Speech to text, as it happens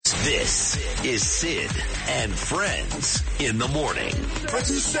This is Sid and Friends in the morning. But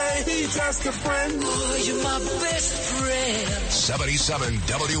you say he's just a friend. Oh, you're my best friend. 77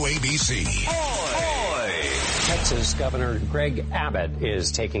 WABC. Texas Governor Greg Abbott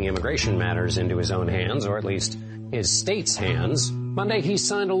is taking immigration matters into his own hands, or at least his state's hands. Monday, he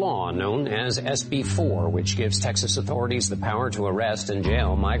signed a law known as SB 4, which gives Texas authorities the power to arrest and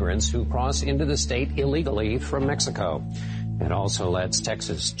jail migrants who cross into the state illegally from Mexico. It also lets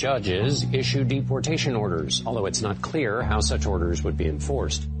Texas judges issue deportation orders, although it's not clear how such orders would be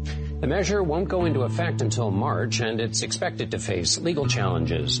enforced. The measure won't go into effect until March, and it's expected to face legal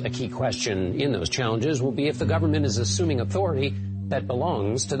challenges. A key question in those challenges will be if the government is assuming authority that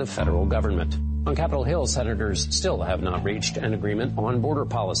belongs to the federal government. On Capitol Hill, senators still have not reached an agreement on border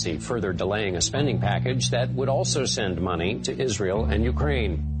policy, further delaying a spending package that would also send money to Israel and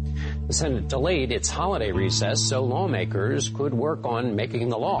Ukraine. The Senate delayed its holiday recess so lawmakers could work on making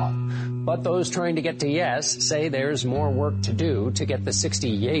the law. But those trying to get to yes say there's more work to do to get the 60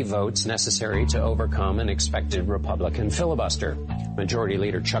 yay votes necessary to overcome an expected Republican filibuster. Majority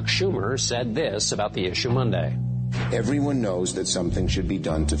Leader Chuck Schumer said this about the issue Monday. Everyone knows that something should be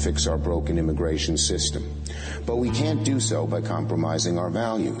done to fix our broken immigration system. But we can't do so by compromising our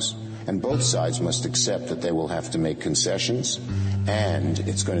values. And both sides must accept that they will have to make concessions, and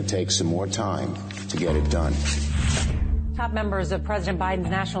it's going to take some more time to get it done. Top members of President Biden's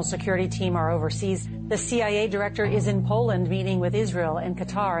national security team are overseas. The CIA director is in Poland meeting with Israel and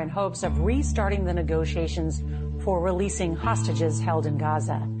Qatar in hopes of restarting the negotiations for releasing hostages held in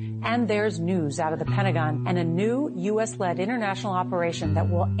Gaza. And there's news out of the Pentagon and a new U.S.-led international operation that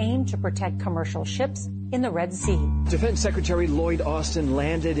will aim to protect commercial ships in the Red Sea. Defense Secretary Lloyd Austin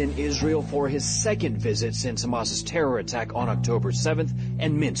landed in Israel for his second visit since Hamas's terror attack on October 7th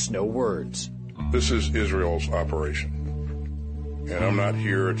and minced no words. This is Israel's operation, and I'm not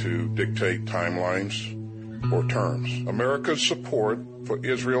here to dictate timelines or terms. America's support for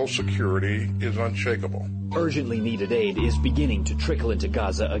Israel's security is unshakable. Urgently needed aid is beginning to trickle into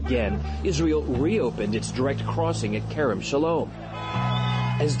Gaza again. Israel reopened its direct crossing at Kerem Shalom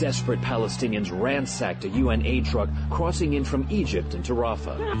as desperate Palestinians ransacked a UN aid truck crossing in from Egypt into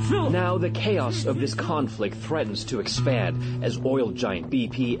Rafah. Now the chaos of this conflict threatens to expand as oil giant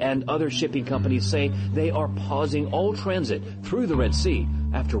BP and other shipping companies say they are pausing all transit through the Red Sea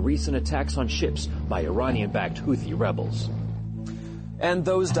after recent attacks on ships by Iranian-backed Houthi rebels. And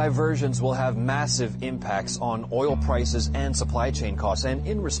those diversions will have massive impacts on oil prices and supply chain costs. And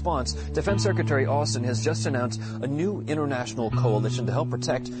in response, Defense Secretary Austin has just announced a new international coalition to help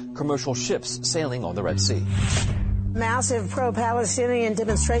protect commercial ships sailing on the Red Sea. Massive pro-Palestinian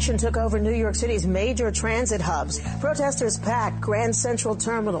demonstration took over New York City's major transit hubs. Protesters packed Grand Central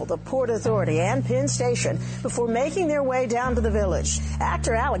Terminal, the Port Authority, and Penn Station before making their way down to the Village.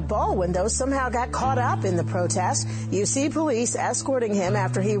 Actor Alec Baldwin, though, somehow got caught up in the protest. You see police escorting him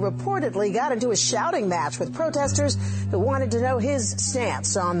after he reportedly got into a shouting match with protesters who wanted to know his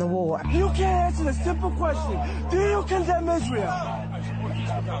stance on the war. You can't answer the simple question. Do you condemn Israel?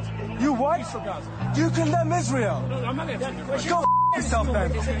 You what? Do you condemn Israel? No, I'm not answering your question. Go yourself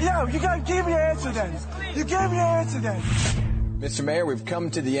then. Yeah, you gotta give me your answer then. You gave me your answer then. Mr. Mayor, we've come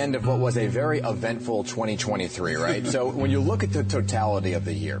to the end of what was a very eventful 2023, right? So when you look at the totality of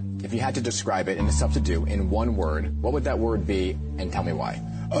the year, if you had to describe it, and it's tough to do, in one word, what would that word be, and tell me why?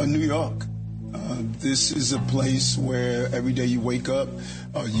 New York. This is a place where every day you wake up,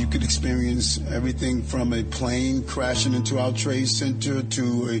 you could experience everything from a plane crashing into our trade center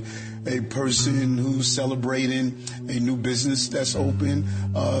to a person who's celebrating a new business that's open.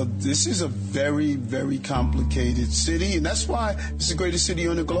 This is a very, very complicated city, and that's why it's the greatest city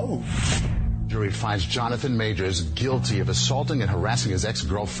on the globe. Jury finds Jonathan Majors guilty of assaulting and harassing his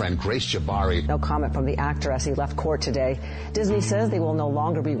ex-girlfriend, Grace Jabari. No comment from the actor as he left court today. Disney says they will no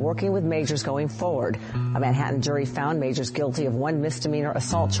longer be working with Majors going forward. A Manhattan jury found Majors guilty of one misdemeanor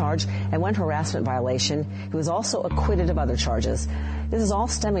assault charge and one harassment violation. He was also acquitted of other charges. This is all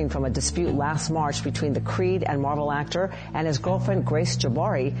stemming from a dispute last March between the Creed and Marvel actor and his girlfriend, Grace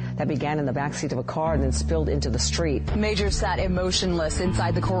Jabari, that began in the backseat of a car and then spilled into the street. Majors sat emotionless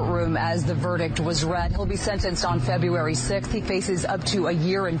inside the courtroom as the verdict was read. He'll be sentenced on February 6th. He faces up to a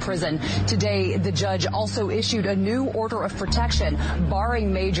year in prison. Today, the judge also issued a new order of protection,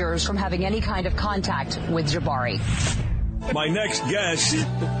 barring Majors from having any kind of contact with Jabari. My next guest,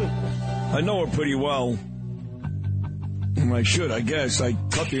 I know her pretty well. I should, I guess. I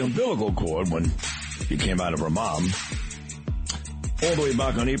cut the umbilical cord when she came out of her mom. All the way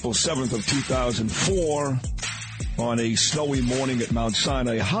back on April 7th of 2004 on a snowy morning at Mount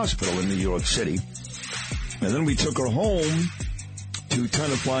Sinai Hospital in New York City. And then we took her home to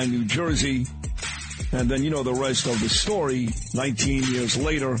Tenafly, New Jersey. And then you know the rest of the story. 19 years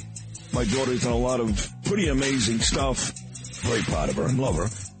later, my daughter's done a lot of pretty amazing stuff. Very proud of her and love her.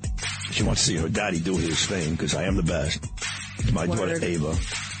 She wants to see her daddy do his thing because I am the best. It's my daughter, Ava.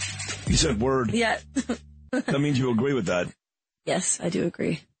 You said word? Yeah. That means you agree with that. Yes, I do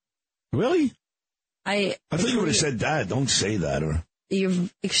agree. Really? I thought you would have said dad. Don't say that. Or you're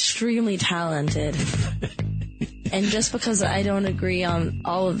extremely talented. And just because I don't agree on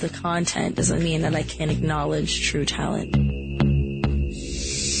all of the content doesn't mean that I can't acknowledge true talent.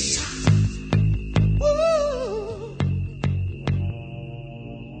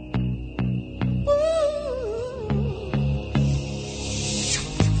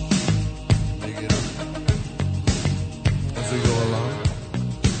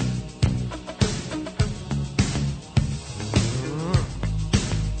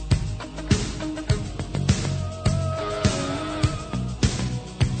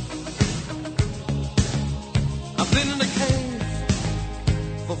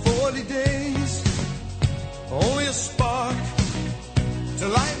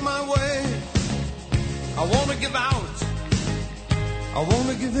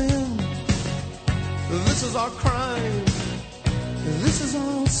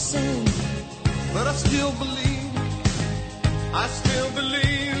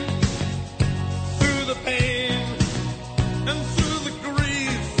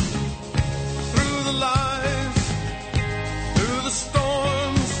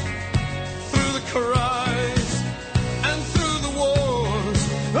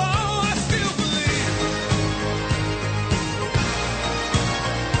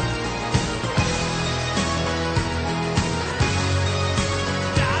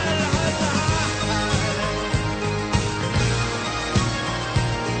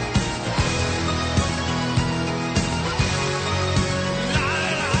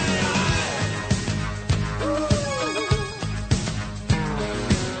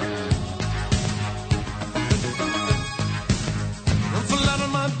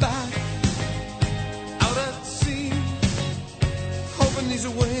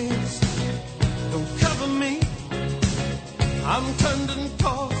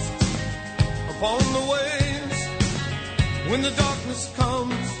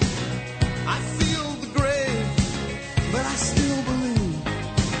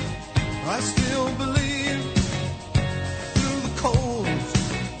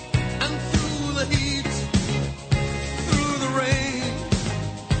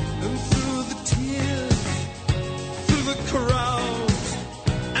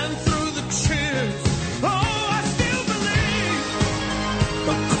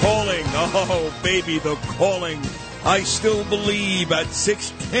 Baby, the calling. I still believe at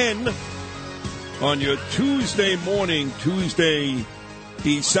 6:10 on your Tuesday morning, Tuesday,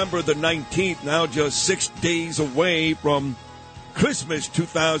 December the 19th, now just 6 days away from Christmas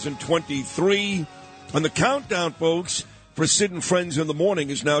 2023. And the countdown, folks, for Sid and Friends in the Morning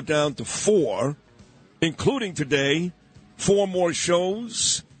is now down to 4, including today, 4 more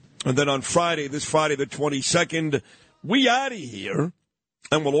shows. And then on Friday, this Friday the 22nd, we out of here.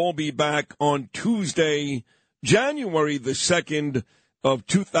 And we'll all be back on Tuesday, January the 2nd of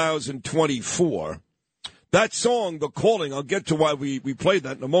 2024. That song, The Calling, I'll get to why we played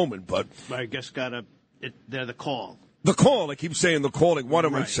that in a moment, but... I guess they're the call. The call, I keep saying The Calling. Why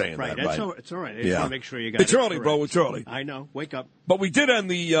am I saying that, right? It's all right. I just want to make sure you got It's early, correct. Bro, it's early. I know. Wake up. But we did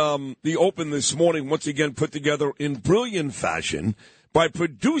end the Open this morning, once again put together in brilliant fashion by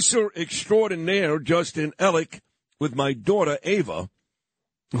producer extraordinaire Justin Ellick with my daughter, Ava.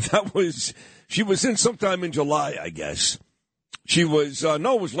 She was in sometime in July, I guess. She was, it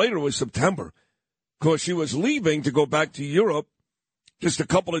was later, it was September. Because she was leaving to go back to Europe just a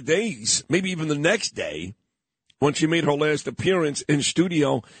couple of days, maybe even the next day, when she made her last appearance in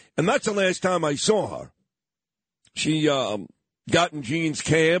studio. And that's the last time I saw her. She got in Gene's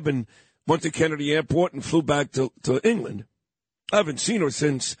cab and went to Kennedy Airport and flew back to England. I haven't seen her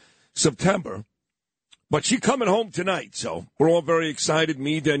since September. But she's coming home tonight, so we're all very excited.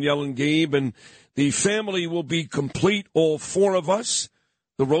 Me, Danielle, and Gabe, and the family will be complete, all 4 of us,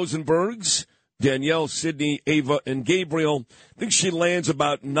 the Rosenbergs, Danielle, Sydney, Ava, and Gabriel. I think she lands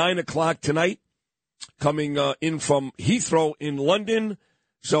about 9 o'clock tonight, coming in from Heathrow in London.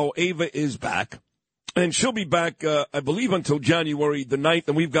 So Ava is back, and she'll be back, I believe, until January the 9th,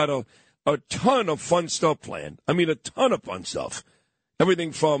 and we've got a ton of fun stuff planned. I mean, a ton of fun stuff.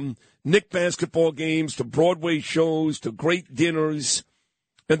 Everything from Knick basketball games to Broadway shows to great dinners.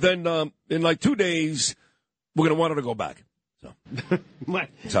 And then in like 2 days, we're going to want her to go back. So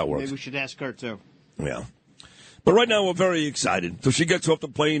that's how it works. Maybe we should ask her, too. Yeah. But right now we're very excited. So she gets off the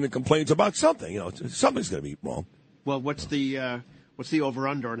plane and complains about something. Something's going to be wrong. Well, what's the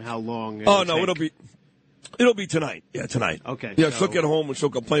over-under on how long? Oh, no, it'll be tonight. Yeah, tonight. Okay. Yeah, she'll get home and she'll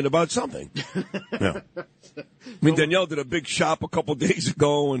complain about something. Yeah. I mean, Danielle did a big shop a couple days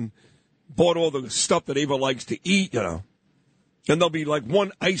ago and bought all the stuff that Ava likes to eat, And there'll be like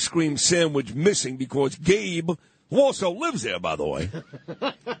one ice cream sandwich missing because Gabe, who also lives there, by the way,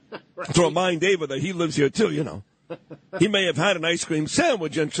 to remind Ava that he lives here too, He may have had an ice cream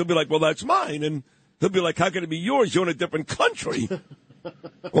sandwich and she'll be like, well, that's mine. And he'll be like, how can it be yours? You're in a different country.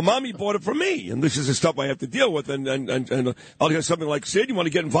 Well, Mommy bought it for me, and this is the stuff I have to deal with. And I'll hear something like, Sid, you want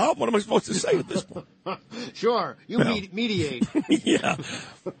to get involved? What am I supposed to say at this point? Sure. Mediate. Yeah.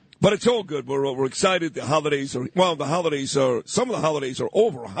 But it's all good. We're excited. The holidays are, some of the holidays are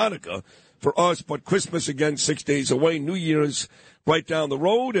over. Hanukkah for us, but Christmas again, 6 days away. New Year's right down the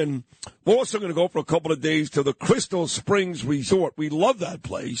road. And we're also going to go for a couple of days to the Crystal Springs Resort. We love that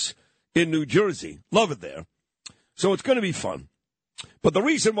place in New Jersey. Love it there. So it's going to be fun. But the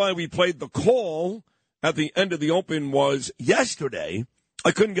reason why we played the call at the end of the Open was yesterday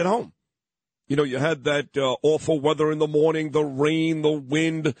I couldn't get home. You had that awful weather in the morning, the rain, the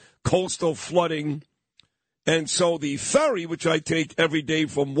wind, coastal flooding. And so the ferry, which I take every day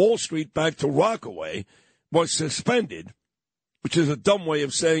from Wall Street back to Rockaway, was suspended, which is a dumb way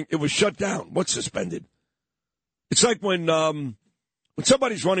of saying it was shut down. What's suspended? It's like when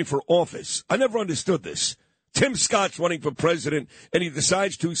somebody's running for office. I never understood this. Tim Scott's running for president, and he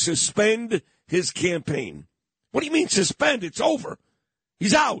decides to suspend his campaign. What do you mean suspend? It's over.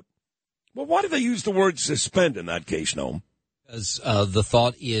 He's out. Well, why do they use the word suspend in that case, Noam? Because the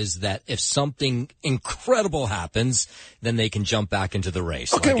thought is that if something incredible happens, then they can jump back into the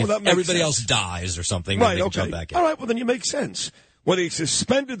race. Okay, like well, that makes everybody sense. else dies or something, right, then they okay. can jump back in. All right, well, then you make sense. Well, they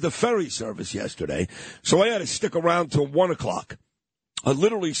suspended the ferry service yesterday, so I had to stick around till 1 o'clock. I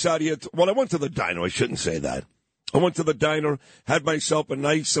literally sat here. I went to the diner. I shouldn't say that. I went to the diner, had myself a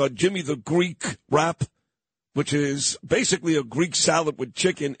nice Jimmy the Greek wrap, which is basically a Greek salad with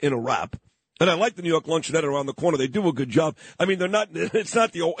chicken in a wrap. And I like the New York Luncheonette around the corner. They do a good job. I mean, it's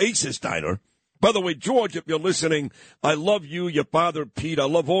not the Oasis Diner. By the way, George, if you're listening, I love you, your father, Pete. I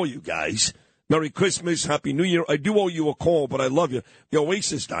love all you guys. Merry Christmas, Happy New Year. I do owe you a call, but I love you. The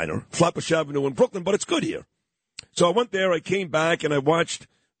Oasis Diner, Flatbush Avenue in Brooklyn, but it's good here. So I went there, I came back, and I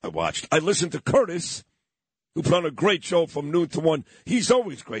listened to Curtis, who put on a great show from noon to 1. He's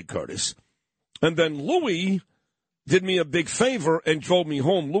always great, Curtis. And then Louis did me a big favor and drove me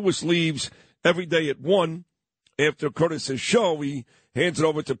home. Louis leaves every day at 1 after Curtis's show. He hands it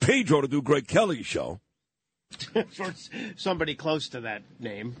over to Pedro to do Greg Kelly's show. For somebody close to that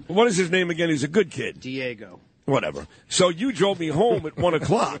name. What is his name again? He's a good kid. Diego. Whatever. So you drove me home at 1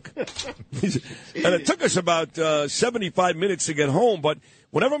 o'clock. And it took us about 75 minutes to get home. But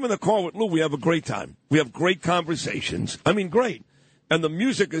whenever I'm in the car with Lou, we have a great time. We have great conversations. I mean, great. And the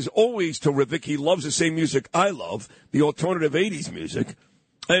music is always terrific. He loves the same music I love, the alternative 80s music.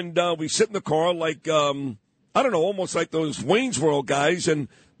 And we sit in the car like, almost like those Wayne's World guys and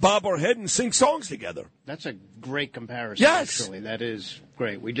bob our head and sing songs together. That's a great comparison, yes. Actually. That is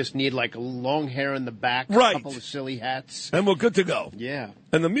great. We just need like a long hair in the back, right. A couple of silly hats. And we're good to go. Yeah.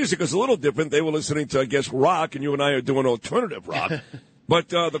 And the music is a little different. They were listening to, I guess, rock, and you and I are doing alternative rock. But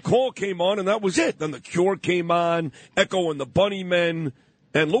the call came on, and that was it. Then The Cure came on, Echo and the Bunnymen,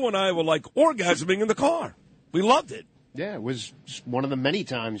 and Lou and I were like orgasming in the car. We loved it. Yeah, it was one of the many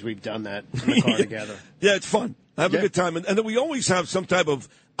times we've done that in the car together. Yeah, it's fun. I have a good time. And then we always have some type of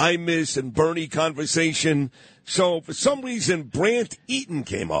I Miss and Bernie conversation. So for some reason, Brant Eaton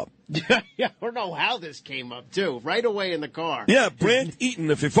came up. Yeah, I don't know how this came up, too. Right away in the car. Yeah, Brant Eaton.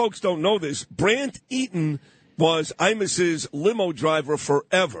 If you folks don't know this, Brant Eaton was Imus's limo driver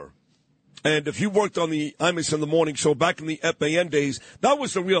forever. And if you worked on the Imus in the Morning show back in the FAN days, that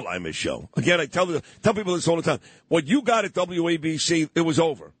was the real Imus show. Again, I tell people this all the time. What you got at WABC, it was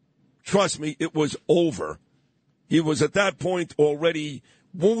over. Trust me, it was over. He was at that point already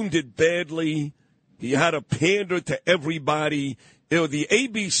wounded badly. He had to pander to everybody. The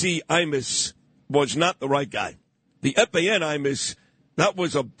ABC Imus was not the right guy. The FAN Imus, that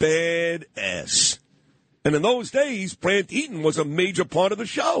was a bad ass. And in those days, Brant Eaton was a major part of the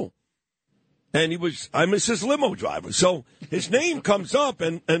show. And he was Imus's limo driver. So his name comes up,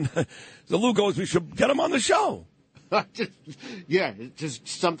 and the Lou goes, we should get him on the show. Yeah, just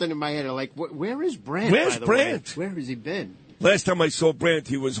something in my head. Like, where is Brant? Where's Brant? Where has he been? Last time I saw Brant,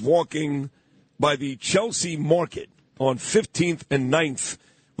 he was walking by the Chelsea Market on 15th and 9th,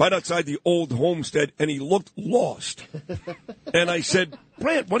 right outside the old homestead, and he looked lost. And I said,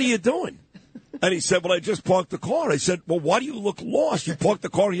 Brant, what are you doing? And he said, well, I just parked the car. I said, well, why do you look lost? You park the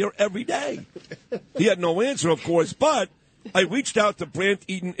car here every day. He had no answer, of course, but I reached out to Brant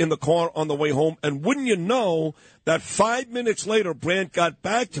Eaton in the car on the way home, and wouldn't you know that 5 minutes later, Brant got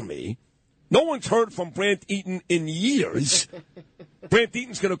back to me. No one's heard from Brant Eaton in years. Brant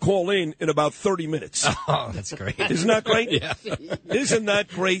Eaton's going to call in about 30 minutes. Oh, that's great. Isn't that great? Yeah. Isn't that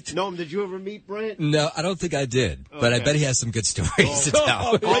great? Noam, did you ever meet Brant? No, I don't think I did, but I bet he has some good stories to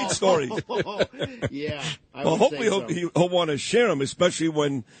tell. Great stories. Yeah. Well, hopefully he'll want to share them, especially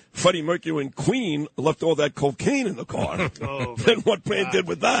when Freddie Mercury and Queen left all that cocaine in the car. Then what Brant did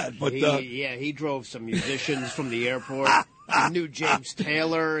with that. But he drove some musicians from the airport. He knew James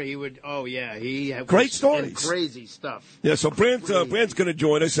Taylor. He would. Oh yeah, he had great stories, and crazy stuff. Yeah, so Brant's going to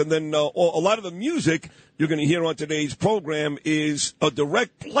join us, and then a lot of the music you're going to hear on today's program is a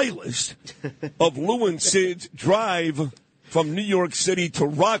direct playlist of Lou and Sid's drive from New York City to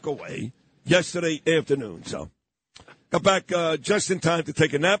Rockaway yesterday afternoon. So got back just in time to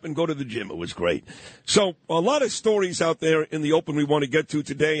take a nap and go to the gym. It was great. So a lot of stories out there in the open we want to get to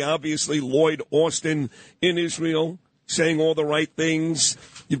today. Obviously, Lloyd Austin in Israel, saying all the right things.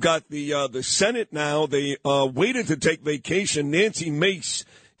 You've got the Senate now. They waited to take vacation. Nancy Mace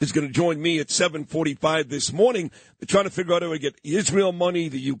is going to join me at 7:45 this morning. They're trying to figure out how to get Israel money,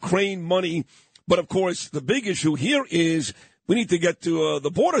 the Ukraine money. But, of course, the big issue here is we need to get to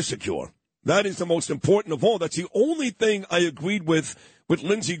the border secure. That is the most important of all. That's the only thing I agreed with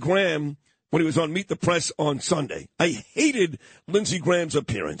Lindsey Graham when he was on Meet the Press on Sunday. I hated Lindsey Graham's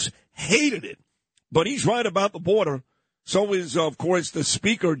appearance. Hated it. But he's right about the border. So is, of course, the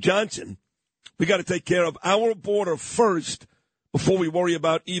Speaker, Johnson. We got to take care of our border first before we worry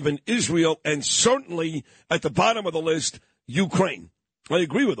about even Israel, and certainly at the bottom of the list, Ukraine. I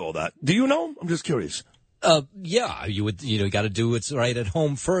agree with all that. Do you know? I'm just curious. Yeah, you got to do what's right at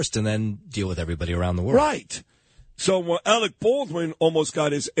home first and then deal with everybody around the world. Right. So Alec Baldwin almost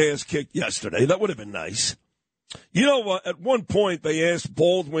got his ass kicked yesterday. That would have been nice. You know, at one point they asked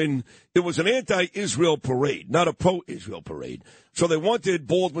Baldwin, it was an anti-Israel parade, not a pro-Israel parade. So they wanted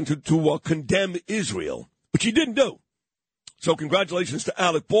Baldwin to condemn Israel, which he didn't do. So congratulations to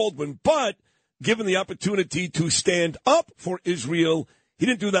Alec Baldwin. But given the opportunity to stand up for Israel, he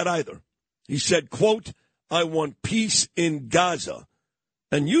didn't do that either. He said, quote, I want peace in Gaza.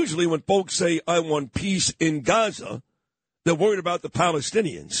 And usually when folks say, I want peace in Gaza, they're worried about the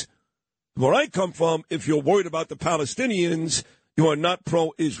Palestinians. Where I come from, if you're worried about the Palestinians, you are not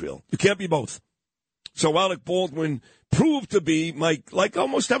pro-Israel. You can't be both. So Alec Baldwin proved to be, like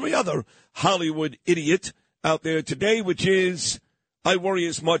almost every other Hollywood idiot out there today, which is, I worry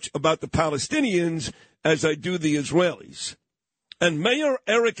as much about the Palestinians as I do the Israelis. And Mayor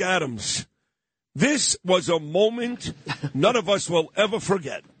Eric Adams, this was a moment none of us will ever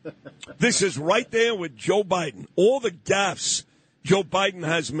forget. This is right there with Joe Biden. All the gaffes Joe Biden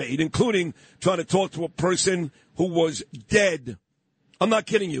has made, including trying to talk to a person who was dead. I'm not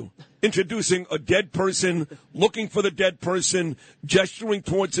kidding you. Introducing a dead person, looking for the dead person, gesturing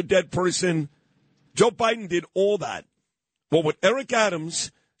towards a dead person. Joe Biden did all that. Well, what Eric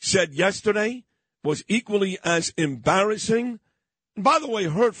Adams said yesterday was equally as embarrassing, and by the way,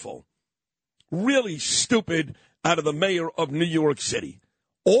 hurtful. Really stupid out of the mayor of New York City.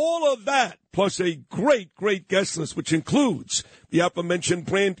 All of that, plus a great, great guest list, which includes the aforementioned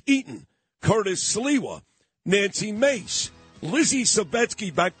Brant Eaton, Curtis Sliwa, Nancy Mace, Lizzie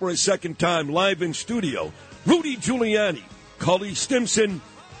Savetsky back for a second time live in studio, Rudy Giuliani, Cully Stimson,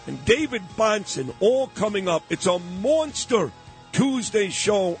 and David Bonson, all coming up. It's a monster Tuesday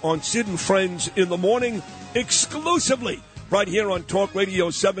show on Sid and Friends in the morning, exclusively right here on Talk Radio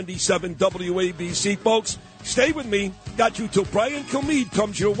 77 WABC. Folks, stay with me. Got you till Brian Kilmeade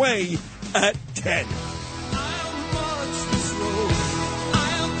comes your way at 10.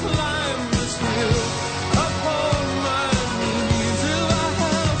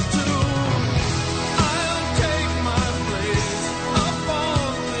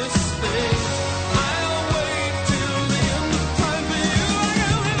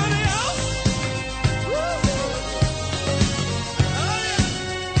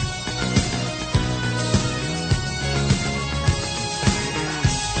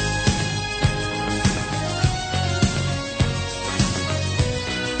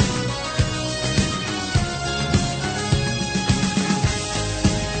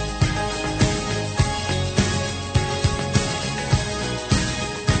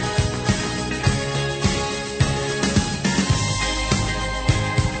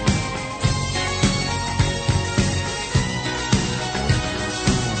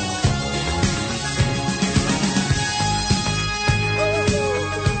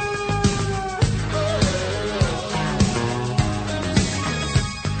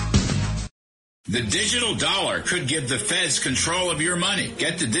 The digital dollar could give the feds control of your money.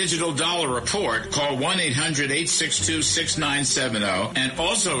 Get the digital dollar report. Call 1-800-862-6970 and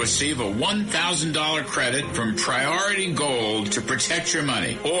also receive a $1,000 credit from Priority Gold to protect your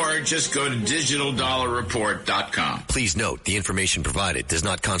money. Or just go to digitaldollarreport.com. Please note the information provided does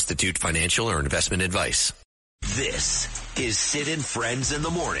not constitute financial or investment advice. This is Sid and Friends in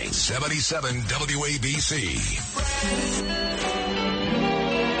the Morning. 77 WABC.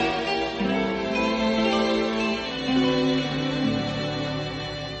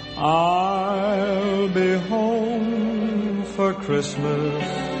 I'll be home for Christmas.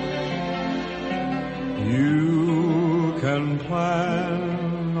 You can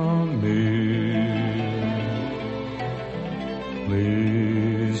plan on me.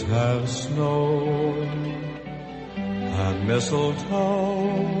 Please have snow and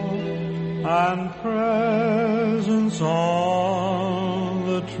mistletoe and presents on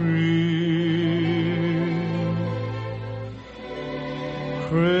the tree.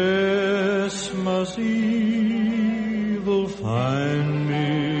 Christmas Eve will find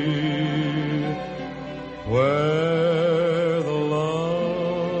me where the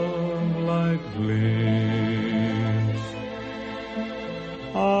love light gleams.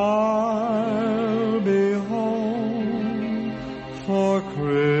 I'll be home for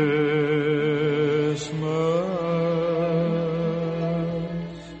Christmas,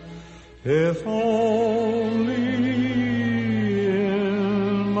 if only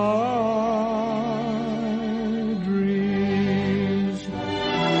in my dreams.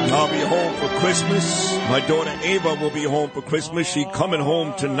 I'll be home for Christmas. My daughter Ava will be home for Christmas. She's coming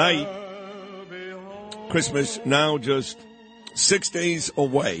home tonight. Christmas now just 6 days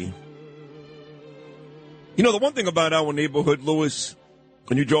away. You know, the one thing about our neighborhood, Louis,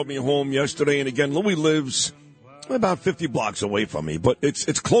 when you drove me home yesterday, and again, Louis lives about 50 blocks away from me, but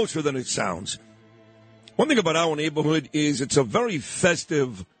it's closer than it sounds. One thing about our neighborhood is it's a very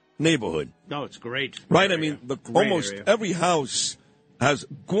festive neighborhood. No, it's great. Right? I mean, almost every house has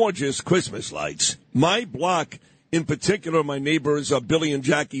gorgeous Christmas lights. My block in particular, my neighbors, Billy and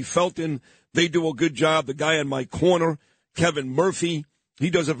Jackie Felton, they do a good job. The guy on my corner, Kevin Murphy, he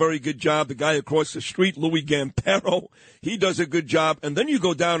does a very good job. The guy across the street, Louis Gampero, he does a good job. And then you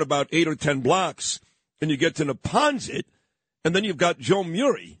go down about 8 or 10 blocks, and you get to Neponsit, and then you've got Joe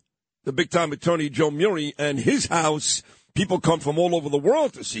Murray, the big-time attorney Joe Murray, and his house. People come from all over the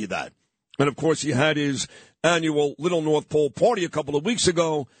world to see that. And, of course, he had his annual Little North Pole party a couple of weeks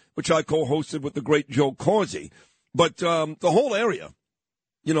ago, which I co-hosted with the great Joe Causey. But the whole area,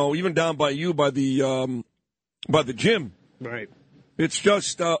 you know, even down by you, by the gym. Right. It's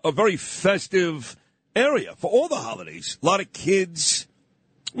just a very festive area for all the holidays. A lot of kids.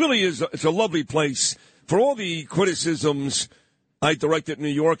 Really is. It's a lovely place. For all the criticisms I directed in New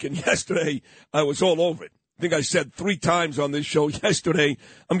York, and yesterday I was all over it. I think I said 3 times on this show yesterday,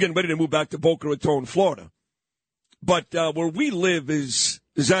 I'm getting ready to move back to Boca Raton, Florida. But where we live is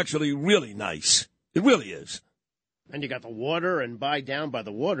actually really nice. It really is. And you got the water, and down by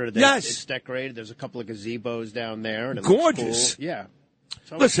the water, yes, it's decorated. There's a couple of gazebos down there. And it gorgeous. Looks cool. Yeah.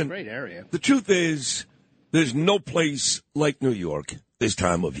 So listen, it's a great area. The truth is, there's no place like New York this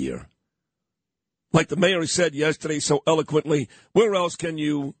time of year. Like the mayor said yesterday so eloquently, where else can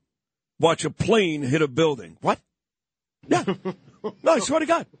you watch a plane hit a building? What? Yeah. No, I swear to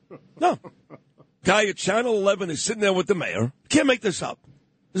God. No. Guy at Channel 11 is sitting there with the mayor. Can't make this up.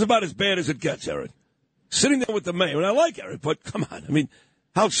 It's about as bad as it gets, Eric. Sitting there with the mayor, and I like Eric, but come on. I mean,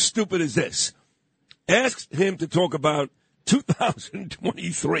 how stupid is this? Asked him to talk about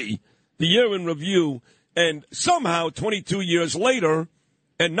 2023, the year in review, and somehow 22 years later,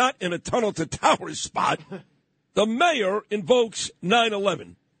 and not in a tunnel to towers spot, the mayor invokes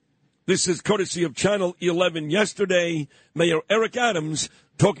 9/11. This is courtesy of Channel 11 yesterday. Mayor Eric Adams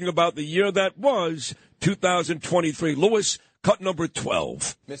talking about the year that was 2023. Louis, cut number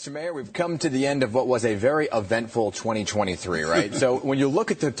 12. Mr. Mayor, we've come to the end of what was a very eventful 2023, right? So when you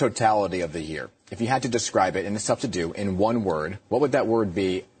look at the totality of the year, if you had to describe it, and it's tough to do, in one word, what would that word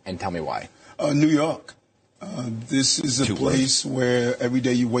be, and tell me why? New York. This is a place where every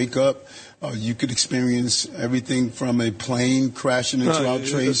day you wake up, you could experience everything from a plane crashing into our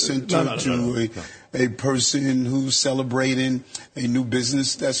trade center to a person who's celebrating a new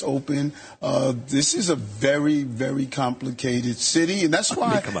business that's open. This is a very, very complicated city, and that's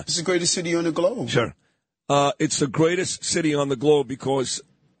why it's the greatest city on the globe. Sure. It's the greatest city on the globe because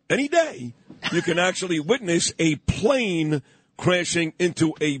any day you can actually witness a plane crashing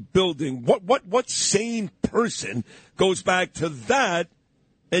into a building. What sane person goes back to that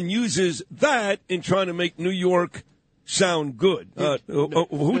and uses that in trying to make New York sound good.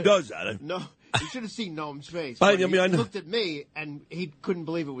 Who does that? No. You should have seen Noam's face. I He know. looked at me, and he couldn't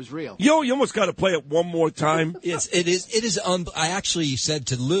believe it was real. You almost got to play it one more time. Yes, it is. I actually said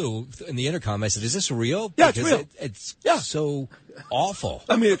to Lou in the intercom, I said, "Is this real?" Yeah, because it's real. It's so awful.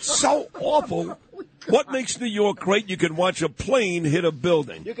 I mean, it's so awful. What makes New York great? You can watch a plane hit a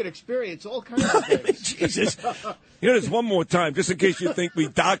building. You can experience all kinds of things. Jesus. Here it is one more time, just in case you think we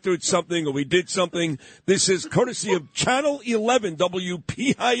doctored something or we did something. This is courtesy of Channel 11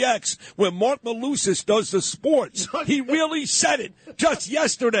 WPIX, where Mark Malusis does the sports. He really said it just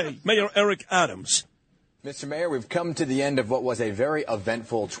yesterday, Mayor Eric Adams. Mr. Mayor, we've come to the end of what was a very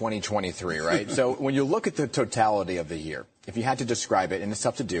eventful 2023, right? So when you look at the totality of the year, if you had to describe it, and it's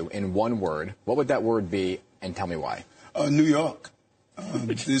tough to do, in one word, what would that word be, and tell me why? New York.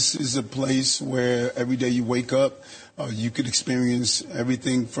 This is a place where every day you wake up, you could experience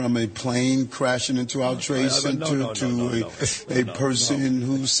everything from a plane crashing into our trade center to a person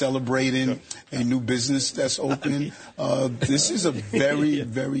who's celebrating a new business that's opening. This is a very,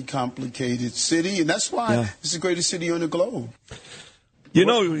 very complicated city, and that's why it's the greatest city on the globe. You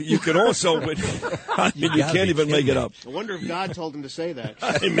know, you can also, I mean, you can't even make it up. I wonder if God told him to say that.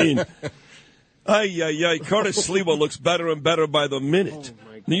 I mean, Curtis Sliwa looks better and better by the minute.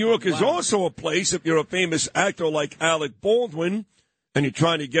 New York is also a place, if you're a famous actor like Alec Baldwin, and you're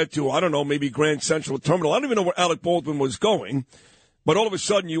trying to get to, I don't know, maybe Grand Central Terminal. I don't even know where Alec Baldwin was going, but all of a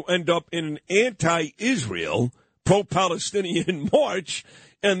sudden you end up in an anti-Israel, pro-Palestinian march,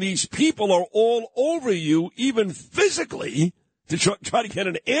 and these people are all over you, even physically, to try to get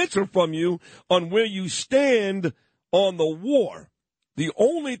an answer from you on where you stand on the war. The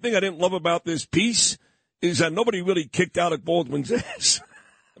only thing I didn't love about this piece is that nobody really kicked Alec Baldwin's ass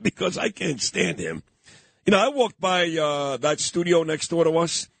because I can't stand him. You know, I walked by that studio next door to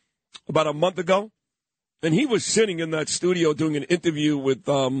us about a month ago, and he was sitting in that studio doing an interview with,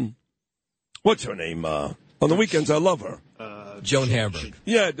 what's her name? On the weekends, I love her. Joan Hamburg.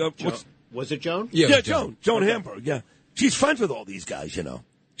 Yeah. Was it Joan? Yeah, Joan Hamburg, yeah. She's friends with all these guys, you know.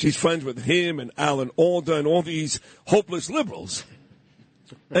 She's friends with him and Alan Alda and all these hopeless liberals.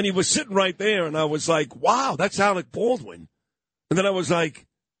 And he was sitting right there, and I was like, wow, that's Alec Baldwin. And then I was like,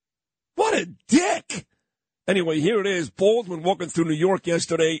 what a dick. Anyway, here it is, Baldwin walking through New York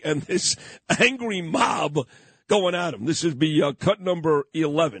yesterday, and this angry mob going at him. This is cut number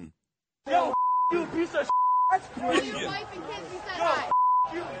 11. Yo, you piece of shit. That's crazy. Your wife and kids, you said hi.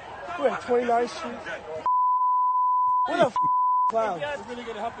 You. We're at 29th Street. What a clown.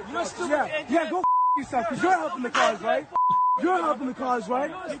 You're stupid. Yeah, go yourself, because you're helping the cause, right? You're helping the cause,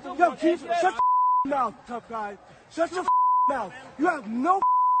 right? Yo, Keith, shut your mouth, tough guy. Shut your mouth. You have no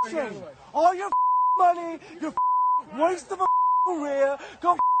shame. All your money, your waste of a career,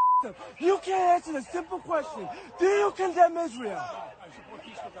 go them. You can't answer the simple question. Do you condemn Israel?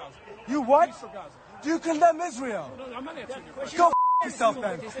 You what? Do you condemn Israel? Go yourself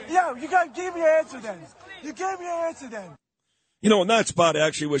then. Yeah, you got to give me your answer then. You gave me your answer then. You know, in that spot, I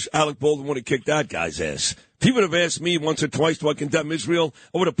actually wish Alec Baldwin would have kicked that guy's ass. If he would have asked me once or twice, do I condemn Israel,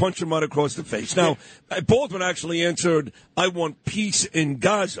 I would have punched him right across the face. Now, Baldwin actually answered, I want peace in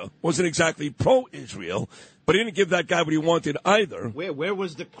Gaza. Wasn't exactly pro-Israel, but he didn't give that guy what he wanted either. Where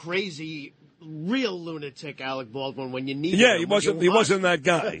was the crazy, real lunatic Alec Baldwin when you needed him? Yeah, he wasn't that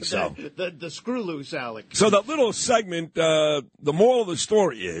guy. So the screw loose Alec. So that little segment, the moral of the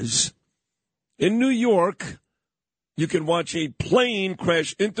story is, in New York, you can watch a plane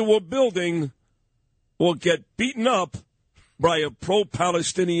crash into a building or get beaten up by a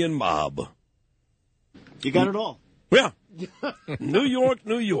pro-Palestinian mob. You got it all. Yeah. New York,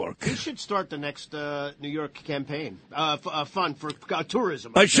 New York. We should start the next New York campaign. Fund for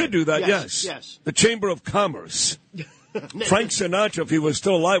tourism. I should do that, yes. The Chamber of Commerce. Frank Sinatra, if he was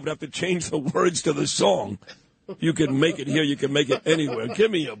still alive, would have to change the words to the song. You can make it here, you can make it anywhere. Give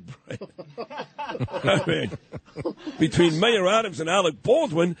me a break. I mean, between Mayor Adams and Alec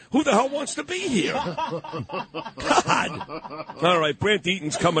Baldwin, who the hell wants to be here? God. All right, Brant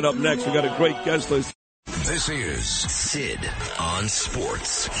Eaton's coming up next. We got a great guest list. This is Sid on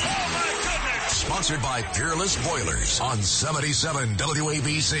Sports. Sponsored by Peerless Boilers on 77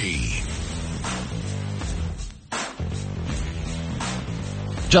 WABC.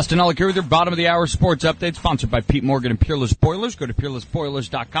 Justin Ellick here with your bottom of the hour sports update, sponsored by Pete Morgan and Peerless Boilers. Go to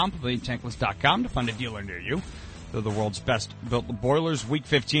peerlessboilers.com, paviliontankless.com to find a dealer near you. They're the world's best built Boilers. Week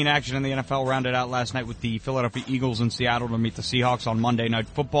 15 action in the NFL rounded out last night with the Philadelphia Eagles in Seattle to meet the Seahawks on Monday Night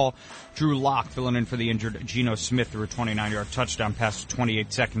Football. Drew Lock filling in for the injured Geno Smith threw a 29-yard touchdown pass with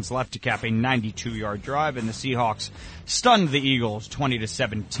 28 seconds left to cap a 92-yard drive, and the Seahawks stunned the Eagles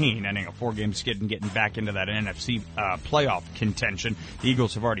 20-17, ending a 4-game skid and getting back into that NFC playoff contention. The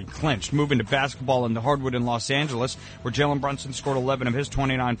Eagles have already clinched. Moving to basketball in the hardwood in Los Angeles, where Jalen Brunson scored 11 of his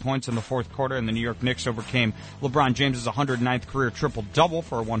 29 points in the fourth quarter, and the New York Knicks overcame LeBron James' 109th career triple-double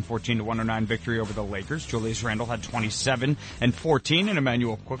for a 114-109 victory over the Lakers. Julius Randle had 27 and 14, and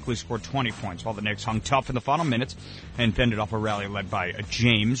Emmanuel quickly scored 20 points, while the Knicks hung tough in the final minutes and fended off a rally led by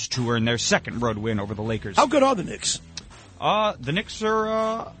James to earn their second road win over the Lakers. How good are the Knicks? The Knicks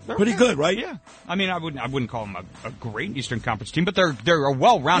are pretty good, right? Yeah. I mean, I wouldn't call them a great Eastern Conference team, but they're a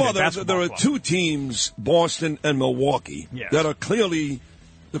well-rounded basketball there are club. two teams, Boston and Milwaukee, that are clearly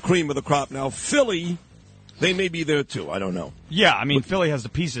the cream of the crop. Now, Philly, they may be there too. I don't know. Yeah, I mean, Philly has the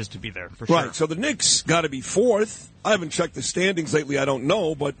pieces to be there for sure. Right. So the Knicks got to be fourth. I haven't checked the standings lately. I don't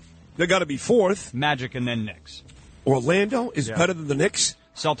know, but they got to be fourth. Magic and then Knicks. Orlando is better than the Knicks.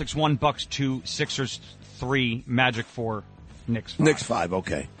 Celtics 1, Bucks 2, Sixers 3, Magic 4, Knicks 5. Knicks 5,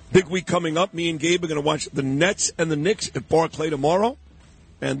 okay. Big week coming up. Me and Gabe are going to watch the Nets and the Knicks at Barclay tomorrow.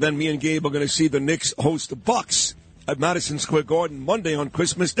 And then me and Gabe are going to see the Knicks host the Bucks at Madison Square Garden Monday on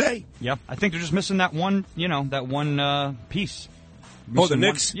Christmas Day. Yeah, I think they're just missing that one, piece. Oh, the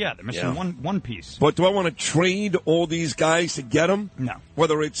Knicks? They're missing one piece. But do I want to trade all these guys to get them? No.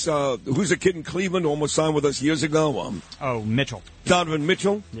 Whether it's, who's the kid in Cleveland who almost signed with us years ago? Mitchell. Donovan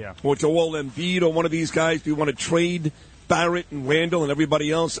Mitchell? Yeah. Or Joel Embiid or one of these guys. Do you want to trade Barrett and Randall and everybody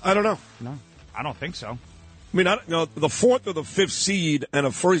else? I don't know. No, I don't think so. I mean, the fourth or the fifth seed and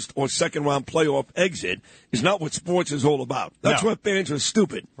a first or second round playoff exit is not what sports is all about. That's why fans are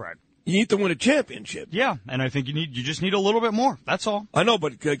stupid. Right. You need to win a championship. Yeah, and I think you just need a little bit more. That's all. I know,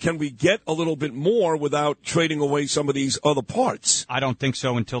 but can we get a little bit more without trading away some of these other parts? I don't think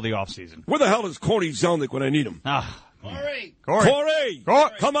so until the offseason. Where the hell is Corey Zelnick when I need him? Corey!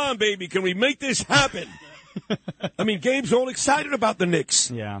 Come on, baby. Can we make this happen? I mean, Gabe's all excited about the Knicks.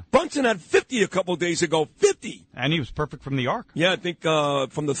 Yeah. Brunson had 50 a couple days ago. 50! And he was perfect from the arc. Yeah, I think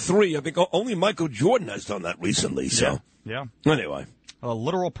from the three. I think only Michael Jordan has done that recently. So. Yeah. Anyway. A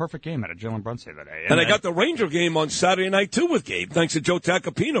literal perfect game out of Jalen Brunson today. And I got the Ranger game on Saturday night, too, with Gabe, thanks to Joe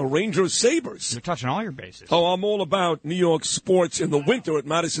Tacopino, Rangers Sabres. You're touching all your bases. Oh, I'm all about New York sports in the winter at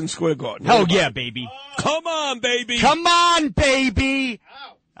Madison Square Garden. Hell yeah, baby. Come on, baby. Come on, baby.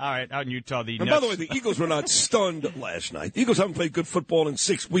 All right, out in Utah, the And Nets. by the way, the Eagles were not stunned last night. The Eagles haven't played good football in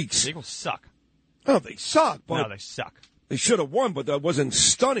 6 weeks. The Eagles suck. Oh, they suck. But No, they suck. They should have won, but that wasn't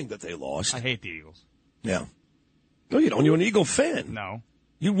stunning that they lost. I hate the Eagles. Yeah. No, you don't. You're an Eagle fan. No.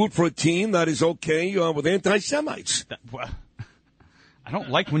 You root for a team that is okay with anti-Semites. I don't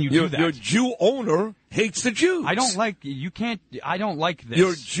like when you do that. Your Jew owner hates the Jews. I don't like this.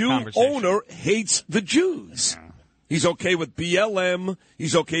 Your Jew owner hates the Jews. Yeah. He's okay with BLM.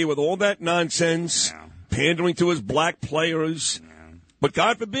 He's okay with all that nonsense, pandering to his black players. Yeah. But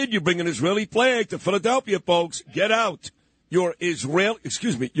God forbid you bring an Israeli flag to Philadelphia, folks. Get out. Your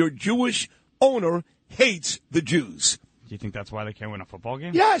Jewish owner hates the Jews. Do you think that's why they can't win a football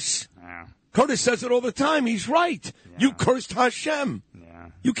game? Yes. Yeah. Curtis says it all the time. He's right. Yeah. You cursed Hashem. Yeah.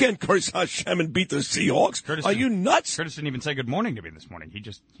 You can't curse Hashem and beat the Seahawks. Are you nuts? Curtis didn't even say good morning to me this morning. He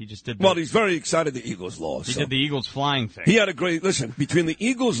just did. Well, he's very excited the Eagles lost. He did the Eagles flying thing. He had a great listen between the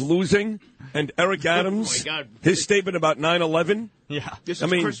Eagles losing and Eric Adams. Oh my God. His statement about 9/11. Yeah, This is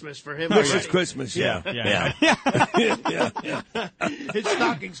Christmas for him. This already. is Christmas. Yeah. His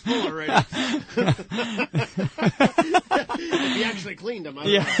stocking's full already. He actually cleaned them.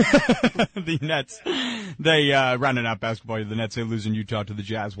 The Nets, they rounded out basketball. The Nets, they lose in Utah to the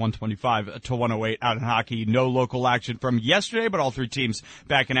Jazz, 125-108 out in hockey. No local action from yesterday, but all three teams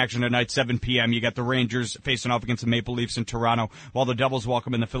back in action tonight, 7 p.m. You got the Rangers facing off against the Maple Leafs in Toronto, while the Devils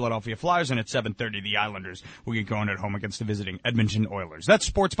welcome in the Philadelphia Flyers, and at 7:30, the Islanders will get going at home against the visiting Edmonton Oilers. That's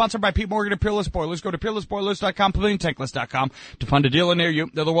sports, sponsored by Pete Morgan and Peerless Boilers. Go to peerlessboilers.com, PavilionTankless.com to find a dealer near you.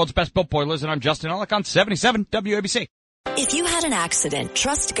 They're the world's best built boilers, and I'm Justin Ellick on 77 WABC. If you had an accident,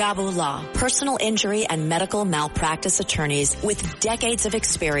 trust Gabu Law, personal injury and medical malpractice attorneys with decades of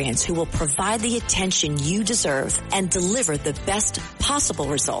experience who will provide the attention you deserve and deliver the best possible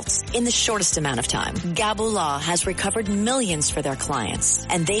results in the shortest amount of time. Gabu Law has recovered millions for their clients,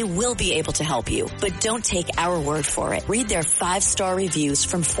 and they will be able to help you. But don't take our word for it. Read their 5-star reviews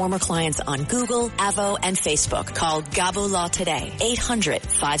from former clients on Google, Avo, and Facebook. Call Gabu Law today,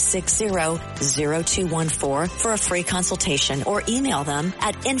 800-560-0214 for a free consultation. consultation or email them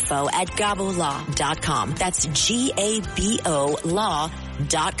at info@gabolaw.com. That's GABO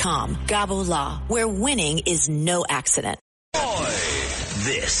law.com. Gabo Law, where winning is no accident.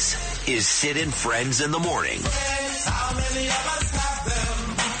 This is Sid and Friends in the Morning.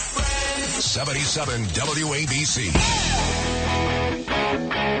 77 WABC.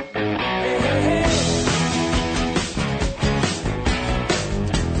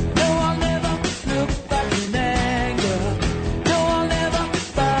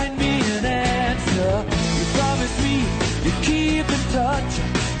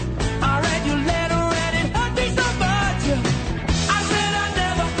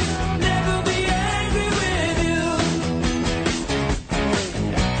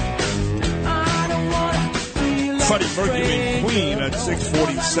 Freddie Mercury and Queen at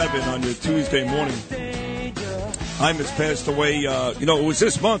 6:47 on your Tuesday morning. Imus passed away, it was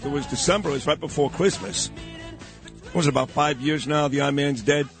this month. It was December. It was right before Christmas. Was it about 5 years now the I-Man's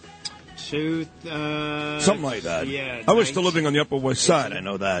dead? Something like that. Yeah. I was still living on the Upper West Side. I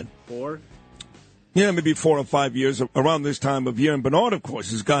know that. 4? Yeah, maybe 4 or 5 years around this time of year. And Bernard, of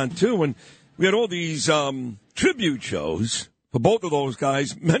course, is gone, too. And we had all these tribute shows for both of those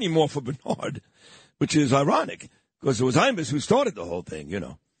guys, many more for Bernard, which is ironic. Because it was Imus who started the whole thing,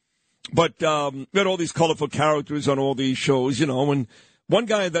 But we had all these colorful characters on all these shows, and one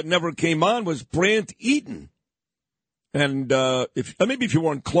guy that never came on was Brant Eaton. And maybe if you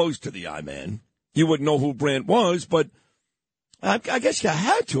weren't close to the I-Man, you wouldn't know who Brant was, but I guess you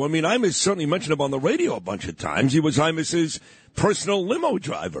had to. I mean, Imus certainly mentioned him on the radio a bunch of times. He was Imus's personal limo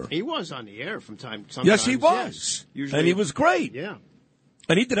driver. He was on the air from time to time. Yes, he was. Usually, and he was great. Yeah.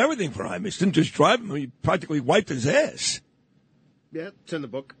 And he did everything for Imus. Didn't just drive him. He practically wiped his ass. Yeah, it's in the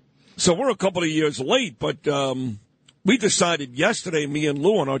book. So we're a couple of years late, but we decided yesterday, me and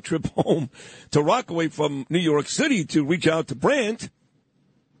Lou, on our trip home to Rockaway from New York City to reach out to Brant.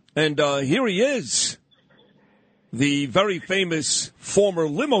 And here he is, the very famous former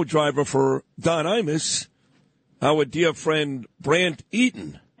limo driver for Don Imus, our dear friend Brant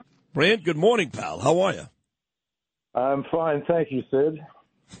Eaton. Brant, good morning, pal. How are you? I'm fine, thank you, Sid.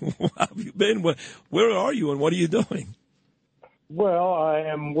 How have you been? Where are you, and what are you doing? Well, I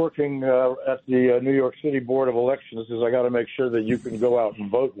am working at the New York City Board of Elections because I got to make sure that you can go out and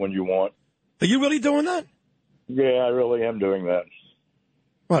vote when you want. Are you really doing that? Yeah, I really am doing that.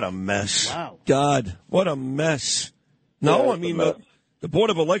 What a mess. Wow. God, what a mess. No, Yeah, I mean, the Board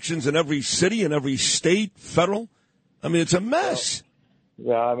of Elections in every city, in every state, federal, I mean, it's a mess.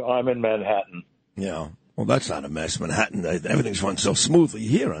 Yeah, I'm in Manhattan. Yeah. Well, that's not a mess. Manhattan, everything's run so smoothly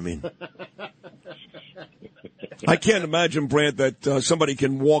here. I mean, I can't imagine, Brant, that somebody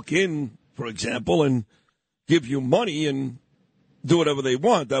can walk in, for example, and give you money and do whatever they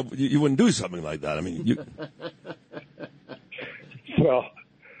want. That you wouldn't do something like that. I mean, Well,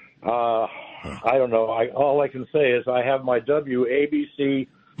 I don't know. All I can say is I have my WABC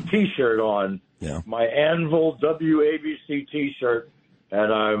T-shirt on. Yeah. My Anvil WABC T-shirt,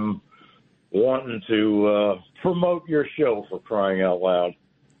 and I'm wanting to promote your show, for crying out loud.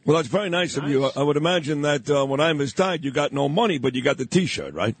 Well, that's very nice of you. I would imagine that when Imus died, you got no money, but you got the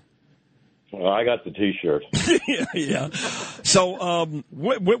T-shirt, right? Well, I got the T-shirt. Yeah. So,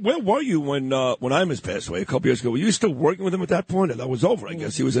 where were you when Imus passed away a couple years ago? Were you still working with him at that point? Or that was over, I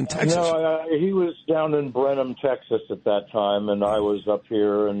guess. He was in Texas. No, he was down in Brenham, Texas at that time, and I was up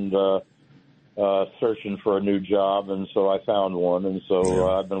here and searching for a new job, and so I found one, and so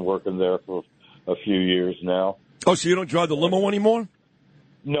I've been working there for a few years now. Oh, so you don't drive the limo anymore?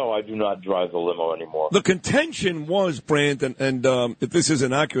 No, I do not drive the limo anymore. The contention was, Brant, and if this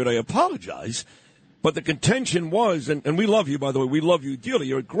isn't accurate, I apologize, but the contention was, and we love you, by the way, we love you dearly.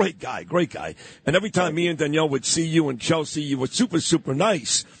 You're a great guy. And every time me and Danielle would see you and Chelsea, you were super, super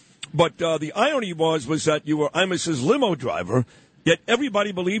nice. But the irony was that you were Imus's limo driver, yet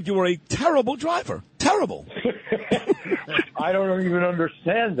everybody believed you were a terrible driver. Terrible. I don't even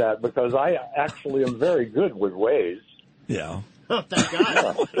understand that because I actually am very good with Waze. Yeah. Oh, thank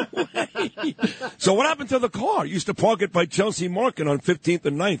God. So what happened to the car? You used to park it by Chelsea Market on 15th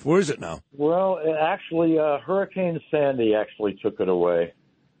and 9th. Where is it now? Well, actually, Hurricane Sandy actually took it away.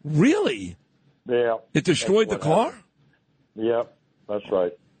 Really? Yeah. It destroyed the car? Yep, that's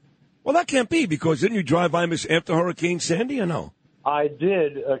right. Well, that can't be, because didn't you drive Imus after Hurricane Sandy or no? I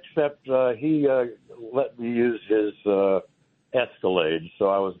did, except he let me use his Escalade, so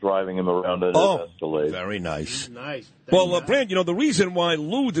I was driving him around in his Escalade. Very nice. Nice. Well, Brant, the reason why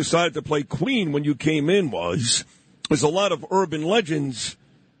Lou decided to play Queen when you came in was there's a lot of urban legends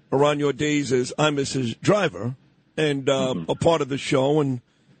around your days as Imus's driver and a part of the show and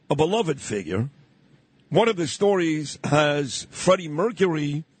a beloved figure. one of the stories has Freddie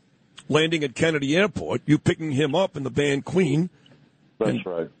Mercury landing at Kennedy Airport, you picking him up in the band Queen. That's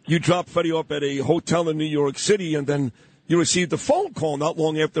right. You dropped Freddie off at a hotel in New York City, and then you received a phone call not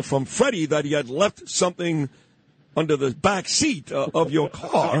long after from Freddie that he had left something under the back seat of your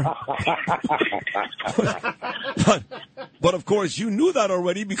car. but of course, you knew that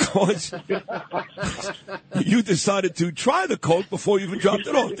already because you decided to try the Coke before you even dropped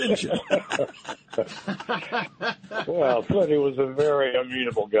it off, didn't you? Well, Freddie was a very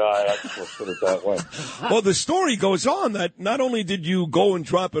amenable guy, let's put it that way. Well, the story goes on that not only did you go and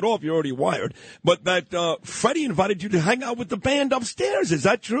drop it off, you're already wired, but that Freddie invited you to hang out with the band upstairs. Is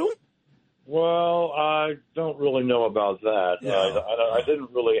that true? Well, I don't really know about that. Yeah. I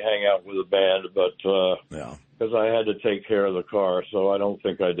didn't really hang out with the band, but because I had to take care of the car, so I don't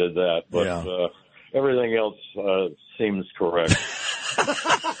think I did that. But everything else seems correct.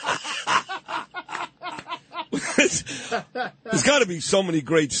 There's got to be so many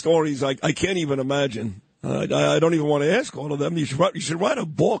great stories. I can't even imagine. I don't even want to ask all of them. You should write a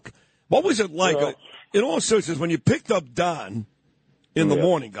book. What was it like? In all seriousness, when you picked up Don in the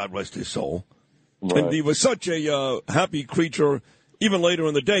morning, God rest his soul, and he was such a happy creature. Even later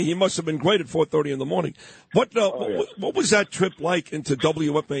in the day, he must have been great at 4:30 in the morning. What was that trip like into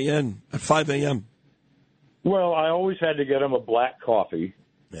WFAN at 5 a.m.? Well, I always had to get him a black coffee.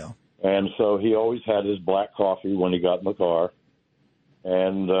 Yeah. And so he always had his black coffee when he got in the car.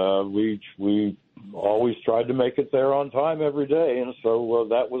 And we always tried to make it there on time every day. And so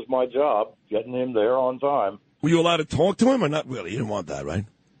that was my job, getting him there on time. Were you allowed to talk to him or not really? You didn't want that, right?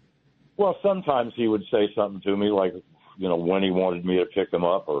 Well, sometimes he would say something to me like, when he wanted me to pick him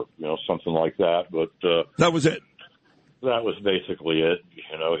up or, something like that. But that was it. That was basically it.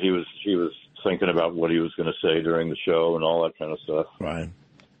 He was thinking about what he was going to say during the show and all that kind of stuff. Right.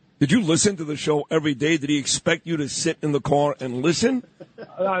 Did you listen to the show every day? Did he expect you to sit in the car and listen?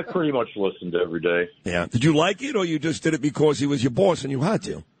 I pretty much listened every day. Yeah. Did you like it, or you just did it because he was your boss and you had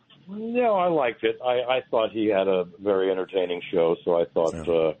to? No, I liked it. I thought he had a very entertaining show, so I thought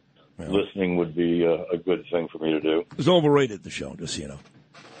listening would be a good thing for me to do. It was overrated, the show, just so you know.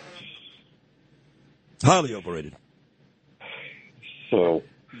 Highly overrated. So,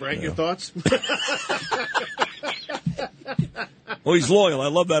 Brent, your thoughts? Well, he's loyal. I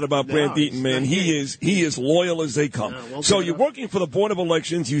love that about Brant Eaton, man. He is loyal as they come. So you're working for the Board of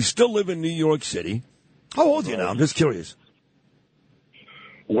Elections. You still live in New York City. How old are you now? I'm just curious.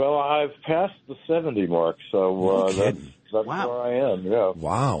 Well, I've passed the 70 mark, so that's where I am, yeah.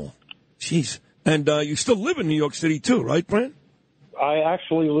 Wow. Jeez. And you still live in New York City, too, right, Brent? I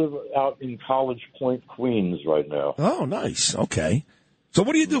actually live out in College Point, Queens right now. Oh, nice. Okay. So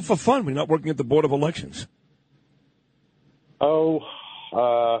what do you do for fun when you're not working at the Board of Elections? I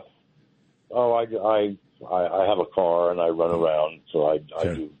have a car and I run around, so I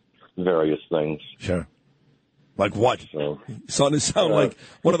do various things. Sure. Like what? So, starting to sound like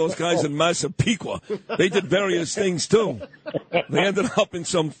one of those guys in Massapequa. They did various things, too. They ended up in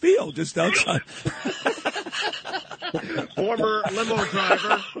some field just outside. Former limo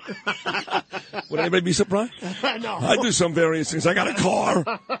driver. Would anybody be surprised? No. I do some various things. I got a car.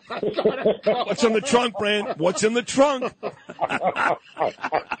 What's in the trunk, Brand? What's in the trunk?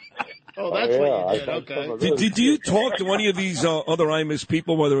 Oh, that's what you did. Okay. Do you talk to any of these other IMIS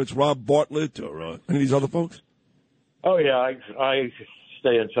people, whether it's Rob Bartlett or any of these other folks? Oh, yeah. I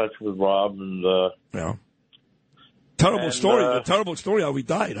stay in touch with Rob. And yeah. Terrible story how he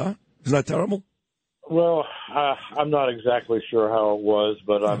died, huh? Isn't that terrible? Well, I'm not exactly sure how it was,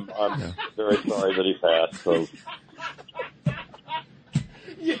 but I'm very sorry that he passed. So.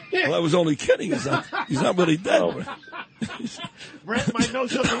 Well, I was only kidding. He's not really dead. Oh. Brent might know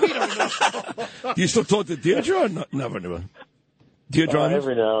something we don't know. Do you still talk to Deirdre or never? Deirdre?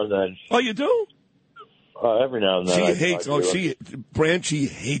 Every now and then. Oh, you do? Every now and then. She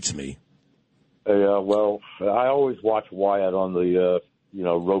hates me. Yeah, well, I always watch Wyatt on the,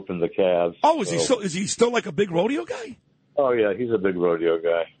 roping the calves. Oh, is he still like a big rodeo guy? Oh, yeah, he's a big rodeo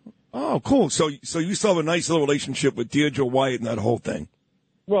guy. Oh, cool. So you still have a nice little relationship with Deirdre, Wyatt, and that whole thing.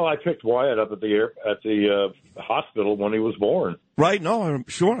 Well, I picked Wyatt up at the hospital when he was born. Right? No, I'm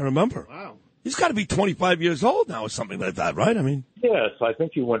sure. I remember. Wow. He's got to be 25 years old now or something like that, right? I mean. Yes, I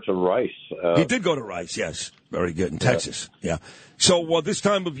think he went to Rice. He did go to Rice, yes. Very good. In Texas, yeah. So this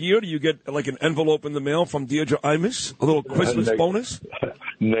time of year, do you get like an envelope in the mail from Deirdre Imus? A little Christmas bonus?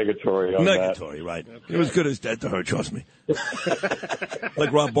 Negatory on that. Negatory, right. It was good as dead to her, trust me.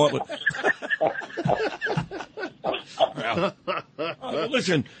 Like Rob Bartlett.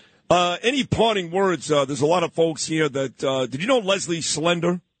 Listen, any parting words? There's a lot of folks here that, did you know Leslie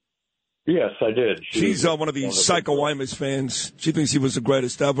Slender? Yes, I did. She's one of these psycho Imus fans. She thinks he was the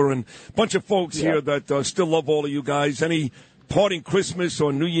greatest ever. And a bunch of folks here that still love all of you guys. Any parting Christmas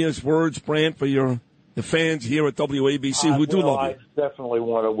or New Year's words, Brant, for the fans here at WABC who do love you? I definitely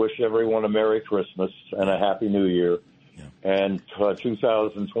want to wish everyone a Merry Christmas and a Happy New Year. Yeah. And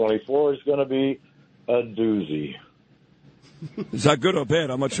 2024 is going to be a doozy. Is that good or bad?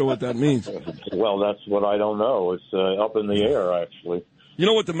 I'm not sure what that means. Well, that's what I don't know. It's up in the air, actually. You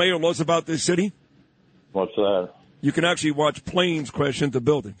know what the mayor loves about this city? What's that? You can actually watch planes crash into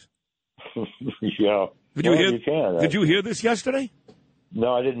buildings. Yeah. Did you hear this yesterday?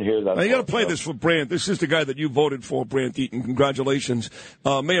 No, I didn't hear that. Now, you got to play this for Brant. This is the guy that you voted for, Brant Eaton. Congratulations.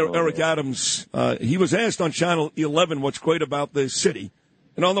 Mayor Eric Adams, he was asked on Channel 11 what's great about this city.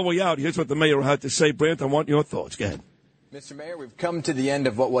 And on the way out, here's what the mayor had to say. Brant, I want your thoughts. Go ahead. Mr. Mayor, we've come to the end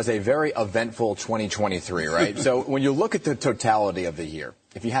of what was a very eventful 2023, right? So when you look at the totality of the year,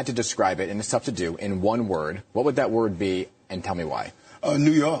 if you had to describe it, and it's tough to do, in one word, what would that word be, and tell me why?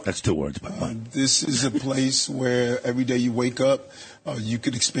 New York. That's 2 words. This is a place where every day you wake up, you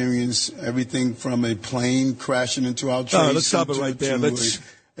could experience everything from a plane crashing into our trade. Let's stop it right there.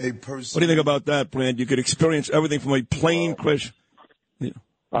 A person. What do you think about that, Brant? You could experience everything from a plane crash. Yeah.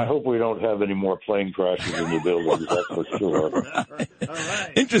 I hope we don't have any more plane crashes in the buildings, that's for sure. All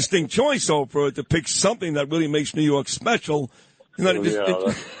right. Interesting choice, though, to pick something that really makes New York special. Yeah,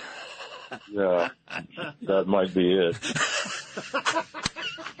 that might be it.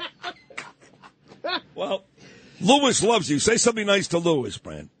 Well, Lewis loves you. Say something nice to Lewis,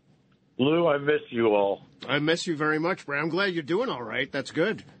 Brant. Lou, I miss you all. I miss you very much, Brant. I'm glad you're doing all right. That's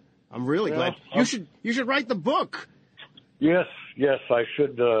good. I'm really glad. You should write the book. Yes, I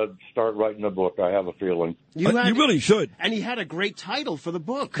should start writing a book. I have a feeling. You really should. And he had a great title for the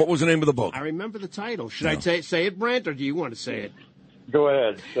book. What was the name of the book? I remember the title. Should I say it, Brant, or do you want to say it? Go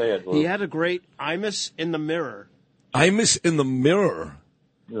ahead, say it, Lou. He had a great Imus in the Mirror. Imus in the Mirror.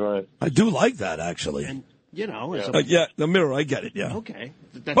 Right. I do like that, actually. And, the Mirror, I get it, yeah. Okay.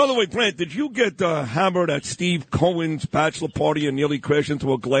 By the way, Brant, did you get hammered at Steve Cohen's bachelor party and nearly crash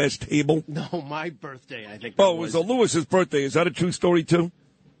into a glass table? No, my birthday, I think. Oh, it was Lewis's birthday. Is that a true story, too?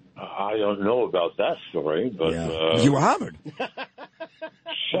 I don't know about that story, but... you were hammered.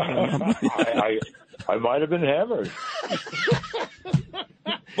 I might have been hammered.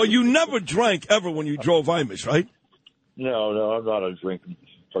 Well, you never drank ever when you drove Imus, right? No, I'm not a drinking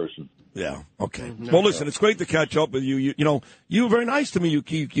person. Yeah. Okay. Well, listen, it's great to catch up with you. You were very nice to me. You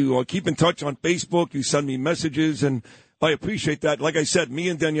keep in touch on Facebook. You send me messages, and I appreciate that. Like I said, me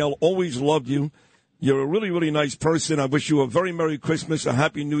and Danielle always loved you. You're a really, really nice person. I wish you a very Merry Christmas, a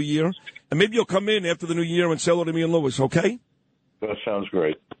Happy New Year, and maybe you'll come in after the New Year and say hello to me and Lewis. Okay? That sounds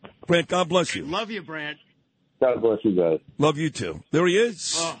great. Brant, God bless you. Love you, Brant. God bless you guys. Love you too. There he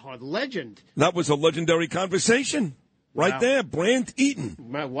is. Oh, a legend. That was a legendary conversation. Right there, Brant Eaton.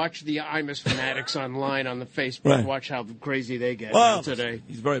 Watch the Imus fanatics online on the Facebook. Right. Watch how crazy they get today.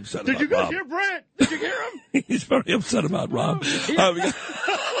 He's very upset Did about you guys Rob. hear Brant? Did you hear him? He's very upset about Rob.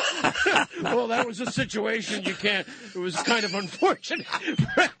 Well, that was a situation you can't. It was kind of unfortunate.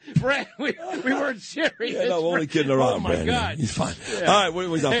 Brant, we weren't serious. Yeah, no, only kidding around, Oh, my Brant. God. He's fine. Yeah. All right,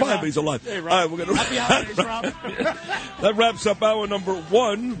 he's not fine, but he's alive. Hey, Rob. All right, we're going to Happy holidays, Rob. That wraps up hour number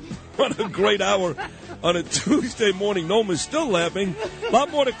 1. What a great hour on a Tuesday morning. Noma's still laughing. A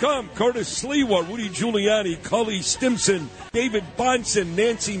lot more to come. Curtis Sliwa, Rudy Giuliani, Cully Stimson, David Bonson,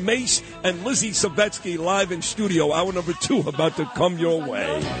 Nancy Mace, and Lizzie Savetsky live in studio. Hour number 2 about to come your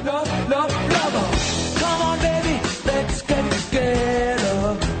way. Come on, baby, let's get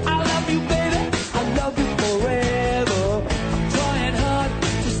together. I love you, baby, I love you forever. I'm trying hard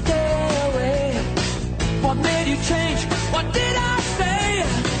to stay away. What made you change? What did I say?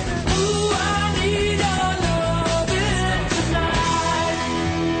 Ooh, I need your loving tonight.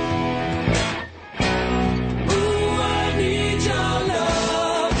 Ooh, I need your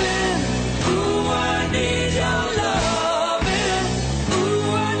loving. Ooh, I need your loving.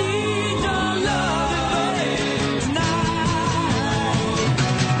 Ooh, I need your loving tonight.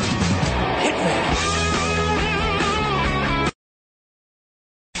 Hit me.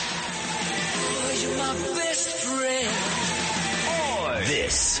 Oh, you're my best friend.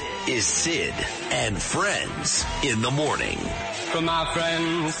 This is Sid and Friends in the morning. From my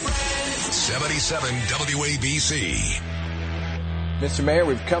friends. 77 WABC. Mr. Mayor,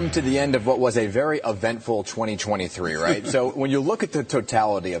 we've come to the end of what was a very eventful 2023, right? So when you look at the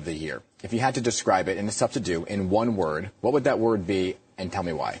totality of the year, if you had to describe it, and it's tough to do, in one word, what would that word be, and tell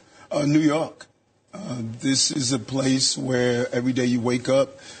me why? New York. This is a place where every day you wake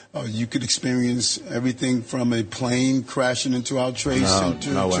up, You could experience everything from a plane crashing into our trade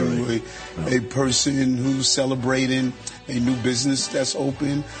center to a person who's celebrating a new business that's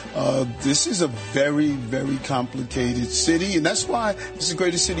open. This is a very, very complicated city, and that's why it's the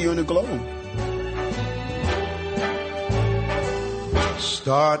greatest city on the globe.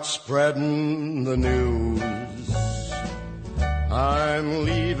 Start spreading the news. I'm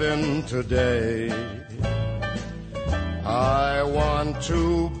leaving today. I want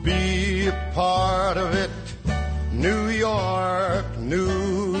to be a part of it. New York,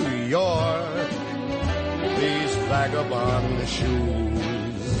 New York. These vagabond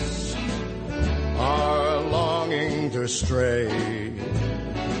shoes are longing to stray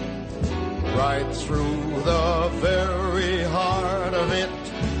right through the very heart of it.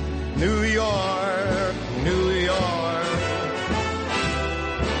 New York, New York.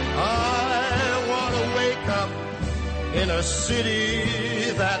 I want to wake up in a city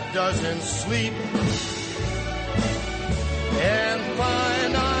that doesn't sleep and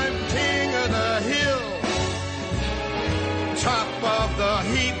find I'm king of the hill, top of the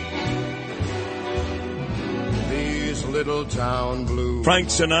heap. These little town blues. Frank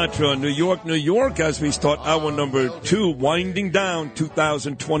Sinatra, New York, New York, as we start hour number 2, winding down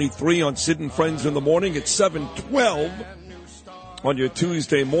 2023 on Sid and Friends in the Morning at 7:12 on your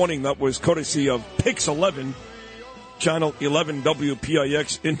Tuesday morning. That was courtesy of Pix 11. Channel 11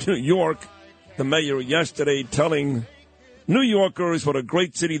 WPIX in New York. The mayor yesterday telling New Yorkers what a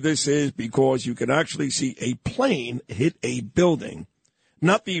great city this is because you can actually see a plane hit a building.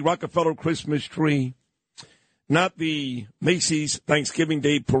 Not the Rockefeller Christmas tree, not the Macy's Thanksgiving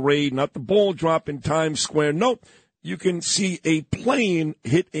Day parade, not the ball drop in Times Square. No, you can see a plane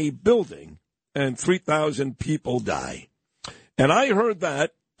hit a building and 3,000 people die. And I heard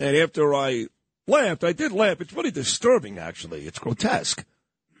that, and after I laughed. I did laugh. It's really disturbing, actually. It's grotesque.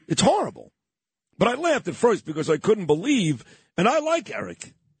 It's horrible. But I laughed at first because I couldn't believe, and I like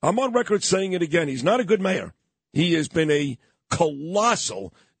Eric. I'm on record saying it again. He's not a good mayor. He has been a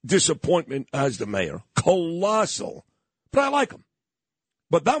colossal disappointment as the mayor. Colossal. But I like him.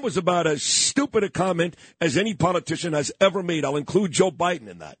 But that was about as stupid a comment as any politician has ever made. I'll include Joe Biden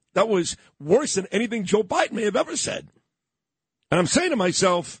in that. That was worse than anything Joe Biden may have ever said. And I'm saying to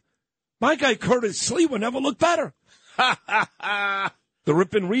myself, my guy Curtis Sliwa never looked better. The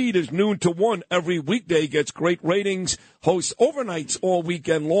Rip and Read is noon to 1 every weekday, gets great ratings, hosts overnights all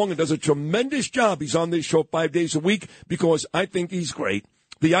weekend long, and does a tremendous job. He's on this show 5 days a week because I think he's great.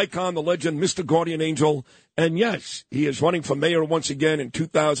 The icon, the legend, Mr. Guardian Angel, and yes, he is running for mayor once again in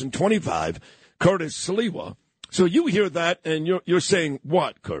 2025, Curtis Sliwa. So you hear that, and you're saying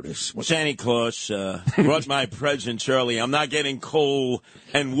what, Curtis? Santa Claus brought my presents early. I'm not getting coal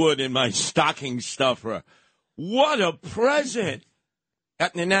and wood in my stocking stuffer. What a present!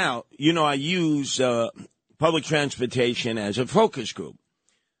 Now, you know, I use public transportation as a focus group.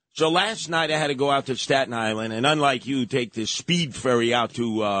 So last night I had to go out to Staten Island, and unlike you, take the speed ferry out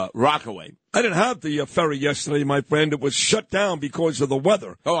to Rockaway. I didn't have the ferry yesterday, my friend. It was shut down because of the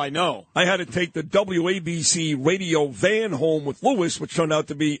weather. Oh, I know. I had to take the WABC radio van home with Lewis, which turned out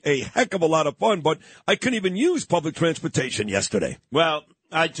to be a heck of a lot of fun, but I couldn't even use public transportation yesterday. Well,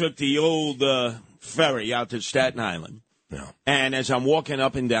 I took the old ferry out to Staten Island. Yeah. And as I'm walking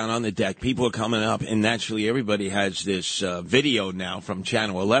up and down on the deck, people are coming up, and naturally everybody has this video now from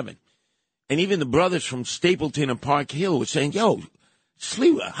Channel 11. And even the brothers from Stapleton and Park Hill were saying, yo,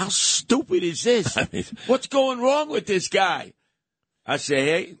 Sliwa, how stupid is this? I mean, what's going wrong with this guy? I say,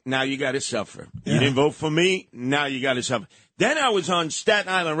 hey, now you got to suffer. Yeah. You didn't vote for me, now you got to suffer. Then I was on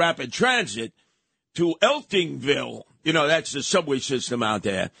Staten Island Rapid Transit to Eltingville. You know, that's the subway system out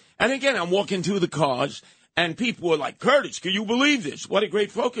there. And again, I'm walking through the cars, and people were like, Curtis, can you believe this? What a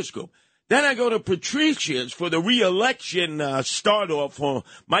great focus group. Then I go to Patricia's for the re-election start-off for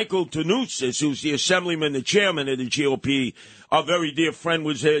Michael Tannousis, who's the assemblyman, the chairman of the GOP. Our very dear friend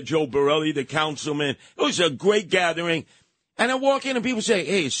was there, Joe Borelli, the councilman. It was a great gathering. And I walk in and people say,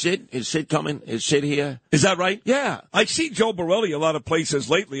 hey, is Sid coming? Is Sid here? Is that right? Yeah. I see Joe Borelli a lot of places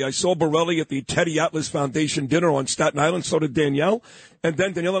lately. I saw Borelli at the Teddy Atlas Foundation dinner on Staten Island, so did Danielle. And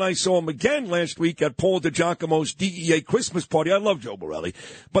then Danielle and I saw him again last week at Paul DiGiacomo's DEA Christmas party. I love Joe Borelli.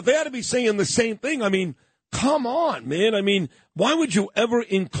 But they had to be saying the same thing. I mean, come on, man. I mean, why would you ever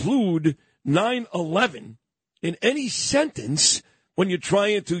include 9/11 in any sentence when you're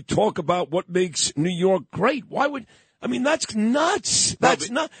trying to talk about what makes New York great? Why would... I mean, that's nuts. That's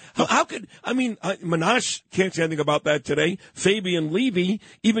not. How could, I mean, Minash can't say anything about that today. Fabian Levy,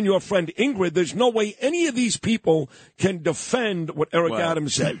 even your friend Ingrid, there's no way any of these people can defend what Eric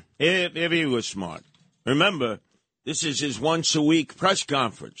Adams said. If he was smart. Remember, This is his once-a-week press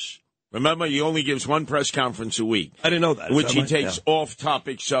conference. Remember, he only gives one press conference a week. I didn't know that. Which he takes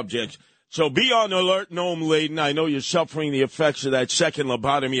off-topic subjects. So be on alert, Noam Laden. I know you're suffering the effects of that second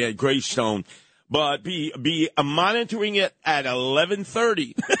lobotomy at Greystone. But be monitoring it at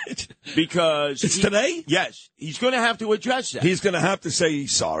 11:30 because it's today. Yes, he's going to have to address that. He's going to have to say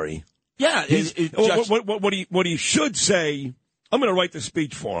he's sorry. Yeah, what he should say. I'm going to write the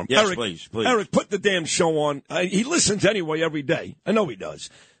speech for him. Yes, Eric, please. Eric, put the damn show on. He listens anyway every day. I know he does.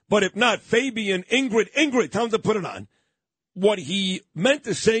 But if not, Fabian, Ingrid, tell him to put it on. What he meant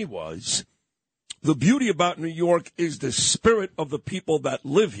to say was, the beauty about New York is the spirit of the people that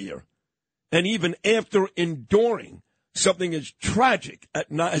live here. And even after enduring something as tragic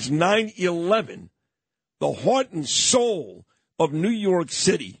as 9/11, the heart and soul of New York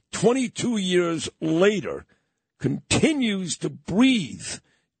City, 22 years later, continues to breathe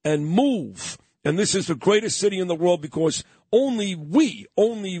and move. And this is the greatest city in the world because only we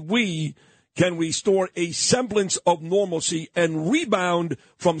can restore a semblance of normalcy and rebound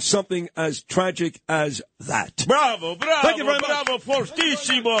from something as tragic as that. Bravo, Thank you very much. bravo,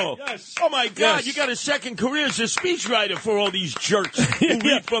 fortissimo. Yes. Oh, my God, Yes. You got a second career as a speechwriter for all these jerks who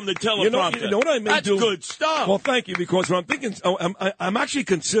read from the teleprompter. You know what I may That's do? good stuff. Well, thank you, because what I'm thinking, I'm actually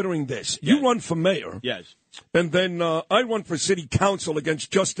considering this. You run for mayor. Yes. And then I run for city council against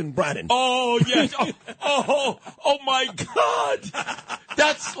Justin Brannan. Oh, yes. Oh, my God.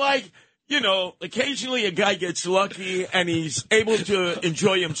 That's like... You know, occasionally a guy gets lucky and he's able to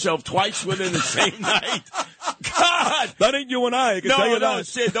enjoy himself twice within the same night. God! That ain't you and I can tell you that.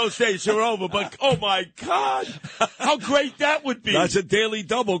 Sid, those days are over. But, oh, my God. How great that would be. That's a daily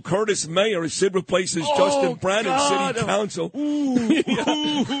double. Curtis Mayer. Sid replaces Justin Brannan, God. city council.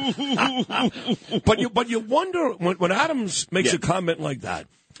 But you wonder, when Adams makes a comment like that,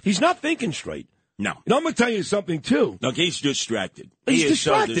 he's not thinking straight. No. You know, I'm going to tell you something, too. Look, he's distracted. He's He is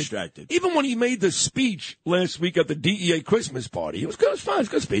distracted. so distracted. Even when he made the speech last week at the DEA Christmas party, it was good. It was fine. It was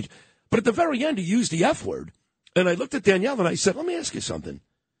a good speech. But at the very end, he used the F word. And I looked at Danielle and I said, let me ask you something.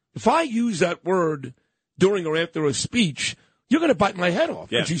 If I use that word during or after a speech, you're going to bite my head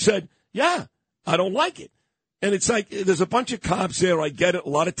off. Yeah. And she said, yeah, I don't like it. And it's like, there's a bunch of cops there. I get it. A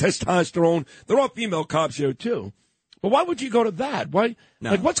lot of testosterone. There are female cops here, too. But why would you go to that? Why? No.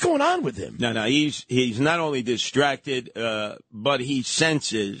 Like, what's going on with him? No, he's not only distracted, but he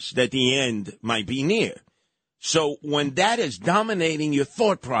senses that the end might be near. So when that is dominating your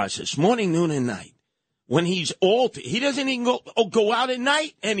thought process, morning, noon, and night, when he's altered, he doesn't even go out at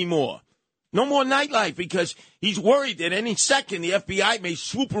night anymore. No more nightlife because he's worried that any second the FBI may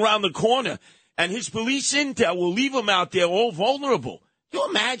swoop around the corner and his police intel will leave him out there all vulnerable. Can you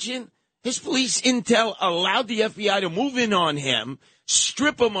imagine? His police intel allowed the FBI to move in on him,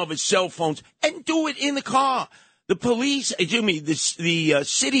 strip him of his cell phones, and do it in the car. The police, the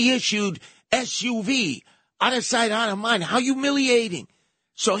city-issued SUV, out of sight, out of mind. How humiliating.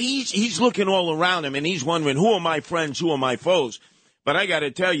 So he's looking all around him, and he's wondering, who are my friends, who are my foes? But I got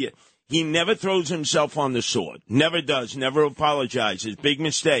to tell you, he never throws himself on the sword. Never does. Never apologizes. Big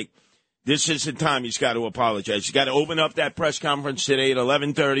mistake. This is the time he's got to apologize. He's got to open up that press conference today at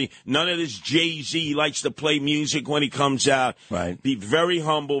 11:30. None of this Jay-Z likes to play music when he comes out. Right. Be very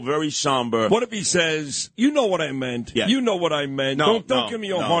humble, very somber. What if he says, you know what I meant? Yeah. You know what I meant. No, Don't give me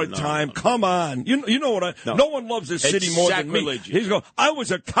a hard time. Come on. You know what No one loves this city It's more sacrilegious. than me. He's going, I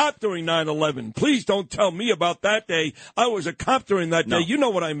was a cop during 9/11. Please don't tell me about that day. I was a cop during that day. You know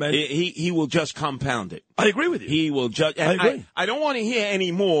what I meant. He will just compound it. I agree with you. He will just. I agree. I don't want to hear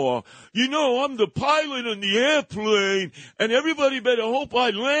any more. You know, I'm the pilot in the airplane, and everybody better hope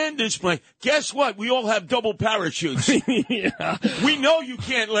I land this plane. Guess what? We all have double parachutes. Yeah. We know you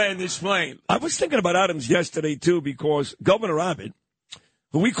can't land this plane. I was thinking about Adams yesterday, too, because Governor Abbott,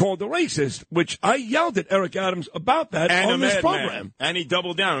 who we called a racist, which I yelled at Eric Adams about that And on a this madman. program. And he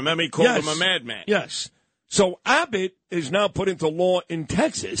doubled down. Remember, he called him a madman. Yes. So Abbott is now put into law in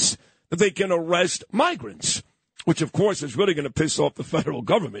Texas that they can arrest migrants, which, of course, is really going to piss off the federal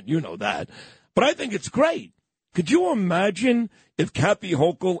government. You know that. But I think it's great. Could you imagine if Kathy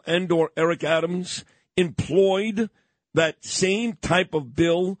Hochul and or Eric Adams employed that same type of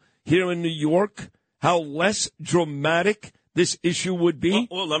bill here in New York? How less dramatic this issue would be?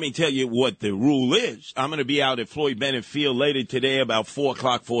 Well, let me tell you what the rule is. I'm going to be out at Floyd Bennett Field later today about 4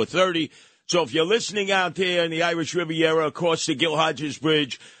 o'clock, 4:30. So if you're listening out there in the Irish Riviera across the Gil Hodges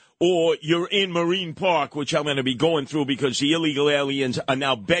Bridge, or you're in Marine Park, which I'm going to be going through because the illegal aliens are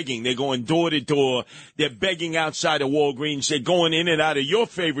now begging. They're going door to door. They're begging outside of Walgreens. They're going in and out of your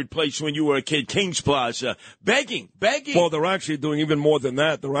favorite place when you were a kid, Kings Plaza. Begging. Well, they're actually doing even more than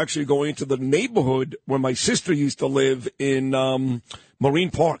that. They're actually going into the neighborhood where my sister used to live in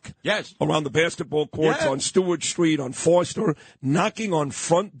Marine Park. Yes. Around the basketball courts, on Stewart Street, on Foster, knocking on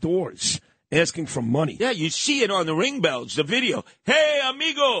front doors, asking for money. Yeah, you see it on the ring bells, the video. Hey,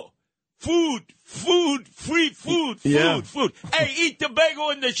 amigo, food, free food. Hey, eat the bagel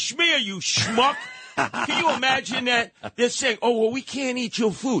and the schmear, you schmuck. Can you imagine that? They're saying, oh, well, we can't eat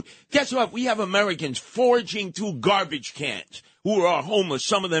your food. Guess what? We have Americans foraging through garbage cans who are homeless,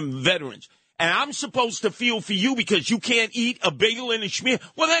 some of them veterans. And I'm supposed to feel for you because you can't eat a bagel and a schmear?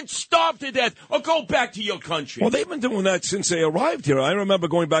 Well, then starve to death or go back to your country. Well, they've been doing that since they arrived here. I remember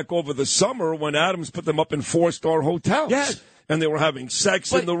going back over the summer when Adams put them up in 4-star hotels. Yes. And they were having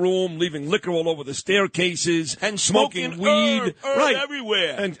sex in the room, leaving liquor all over the staircases, and smoking weed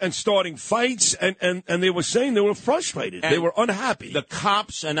everywhere. And starting fights. And they were saying they were frustrated. And they were unhappy. The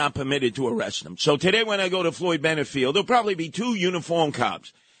cops are not permitted to arrest them. So today when I go to Floyd Bennett Field, there'll probably be 2 uniformed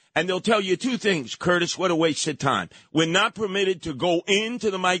cops. And they'll tell you 2 things, Curtis, what a waste of time. We're not permitted to go into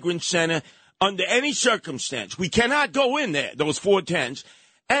the migrant center under any circumstance. We cannot go in there, those 410s,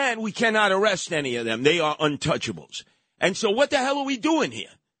 and we cannot arrest any of them. They are untouchables. And so what the hell are we doing here?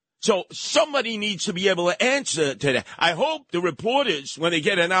 So somebody needs to be able to answer to that. I hope the reporters, when they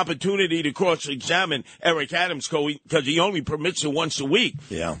get an opportunity to cross-examine Eric Adams, because he only permits it once a week.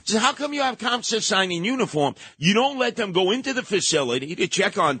 Yeah. So how come you have cops signing uniform? You don't let them go into the facility to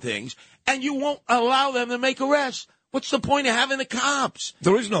check on things, and you won't allow them to make arrests. What's the point of having the cops?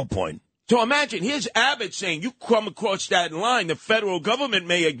 There is no point. So imagine, here's Abbott saying, you come across that line, the federal government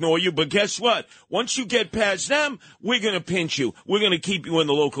may ignore you, but guess what? Once you get past them, we're going to pinch you. We're going to keep you in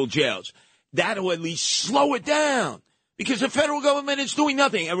the local jails. That'll at least slow it down, because the federal government is doing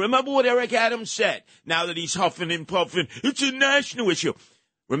nothing. And remember what Eric Adams said, now that he's huffing and puffing, it's a national issue.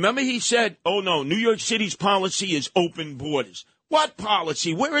 Remember he said, oh no, New York City's policy is open borders. What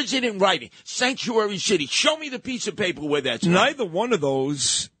policy? Where is it in writing? Sanctuary city. Show me the piece of paper where that's Neither one of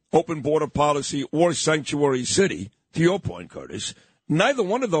those, open border policy or sanctuary city, to your point, Curtis, neither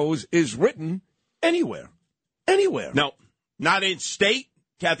one of those is written anywhere. Anywhere. No, not in state.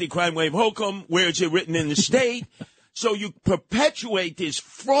 Kathy Crime Wave Holcomb, where is it written in the state? So you perpetuate this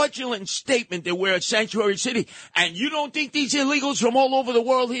fraudulent statement that we're a sanctuary city, and you don't think these illegals from all over the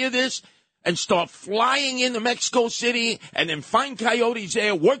world hear this and start flying into Mexico City and then find coyotes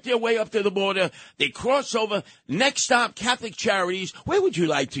there, work their way up to the border. They cross over. Next stop, Catholic Charities. Where would you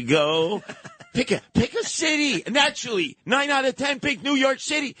like to go? Pick a city. Naturally, 9 out of 10 pick New York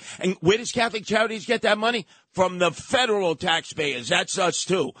City. And where does Catholic Charities get that money? From the federal taxpayers. That's us,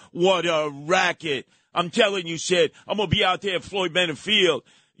 too. What a racket. I'm telling you, Sid, I'm going to be out there at Floyd Bennett Field.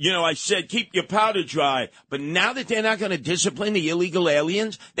 You know, I said, keep your powder dry. But now that they're not going to discipline the illegal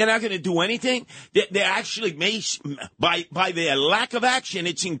aliens, they're not going to do anything. They're actually, by their lack of action,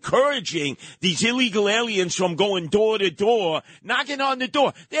 it's encouraging these illegal aliens from going door to door, knocking on the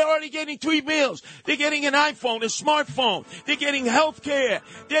door. They're already getting 3 bills. They're getting an iPhone, a smartphone. They're getting health care.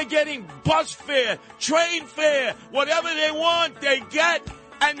 They're getting bus fare, train fare. Whatever they want, they get.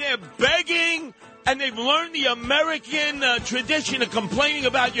 And they're begging. And they've learned the American tradition of complaining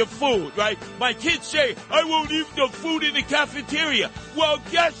about your food, right? My kids say, I won't eat the food in the cafeteria. Well,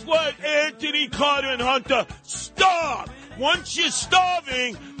 guess what, Anthony, Carter, and Hunter? Starve! Once you're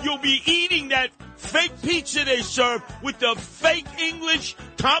starving, you'll be eating that fake pizza they serve with the fake English,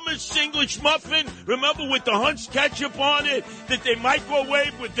 Thomas English muffin. Remember, with the Hunt's ketchup on it that they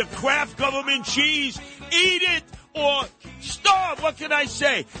microwave with the Kraft government cheese? Eat it! Or starve, what can I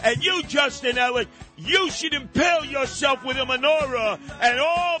say? And you, Justin Ellick, you should impale yourself with a menorah. And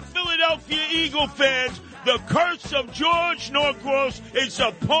all Philadelphia Eagle fans, the curse of George Norcross is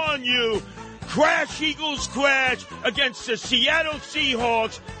upon you. Crash, Eagles, crash against the Seattle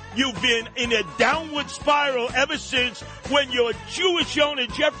Seahawks. You've been in a downward spiral ever since when your Jewish owner,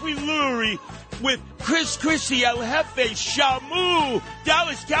 Jeffrey Lurie, with Chris Christie, El Jefe, Shamu,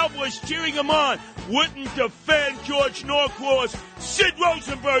 Dallas Cowboys cheering him on, wouldn't defend George Norcross. Sid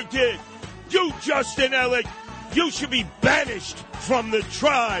Rosenberg did. You, Justin Ellick, you should be banished from the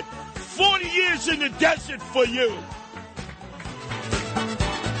tribe. 40 years in the desert for you.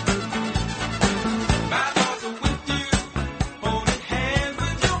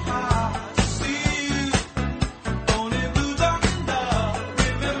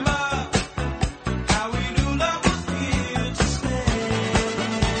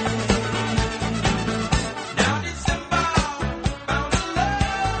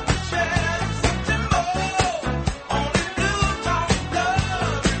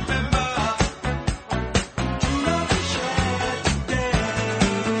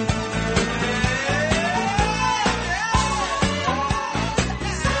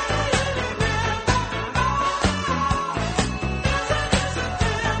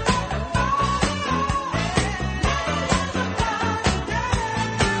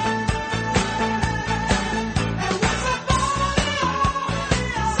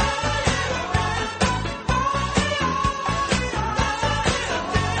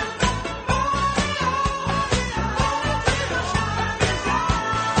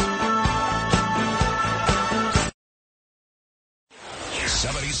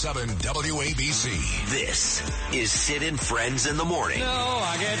 77 WABC. This is Sid and Friends in the Morning. No,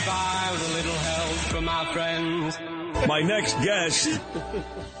 I get by with a little help from my friends. My next guest,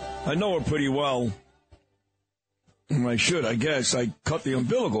 I know her pretty well. I should, I guess. I cut the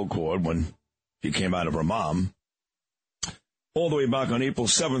umbilical cord when she came out of her mom. All the way back on April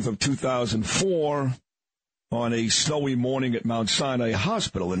 7th of 2004 on a snowy morning at Mount Sinai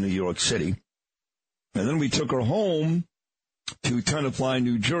Hospital in New York City. And then we took her home to Tenafly,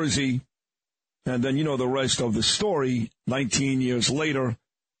 New Jersey. And then you know the rest of the story. 19 years later,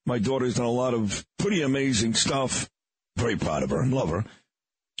 my daughter's done a lot of pretty amazing stuff. Very proud of her and love her.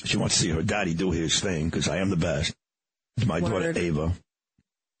 She wants to see her daddy do his thing because I am the best. It's my daughter, Ava.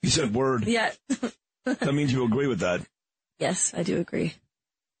 You said word. Yeah. That means you agree with that. Yes, I do agree.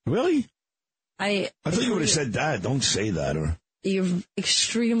 Really? I thought you would have said dad. Don't say that. Or you're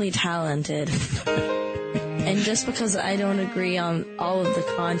extremely talented. And just because I don't agree on all of the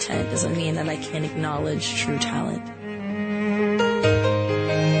content doesn't mean that I can't acknowledge true talent.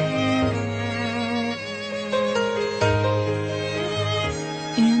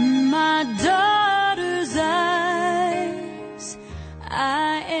 In my daughter's eyes,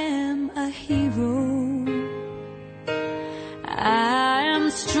 I am a hero. I am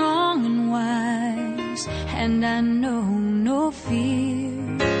strong and wise, and I know no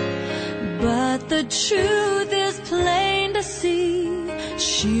fear. But the truth is plain to see.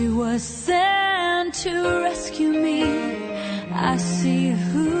 She was sent to rescue me. I see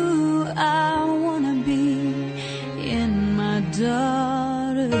who I want to be in my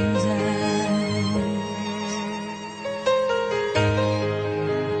daughter's eyes.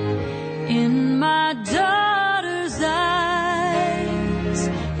 In my daughter's eyes,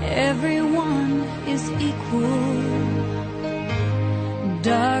 everyone is equal.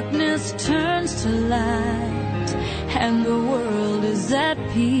 Darkness turns to light, and the world is at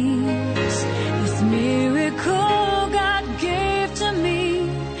peace. This miracle God gave to me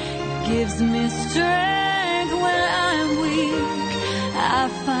gives me strength when I'm weak. I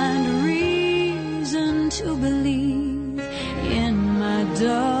find reason to believe in my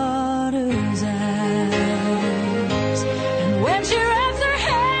daughter's eyes. And when she wraps her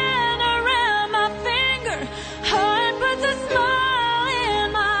hand around my finger, heart puts a smile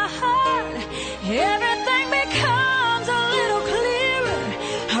in my heart. Everything becomes a little clearer.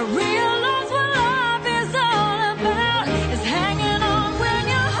 I realize what life is all about. It's hanging on when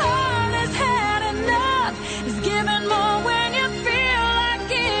your heart has had enough. It's giving more when you feel like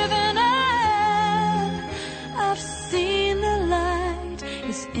giving up. I've seen the light.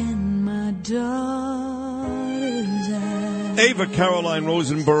 It's in my daughter's eyes. Ava Caroline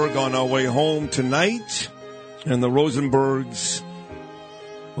Rosenberg on our way home tonight. And the Rosenbergs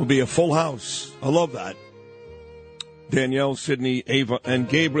will be a full house. I love that. Danielle, Sydney, Ava, and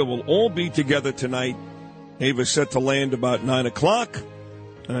Gabriel will all be together tonight. Ava's set to land about 9 o'clock.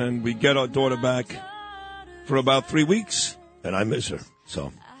 And we get our daughter back for about 3 weeks. And I miss her.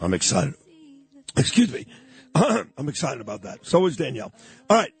 So I'm excited. Excuse me. I'm excited about that. So is Danielle.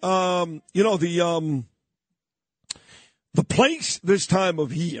 All right. The place this time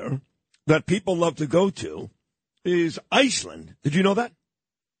of year that people love to go to is Iceland. Did you know that?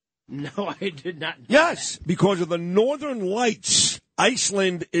 No, I did not know Yes, because of the Northern Lights.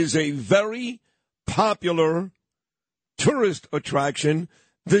 Iceland is a very popular tourist attraction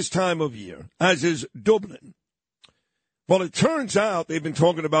this time of year, as is Dublin. Well, it turns out they've been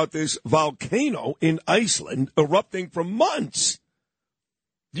talking about this volcano in Iceland erupting for months.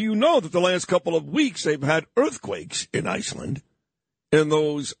 Do you know that the last couple of weeks they've had earthquakes in Iceland? And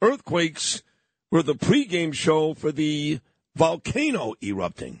those earthquakes were the pregame show for the volcano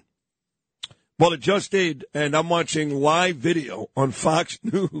erupting. Well, it just did, and I'm watching live video on Fox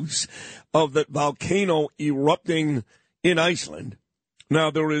News of that volcano erupting in Iceland. Now,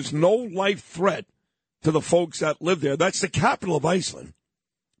 there is no life threat to the folks that live there. That's the capital of Iceland.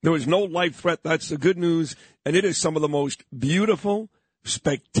 There is no life threat. That's the good news, and it is some of the most beautiful,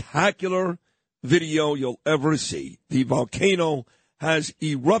 spectacular video you'll ever see. The volcano has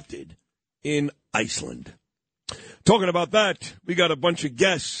erupted in Iceland. Talking about that, we got a bunch of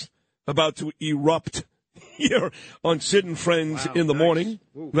guests about to erupt here on Sid and Friends in the morning.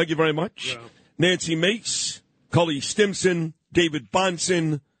 Thank you very much. Wow. Nancy Mace, Cully Stimson, David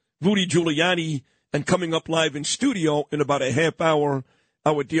Bonson, Rudy Giuliani, and coming up live in studio in about a half hour,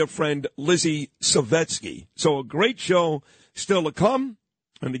 our dear friend Lizzie Savetsky. So a great show still to come.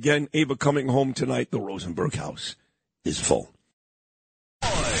 And again, Ava coming home tonight. The Rosenberg house is full.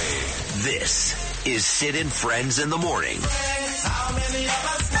 This is Sid and Friends in the morning.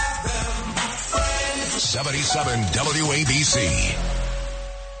 77 WABC.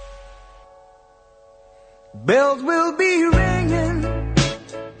 Bells will be ringing.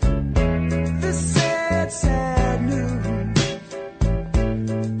 This sad, sad news.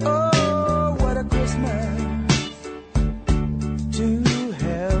 Oh, what a Christmas to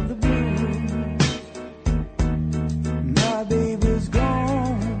have the blues. My baby's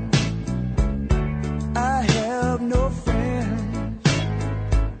gone. I have no friends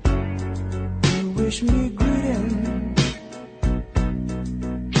to wish me greeting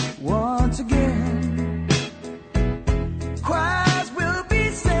once again.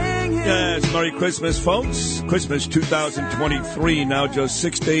 Yes, Merry Christmas, folks. Christmas 2023, now just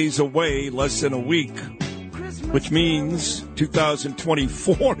 6 days away, less than a week, which means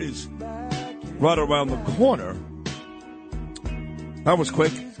 2024 is right around the corner. That was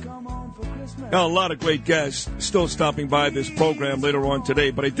quick. Now, a lot of great guests still stopping by this program later on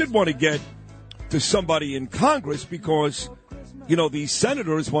today, but I did want to get to somebody in Congress because, you know, these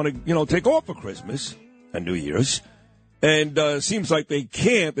senators want to, you know, take off for Christmas and New Year's. And seems like they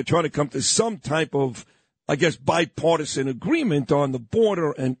can't. They're trying to come to some type of, I guess, bipartisan agreement on the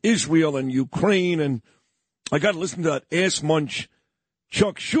border and Israel and Ukraine. And I got to listen to that ass munch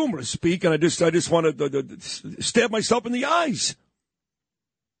Chuck Schumer speak, and I just wanted to stab myself in the eyes.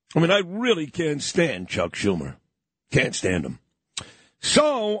 I mean, I really can't stand Chuck Schumer. Can't stand him.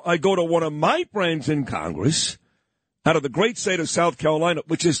 So I go to one of my friends in Congress out of the great state of South Carolina,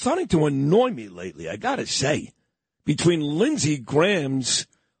 which is starting to annoy me lately, I got to say. Between Lindsey Graham's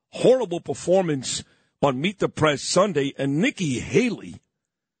horrible performance on Meet the Press Sunday and Nikki Haley.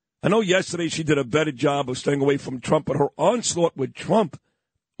 I know yesterday she did a better job of staying away from Trump, but her onslaught with Trump,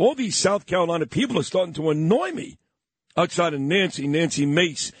 all these South Carolina people are starting to annoy me. Outside of Nancy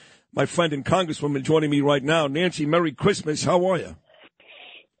Mace, my friend and Congresswoman joining me right now. Nancy, Merry Christmas. How are you?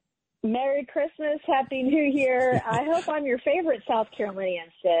 Merry Christmas. Happy New Year. I hope I'm your favorite South Carolinian,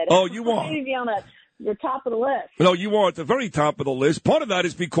 Sid. Oh, you are. Maybe on the top of the list. No, you are at the very top of the list. Part of that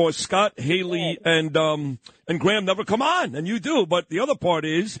is because Scott, Haley, and Graham never come on, and you do. But the other part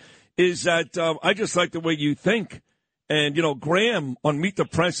is that I just like the way you think. And, you know, Graham on Meet the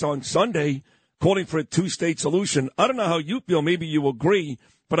Press on Sunday calling for a two-state solution. I don't know how you feel. Maybe you agree.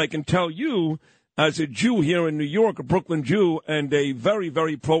 But I can tell you, as a Jew here in New York, a Brooklyn Jew, and a very,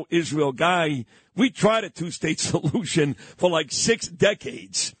 very pro-Israel guy, we tried a two-state solution for like 6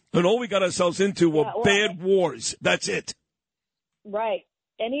 decades. And all we got ourselves into were bad wars. That's it. Right.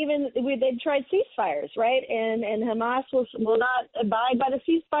 And even they've tried ceasefires, right? And Hamas will not abide by the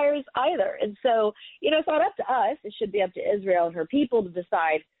ceasefires either. And so, you know, it's not up to us. It should be up to Israel and her people to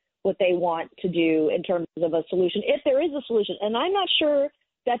decide what they want to do in terms of a solution, if there is a solution. And I'm not sure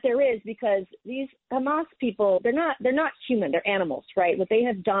that there is, because these Hamas people, they're not human. They're animals, right? What they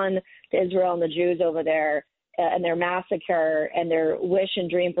have done to Israel and the Jews over there, and their massacre and their wish and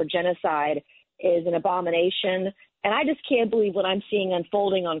dream for genocide is an abomination. And I just can't believe what I'm seeing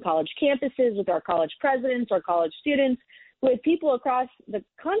unfolding on college campuses with our college presidents, our college students, with people across the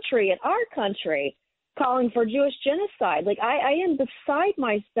country and our country calling for Jewish genocide. Like, I am beside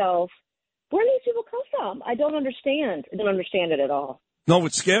myself. Where do these people come from? I don't understand. I don't understand it at all. No,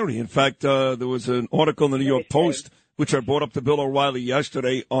 it's scary. In fact, there was an article in the New York Post, which I brought up to Bill O'Reilly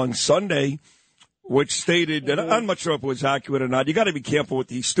yesterday on Sunday, which stated, and I'm not sure if it was accurate or not, you got to be careful with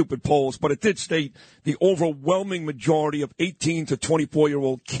these stupid polls, but it did state the overwhelming majority of 18 to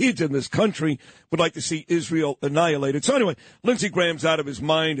 24-year-old kids in this country would like to see Israel annihilated. So anyway, Lindsey Graham's out of his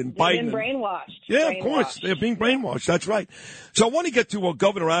mind, and They've Biden. been brainwashed. Yeah, of course. They're being brainwashed. That's right. So I want to get to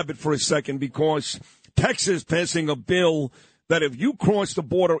Governor Abbott for a second, because Texas passing a bill that if you cross the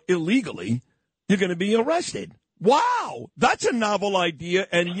border illegally, you're going to be arrested. Wow, that's a novel idea,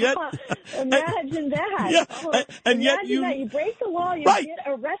 and yet imagine that. Yeah, and yet you break the law, you right. get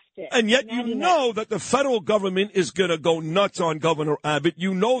arrested. And yet you know that the federal government is going to go nuts on Governor Abbott.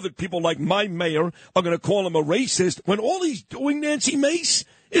 You know that people like my mayor are going to call him a racist when all he's doing, Nancy Mace,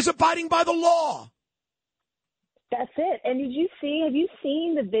 is abiding by the law. That's it. And have you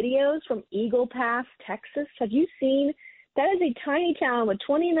seen the videos from Eagle Pass, Texas? Have you seen? That is a tiny town with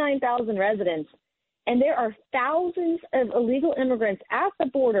 29,000 residents. And there are thousands of illegal immigrants at the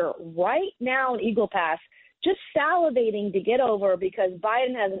border right now in Eagle Pass, just salivating to get over because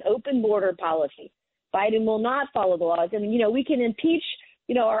Biden has an open border policy. Biden will not follow the laws. I mean, you know, we can impeach,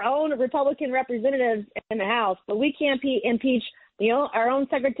 you know, our own Republican representatives in the House, but we can't impeach, you know, our own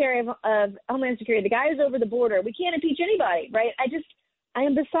Secretary of Homeland Security, the guy who's over the border. We can't impeach anybody, right? I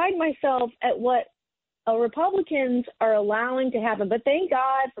am beside myself at what Republicans are allowing to happen. But thank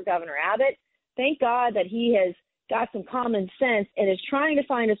God for Governor Abbott. Thank God that he has got some common sense and is trying to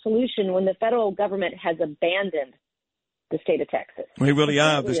find a solution when the federal government has abandoned the state of Texas. We really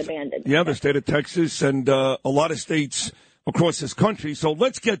have. Abandoned. Yeah, the state of Texas and a lot of states across this country. So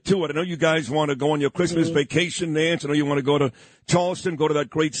let's get to it. I know you guys want to go on your Christmas vacation, Nance. I know you want to go to Charleston, go to that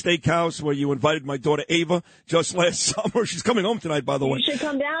great steakhouse where you invited my daughter Ava just last summer. She's coming home tonight, by the way. You should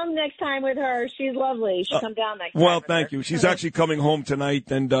come down next time with her. She's lovely. You should come down next time. Well, thank you. She's actually coming home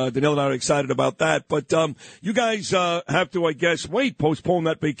tonight, and Danielle and I are excited about that. But you guys have to, I guess, postpone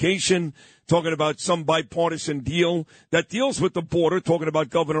that vacation, talking about some bipartisan deal that deals with the border, talking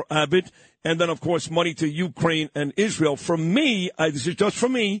about Governor Abbott, and then, of course, money to Ukraine and Israel. For me, this is just for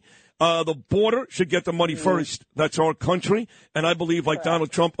me, the border should get the money first. That's our country. And I believe, like Donald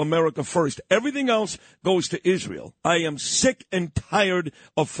Trump, America first. Everything else goes to Israel. I am sick and tired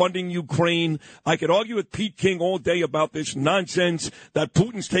of funding Ukraine. I could argue with Pete King all day about this nonsense that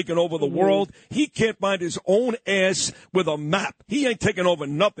Putin's taken over the world. He can't find his own ass with a map. He ain't taking over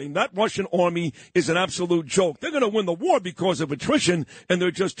nothing. That Russian army is an absolute joke. They're going to win the war because of attrition, and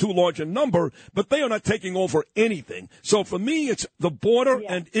they're just too large a number, but they are not taking over anything. So for me, it's the border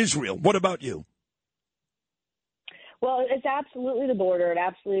and Israel. What about you? Well, it's absolutely the border. It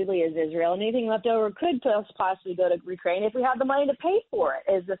absolutely is Israel. Anything left over could possibly go to Ukraine if we have the money to pay for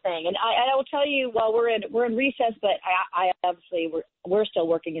it. Is the thing. And I will tell you, while we're in recess, but I obviously we're still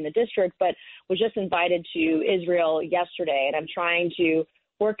working in the district, but was just invited to Israel yesterday, and I'm trying to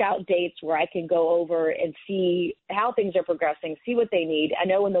work out dates where I can go over and see how things are progressing, see what they need. I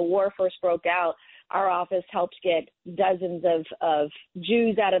know when the war first broke out, our office helped get dozens of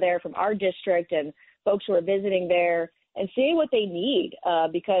Jews out of there from our district and folks who are visiting there and seeing what they need,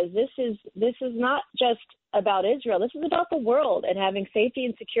 because this is not just about Israel. This is about the world and having safety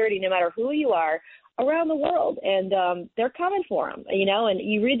and security no matter who you are around the world. And they're coming for them, and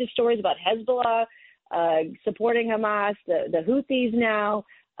you read the stories about Hezbollah supporting Hamas, the Houthis now.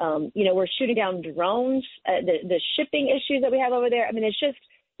 We're shooting down drones, the shipping issues that we have over there. I mean, it's just,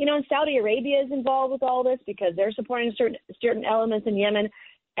 and Saudi Arabia is involved with all this because they're supporting certain elements in Yemen.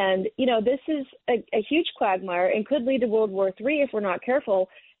 And, this is a huge quagmire and could lead to World War III if we're not careful.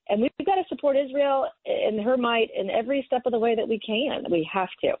 And we've got to support Israel in her might in every step of the way that we can. We have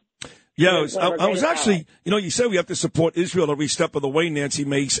to. Yeah, I was actually, you said we have to support Israel every step of the way, Nancy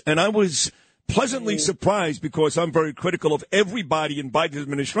Mace, and I was pleasantly surprised because I'm very critical of everybody in Biden's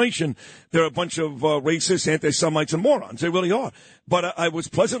administration. They're a bunch of racist, anti-Semites, and morons. They really are. But I was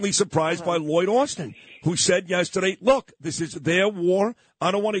pleasantly surprised by Lloyd Austin, who said yesterday, look, this is their war. I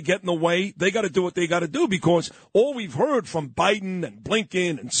don't want to get in the way. They got to do what they got to do, because all we've heard from Biden and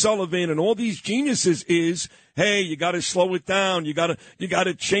Blinken and Sullivan and all these geniuses is, hey, you got to slow it down. You got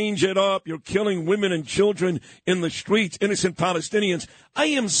to change it up. You're killing women and children in the streets, innocent Palestinians. I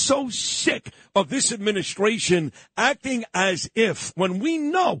am so sick of this administration acting as if, when we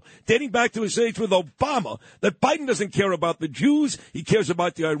know, dating back to his age with Obama, that Biden doesn't care about the Jews. He cares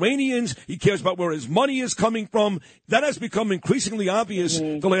about the Iranians. He cares about where his money is coming from. That has become increasingly obvious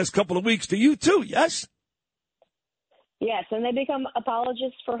the last couple of weeks to you, too, yes? Yes, and they become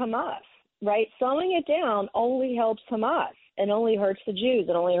apologists for Hamas. Right, slowing it down only helps Hamas and only hurts the Jews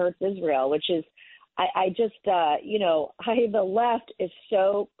and only hurts Israel, which is, the left is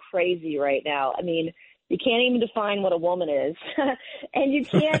so crazy right now. I mean, you can't even define what a woman is, and you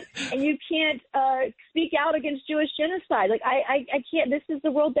can't speak out against Jewish genocide. Like I can't. This is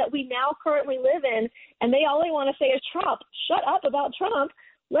the world that we now currently live in, and they all they want to say is Trump. Shut up about Trump.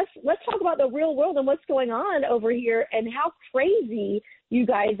 Let's talk about the real world and what's going on over here and how crazy you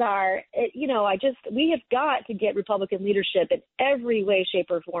guys are. We have got to get Republican leadership in every way, shape,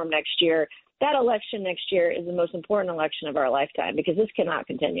 or form next year. That election next year is the most important election of our lifetime, because this cannot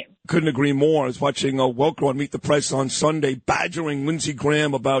continue. Couldn't agree more. I was watching Welker on Meet the Press on Sunday, badgering Lindsey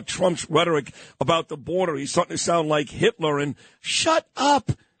Graham about Trump's rhetoric about the border. He's starting to sound like Hitler, and shut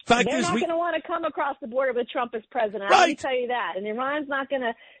up. They're not going to want to come across the border with Trump as president. Right. Let me tell you that. And Iran's not going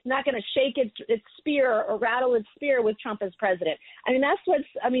to shake its spear or rattle its spear with Trump as president. I mean,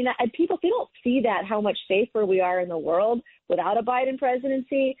 people, they don't see that, how much safer we are in the world without a Biden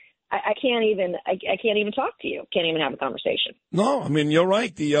presidency. I can't even talk to you. Can't even have a conversation. No, I mean, you're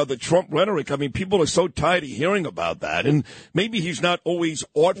right. The Trump rhetoric. I mean, people are so tired of hearing about that. And maybe he's not always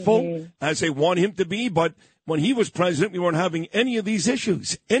artful as they want him to be, but when he was president, we weren't having any of these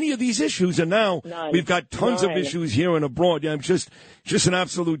issues. And now we've got tons of issues here and abroad. Yeah, it's just an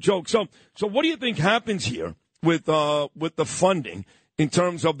absolute joke. So what do you think happens here with the funding in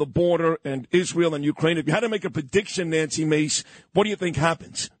terms of the border and Israel and Ukraine? If you had to make a prediction, Nancy Mace, what do you think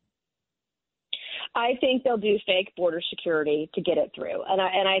happens? I think they'll do fake border security to get it through. And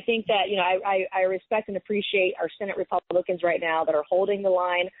I think that, I respect and appreciate our Senate Republicans right now that are holding the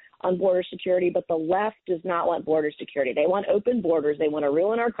line on border security, but the left does not want border security. They want open borders. They want to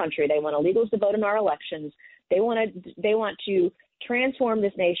ruin our country. They want illegals to vote in our elections. They want to transform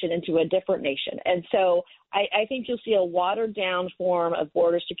this nation into a different nation. And so I think you'll see a watered down form of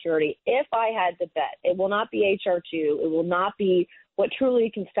border security. If I had to bet, it will not be HR2. It will not be what truly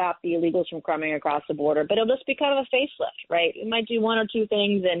can stop the illegals from coming across the border, but it'll just be kind of a facelift, right? It might do one or two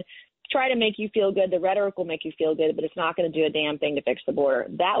things and try to make you feel good. The rhetoric will make you feel good, but it's not going to do a damn thing to fix the border.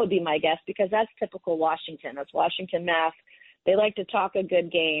 That would be my guess, because that's typical Washington. That's Washington math. They like to talk a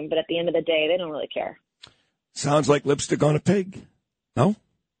good game, but at the end of the day, they don't really care. Sounds like lipstick on a pig. No?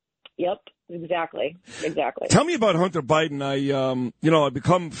 Yep. Exactly. Tell me about Hunter Biden. I've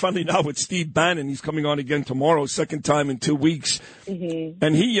become friendly now with Steve Bannon. He's coming on again tomorrow, second time in 2 weeks. Mm-hmm.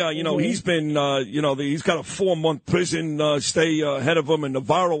 And he, he's been, he's got a 4-month prison stay ahead of him, and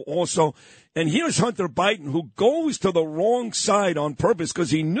Navarro also. And here's Hunter Biden, who goes to the wrong side on purpose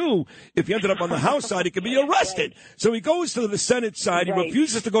because he knew if he ended up on the House side, he could be arrested. Right. So he goes to the Senate side. Right. He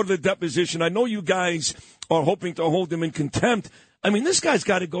refuses to go to the deposition. I know you guys are hoping to hold him in contempt. I mean, this guy's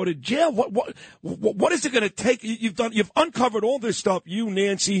got to go to jail. What is it going to take? You've uncovered all this stuff. You,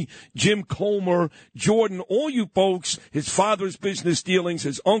 Nancy, Jim Comer, Jordan, all you folks, his father's business dealings,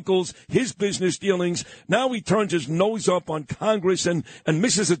 his uncle's, his business dealings. Now he turns his nose up on Congress and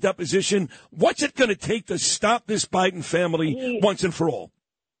misses a deposition. What's it going to take to stop this Biden family once and for all?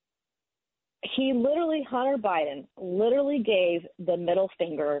 Hunter Biden literally gave the middle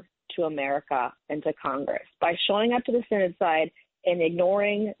finger to America and to Congress by showing up to the Senate side and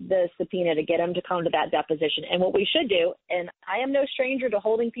ignoring the subpoena to get him to come to that deposition. And what we should do, and I am no stranger to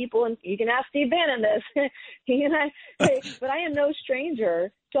holding people, and you can ask Steve Bannon this, but I am no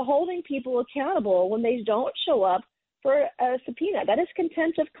stranger to holding people accountable when they don't show up for a subpoena. That is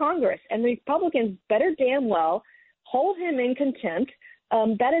contempt of Congress, and Republicans better damn well hold him in contempt.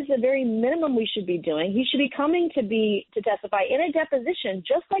 That is the very minimum we should be doing. He should be coming to testify in a deposition,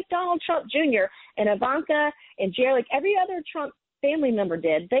 just like Donald Trump Jr. and Ivanka and Jared, like every other Trump family member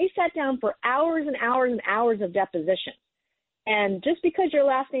did. They sat down for hours and hours and hours of depositions. And just because your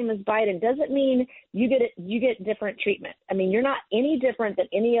last name is Biden doesn't mean you get different treatment. I mean, you're not any different than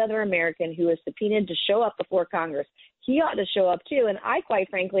any other American who is subpoenaed to show up before Congress. He ought to show up too. And I, quite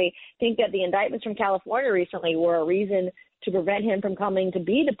frankly, think that the indictments from California recently were a reason to prevent him from coming to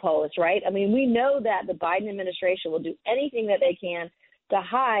be deposed, right? I mean, we know that the Biden administration will do anything that they can to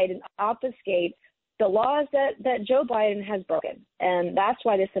hide and obfuscate the laws that Joe Biden has broken. And that's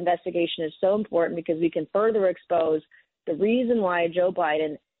why this investigation is so important, because we can further expose the reason why Joe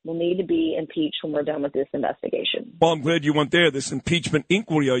Biden will need to be impeached when we're done with this investigation. Well, I'm glad you went there. This impeachment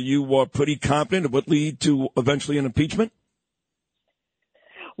inquiry, are you pretty confident it would lead to eventually an impeachment?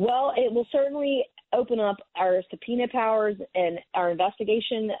 Well, it will certainly open up our subpoena powers and our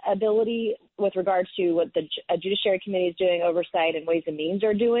investigation ability with regards to what the Judiciary Committee is doing, oversight, and Ways and Means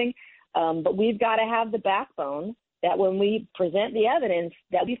are doing. But we've got to have the backbone that when we present the evidence,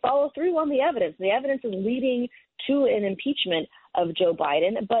 that we follow through on the evidence. The evidence is leading to an impeachment of Joe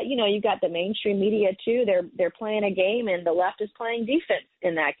Biden. But, you've got the mainstream media, too. They're playing a game, and the left is playing defense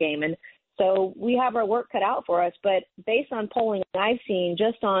in that game. And so we have our work cut out for us. But based on polling I've seen,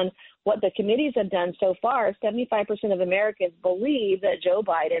 just on what the committees have done so far, 75% of Americans believe that Joe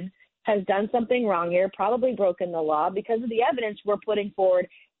Biden has done something wrong here, probably broken the law, because of the evidence we're putting forward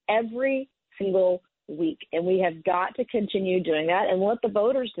every single week. And we have got to continue doing that and let the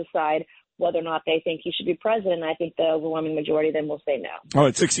voters decide whether or not they think he should be president. I think the overwhelming majority of them will say no. All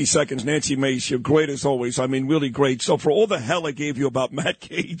right, 60 seconds. Nancy Mace, you're great as always. I mean, really great. So for all the hell I gave you about Matt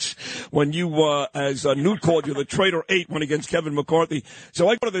Gaetz when you, as Newt called you, the traitor 8 went against Kevin McCarthy. So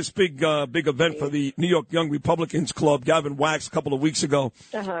I go to this big event for the New York Young Republicans Club, Gavin Wax, a couple of weeks ago.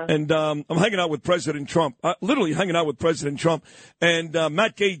 Uh-huh. And I'm hanging out with President Trump, literally hanging out with President Trump. And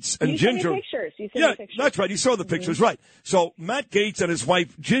Matt Gaetz and you Ginger. Sent me pictures. You sent me pictures. That's right. You saw the pictures, right. So Matt Gaetz and his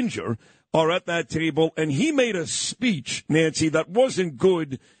wife, Ginger, are at that table, and he made a speech, Nancy, that wasn't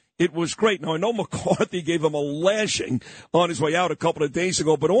good. It was great. Now, I know McCarthy gave him a lashing on his way out a couple of days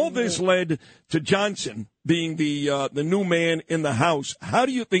ago, but all this led to Johnson being the new man in the House. How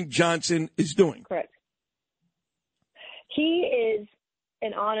do you think Johnson is doing? Correct. He is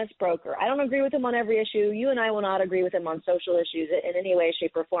an honest broker. I don't agree with him on every issue. You and I will not agree with him on social issues in any way,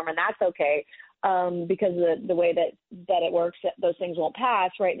 shape, or form, and that's okay because of the way that it works. Those things won't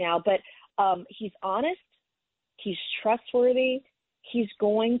pass right now, but he's honest, he's trustworthy, he's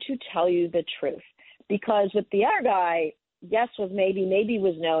going to tell you the truth. Because with the other guy, yes was maybe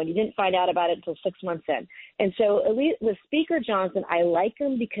was no, and you didn't find out about it until 6 months in. And so at least with Speaker Johnson, I like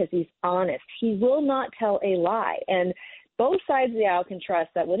him because he's honest. He will not tell a lie. And both sides of the aisle can trust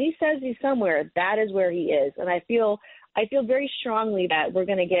that when he says he's somewhere, that is where he is. And I feel very strongly that we're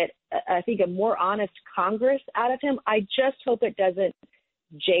going to get, I think, a more honest Congress out of him. I just hope it doesn't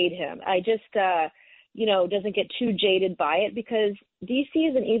jade him. I just, doesn't get too jaded by it, because D.C.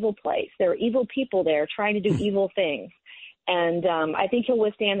 is an evil place. There are evil people there trying to do evil things. And I think he'll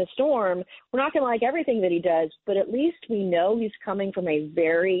withstand the storm. We're not going to like everything that he does, but at least we know he's coming from a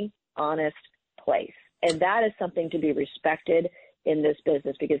very honest place. And that is something to be respected in this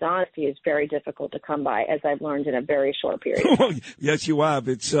business, because honesty is very difficult to come by, as I've learned in a very short period. Yes, you have.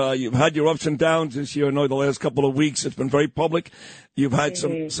 It's you've had your ups and downs this year. I know the last couple of weeks it's been very public. You've had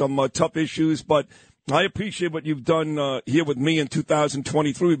some tough issues, but I appreciate what you've done here with me in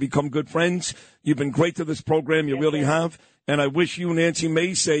 2023. We've become good friends. You've been great to this program. You really have. And I wish you, Nancy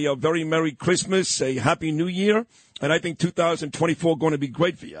Mace, a very Merry Christmas, a Happy New Year. And I think 2024 is going to be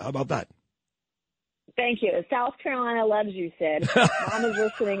great for you. How about that? Thank you. South Carolina loves you, Sid. Mom is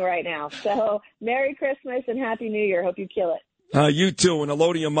listening right now. So Merry Christmas and Happy New Year. Hope you kill it. You too, and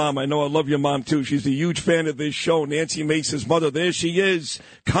hello to your mom. I know I love your mom, too. She's a huge fan of this show. Nancy Mace's mother. There she is,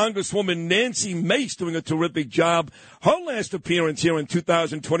 Congresswoman Nancy Mace, doing a terrific job. Her last appearance here in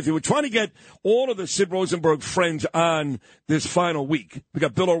 2023. We're trying to get all of the Sid Rosenberg friends on this final week. We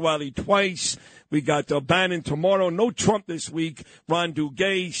got Bill O'Reilly twice. We got Bannon tomorrow. No Trump this week. Ron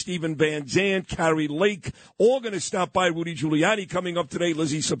Duguay, Stephen Van Zandt, Carrie Lake, all going to stop by. Rudy Giuliani coming up today,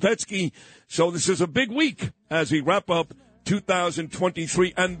 Lizzie Savetsky. So this is a big week as we wrap up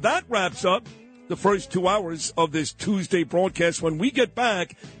 2023. And that wraps up the first 2 hours of this Tuesday broadcast. When we get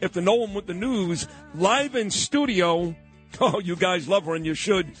back, if the No One with the News, live in studio, oh, you guys love her and you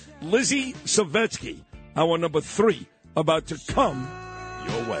should, Lizzie Savetsky, our number 3, about to come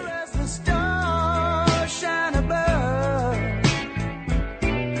your way. Shine above.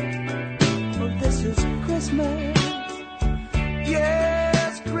 Oh, this is Christmas.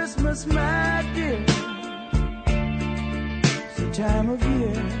 Yes, Christmas, my dear. It's the time of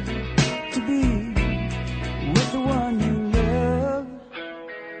year to be with the one you love.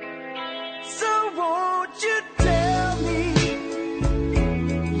 So won't you tell me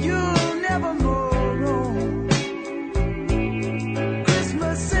you'll never go wrong?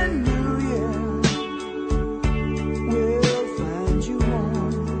 Christmas and New Year will find you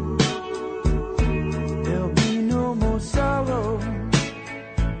home. There'll be no more sorrow,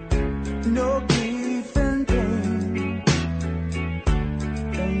 no grief and pain,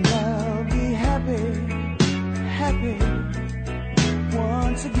 and I'll be happy, happy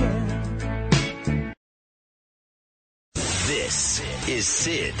once again. This is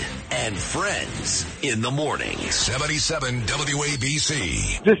Sid and Friends in the morning. 77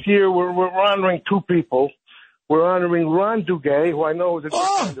 WABC. This year we're honoring two people. We're honoring Ron Duguay, who I know is a good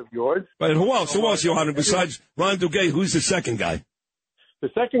friend of yours. Right, who else? Who else you honoring besides Ron Duguay? Who's the second guy? The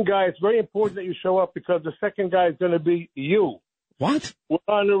second guy, it's very important that you show up, because the second guy is going to be you. What? We're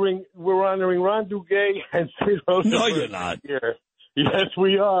honoring Ron Duguay and Sid Rosenberg. No, you're not. Here. Yes,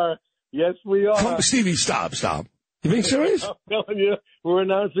 we are. Yes, we are. Come, Stevie, stop. You being serious? I'm telling you, we're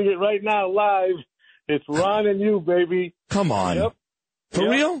announcing it right now, live. It's Ron and you, baby. Come on. Yep. For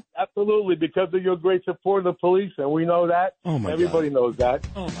real? Absolutely, because of your great support of the police, and we know that. Oh, my Everybody God. knows that.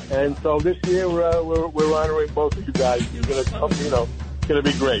 Oh, my God. And so this year, we're honoring both of you guys. You're going to come, it's going to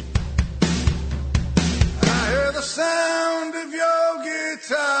be great. I hear the sound of your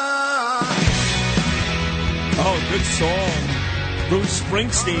guitar. Oh, good song. Bruce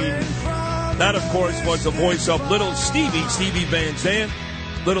Springsteen. That, of course, was the voice of Little Stevie Van Zandt,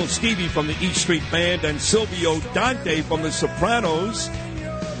 Little Stevie from the East Street Band, and Silvio Dante from The Sopranos.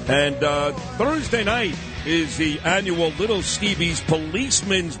 And Thursday night is the annual Little Stevie's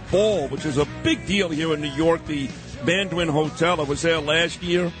Policeman's Ball, which is a big deal here in New York, the Mandarin Hotel. I was there last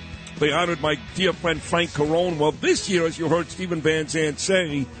year. They honored my dear friend Frank Carone. Well, this year, as you heard Stephen Van Zandt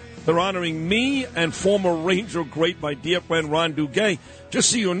say, they're honoring me and former Ranger great, my dear friend Ron Duguay. Just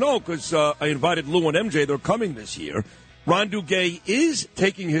so you know, because I invited Lou and MJ, they're coming this year. Ron Duguay is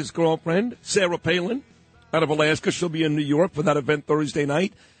taking his girlfriend, Sarah Palin, out of Alaska. She'll be in New York for that event Thursday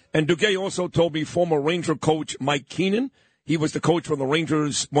night. And Duguay also told me former Ranger coach Mike Keenan. He was the coach when the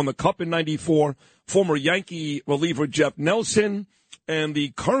Rangers won the Cup in '94. Former Yankee reliever Jeff Nelson. And the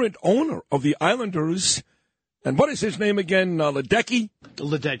current owner of the Islanders, and what is his name again? Ledecky? John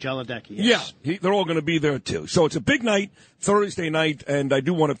Ledecky, yes. Yeah, they're all going to be there, too. So it's a big night, Thursday night, and I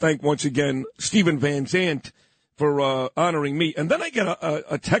do want to thank once again Stephen Van Zandt for honoring me. And then I get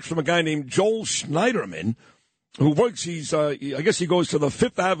a text from a guy named Joel Schneiderman, who works, I guess he goes to the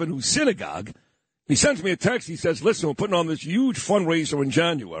Fifth Avenue Synagogue. He sends me a text. He says, listen, we're putting on this huge fundraiser in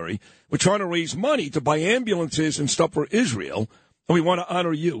January. We're trying to raise money to buy ambulances and stuff for Israel, and we want to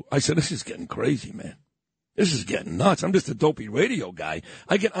honor you. I said, this is getting crazy, man. This is getting nuts. I'm just a dopey radio guy.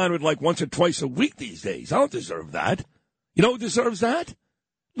 I get honored like once or twice a week these days. I don't deserve that. You know who deserves that?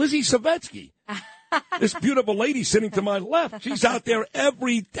 Lizzie Savetsky. This beautiful lady sitting to my left. She's out there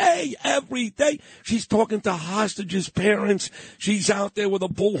every day. She's talking to hostages' parents. She's out there with a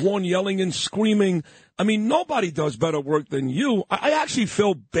bullhorn yelling and screaming. I mean, nobody does better work than you. I actually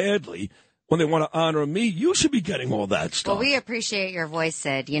feel badly when they want to honor me. You should be getting all that stuff. Well, we appreciate your voice,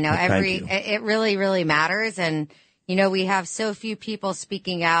 Sid. You know, Thank you. It really, really matters. And, you know, we have so few people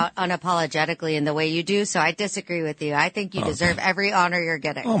speaking out unapologetically in the way you do. So I disagree with you. I think you deserve every honor you're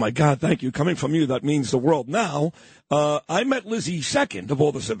getting. Oh, my God. Thank you. Coming from you, that means the world. Now, I met Lizzie second of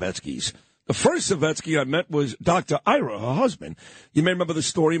all the Savetskys. The first Savetsky I met was Dr. Ira, her husband. You may remember the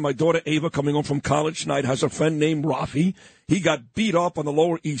story. My daughter Ava, coming home from college tonight, has a friend named Rafi. He got beat up on the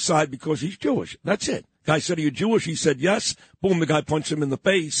Lower East Side because he's Jewish. That's it. Guy said, are you Jewish? He said, yes. Boom, the guy punched him in the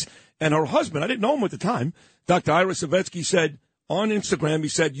face. And her husband, I didn't know him at the time, Dr. Ira Savetsky said on Instagram, he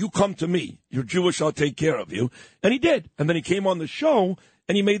said, you come to me. You're Jewish, I'll take care of you. And he did. And then he came on the show,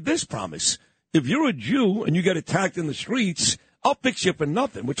 and he made this promise. If you're a Jew and you get attacked in the streets, I'll fix you for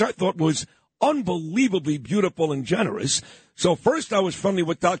nothing, which I thought was unbelievably beautiful and generous. So first I was friendly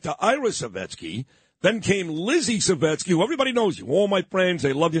with Dr. Ira Savetsky. Then came Lizzie Savetsky, who everybody knows you. All my friends,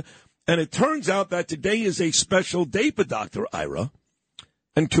 they love you. And it turns out that today is a special day for Dr. Ira.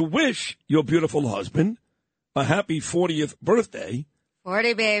 And to wish your beautiful husband a happy 40th birthday.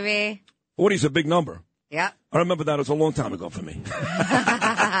 40, baby. 40 is a big number. Yep. I remember that. It was a long time ago for me.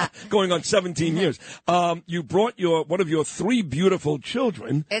 Going on 17 years. You brought one of your three beautiful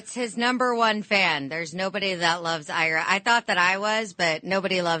children. It's his number one fan. There's nobody that loves Ira. I thought that I was, but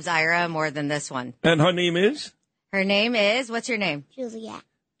nobody loves Ira more than this one. And her name is? Her name is, what's your name? Juliet.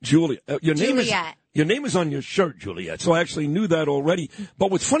 Juliet. Juliet. Your name is on your shirt, Juliet, so I actually knew that already.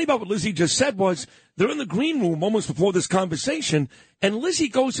 But what's funny about what Lizzie just said was they're in the green room almost before this conversation, and Lizzie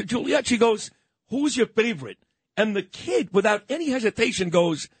goes to Juliet, she goes, who's your favorite? And the kid, without any hesitation,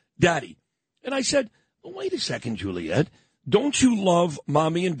 goes, Daddy. And I said, well, wait a second, Juliet. Don't you love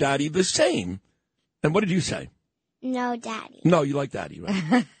Mommy and Daddy the same? And what did you say? No, Daddy. No, you like Daddy,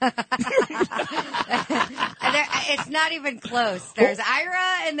 right? It's not even close. There's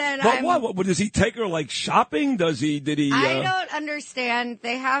Ira, and then what? Does he take her, like, shopping? Did he? I don't understand.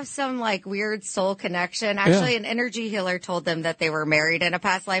 They have some, like, weird soul connection. Actually, An energy healer told them that they were married in a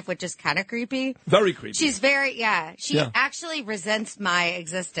past life, which is kind of creepy. Very creepy. She's very, She actually resents my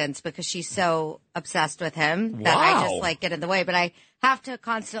existence because she's so obsessed with him that I just, like, get in the way. But I have to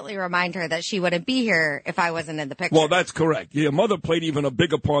constantly remind her that she wouldn't be here if I wasn't in the picture. Well, that's correct. Your mother played even a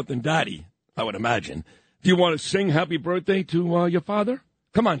bigger part than Daddy, I would imagine. Do you want to sing happy birthday to your father?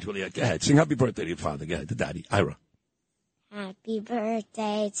 Come on, Juliet, go ahead. Sing happy birthday to your father. Go ahead, to Daddy. Ira. Happy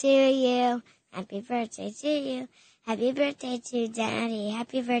birthday to you. Happy birthday to you. Happy birthday to Daddy.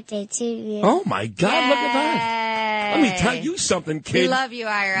 Happy birthday to you. Oh, my God, Look at that. Let me tell you something, kid. We love you,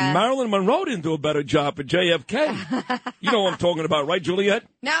 Ira. Marilyn Monroe didn't do a better job at JFK. You know what I'm talking about, right, Juliet?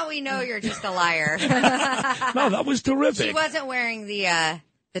 Now we know you're just a liar. No, that was terrific. She wasn't wearing the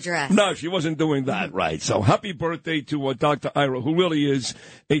dress. No, she wasn't doing that, right. So happy birthday to Dr. Ira, who really is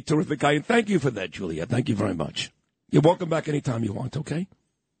a terrific guy. And thank you for that, Juliet. Thank you very much. You're welcome back anytime you want, okay?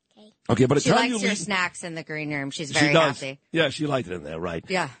 Okay, but she likes your snacks in the green room. She's very happy. Yeah, she liked it in there, right?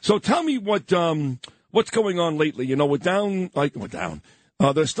 Yeah. So tell me what's going on lately. You know, we're down.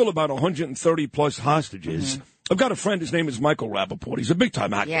 There's still about 130 plus hostages. Mm-hmm. I've got a friend. His name is Michael Rappaport. He's a big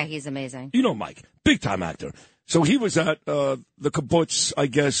time actor. Yeah, he's amazing. You know Mike, big time actor. So he was at the kibbutz, I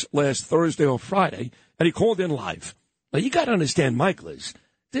guess, last Thursday or Friday, and he called in live. Now, you got to understand, Mike, Liz.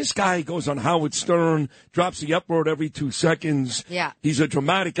 This guy goes on Howard Stern, drops the F word every 2 seconds. Yeah. He's a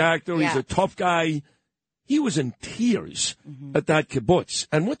dramatic actor. Yeah. He's a tough guy. He was in tears at that kibbutz.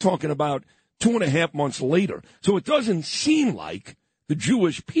 And we're talking about 2.5 months later. So it doesn't seem like the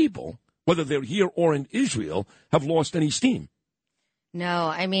Jewish people, whether they're here or in Israel, have lost any steam. No,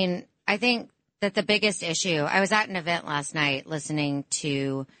 I mean, I think that the biggest issue, I was at an event last night listening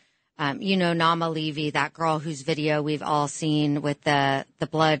to, Naama Levy, that girl whose video we've all seen with the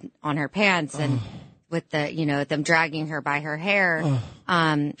blood on her pants and with them dragging her by her hair.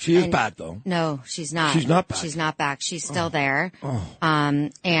 She is back, though. No, she's not. She's not back. She's not back. She's still there.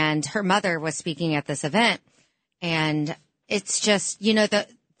 And her mother was speaking at this event. And it's just, the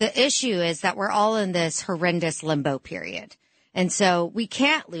issue is that we're all in this horrendous limbo period. And so we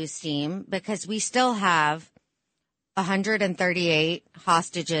can't lose steam because we still have 138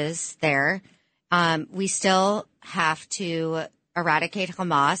 hostages there. We still have to eradicate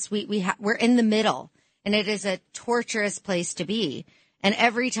Hamas. We're in the middle, and it is a torturous place to be. And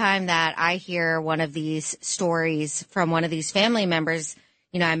every time that I hear one of these stories from one of these family members,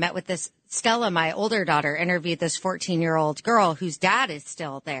 I met with this Stella, my older daughter, interviewed this 14-year-old girl whose dad is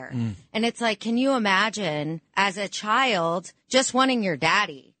still there. And it's like, can you imagine as a child just wanting your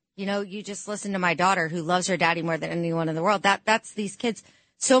daddy? You just listen to my daughter who loves her daddy more than anyone in the world. That's these kids,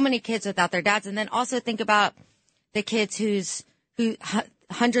 so many kids without their dads. And then also think about the kids who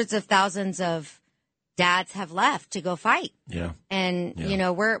hundreds of thousands of dads have left to go fight. Yeah. And,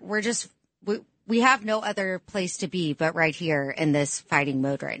 we have no other place to be but right here in this fighting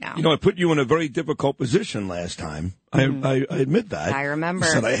mode right now. I put you in a very difficult position last time. I admit that. I remember.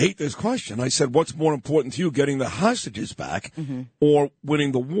 You said, I hate this question. I said, what's more important to you, getting the hostages back or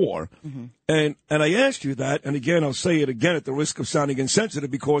winning the war? And I asked you that, and again, I'll say it again at the risk of sounding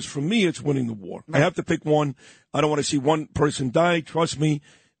insensitive, because for me, it's winning the war. I have to pick one. I don't want to see one person die, trust me.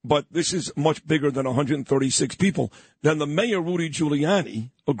 But this is much bigger than 136 people. Then the mayor, Rudy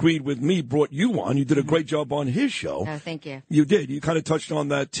Giuliani, agreed with me, brought you on. You did a great job on his show. Oh, thank you. You did. You kind of touched on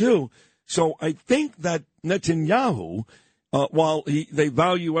that, too. So I think that Netanyahu, while they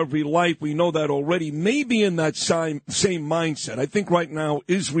value every life, we know that already, may be in that same mindset. I think right now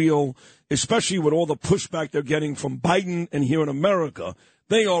Israel, especially with all the pushback they're getting from Biden and here in America,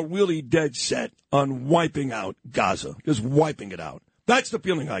 they are really dead set on wiping out Gaza, just wiping it out. That's the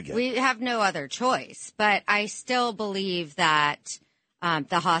feeling I get. We have no other choice, but I still believe that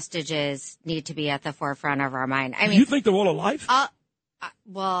the hostages need to be at the forefront of our mind. I mean, you think they're all alive?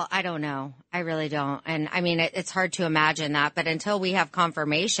 Well, I don't know. I really don't. And I mean, it's hard to imagine that, but until we have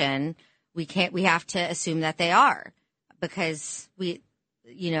confirmation, we have to assume that they are, because we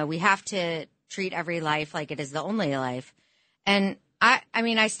have to treat every life like it is the only life. And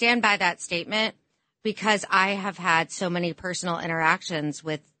I stand by that statement, because I have had so many personal interactions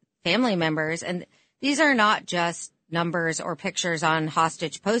with family members, and these are not just numbers or pictures on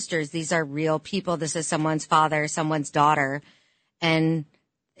hostage posters. These are real people. This is someone's father, someone's daughter, and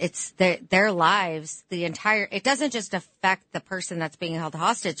it's their lives. It doesn't just affect the person that's being held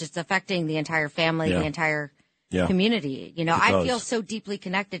hostage. It's affecting the entire family, the entire community. I feel so deeply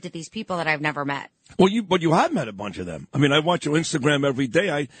connected to these people that I've never met. Well, you have met a bunch of them. I mean, I watch your Instagram every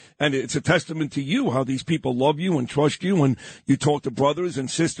day, and it's a testament to you how these people love you and trust you, and you talk to brothers and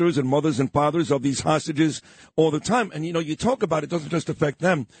sisters and mothers and fathers of these hostages all the time. And, you talk about it doesn't just affect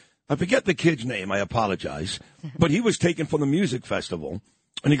them. I forget the kid's name. I apologize. But he was taken from the music festival,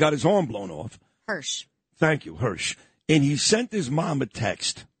 and he got his arm blown off. Hirsch. Thank you, Hirsch. And he sent his mom a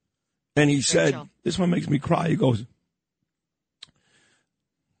text, and he said, this one makes me cry. He goes,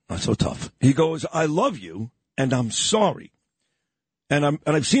 not so tough. He goes, I love you, and I'm sorry. And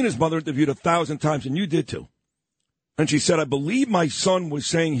I've seen his mother interviewed 1,000 times, and you did too. And she said, I believe my son was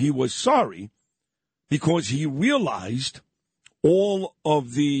saying he was sorry because he realized all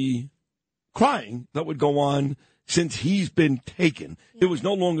of the crying that would go on since he's been taken. It was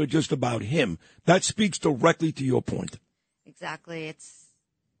no longer just about him. That speaks directly to your point. Exactly. It's,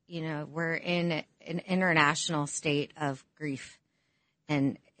 we're in an international state of grief.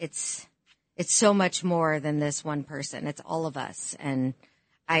 And it's so much more than this one person. It's all of us. And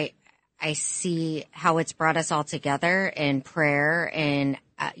I see how it's brought us all together in prayer and,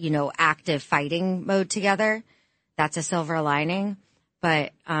 active fighting mode together. That's a silver lining.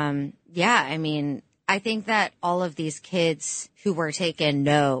 But, I think that all of these kids who were taken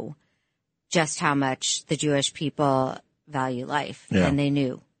know just how much the Jewish people value life. Yeah. And they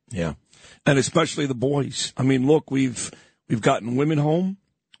knew. Yeah. And especially the boys. I mean, look, we've gotten women home.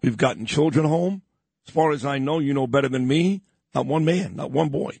 We've gotten children home. As far as I know, you know better than me. Not one man, not one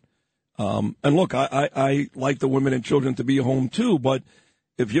boy. And look, I like the women and children to be home too. But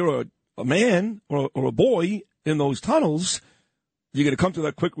if you're a man or a boy in those tunnels, you're going to come to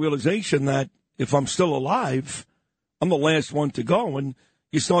that quick realization that if I'm still alive, I'm the last one to go. And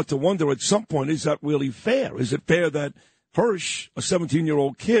you start to wonder at some point, is that really fair? Is it fair that Hirsch, a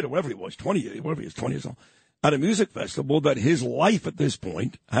 17-year-old kid, or whatever he was, 20 years old, at a music festival, that his life at this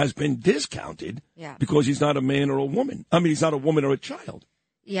point has been discounted because he's not a man or a woman. I mean, he's not a woman or a child.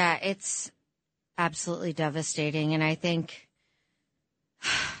 Yeah, it's absolutely devastating. And I think,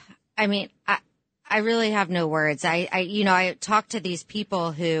 I really have no words. I talked to these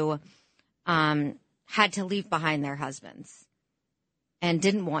people who had to leave behind their husbands and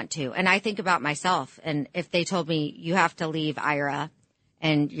didn't want to. And I think about myself. And if they told me, you have to leave Ira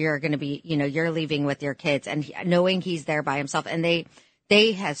and you're going to be, you're leaving with your kids, and knowing he's there by himself, and they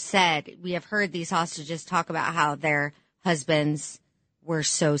they have said, we have heard these hostages talk about how their husbands were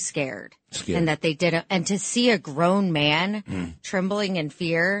so scared. And that they didn't. And to see a grown man trembling in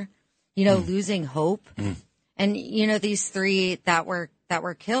fear, losing hope. And, these 3 that were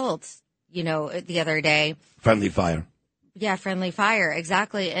killed, the other day. Friendly fire. Yeah, friendly fire.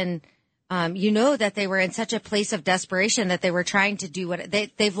 Exactly. And, that they were in such a place of desperation that they were trying to do what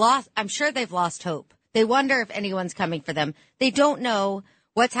they've lost. I'm sure they've lost hope. They wonder if anyone's coming for them. They don't know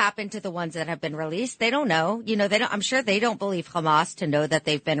what's happened to the ones that have been released. They don't know. I'm sure they don't believe Hamas to know that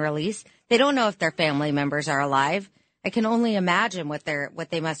they've been released. They don't know if their family members are alive. I can only imagine what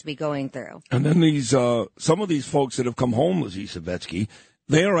they must be going through. And then these some of these folks that have come home, Lizzie Savetsky,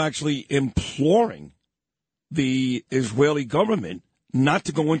 they are actually imploring the Israeli government not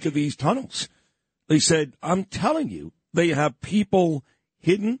to go into these tunnels. They said, I'm telling you, they have people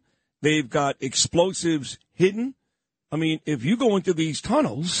hidden. They've got explosives hidden. I mean, if you go into these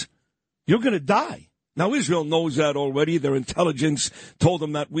tunnels, you're going to die. Now, Israel knows that already. Their intelligence told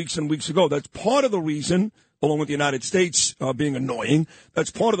them that weeks and weeks ago. That's part of the reason, along with the United States being annoying,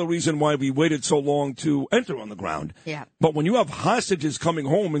 that's part of the reason why we waited so long to enter on the ground. Yeah. But when you have hostages coming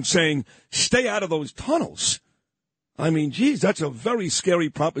home and saying, stay out of those tunnels, I mean, geez, that's a very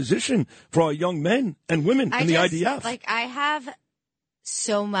scary proposition for our young men and women in the IDF. I have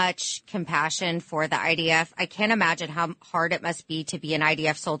so much compassion for the IDF. I can't imagine how hard it must be to be an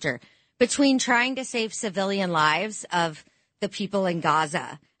IDF soldier between trying to save civilian lives of the people in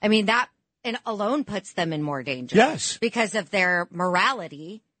Gaza. I mean, that alone puts them in more danger. Yes. Because of their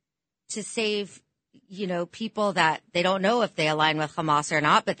morality to save, people that they don't know if they align with Hamas or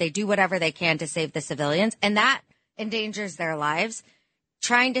not, but they do whatever they can to save the civilians. And that endangers their lives.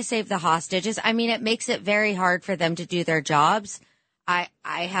 Trying to save the hostages. I mean, it makes it very hard for them to do their jobs. I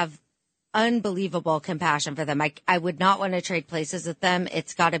have unbelievable compassion for them. I would not want to trade places with them.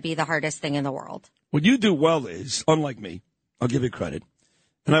 It's got to be the hardest thing in the world. What you do well is, unlike me, I'll give you credit,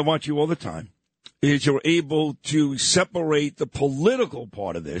 and I watch you all the time, is you're able to separate the political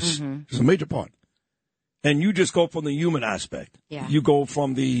part of this, which is a major part, and you just go from the human aspect. Yeah. You go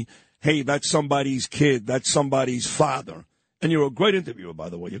from the, hey, that's somebody's kid, that's somebody's father. And you're a great interviewer, by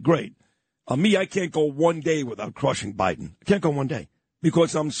the way. You're great. Me, I can't go one day without crushing Biden. I can't go one day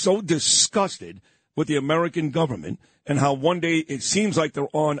because I'm so disgusted with the American government and how one day it seems like they're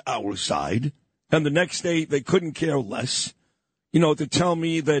on our side and the next day they couldn't care less, to tell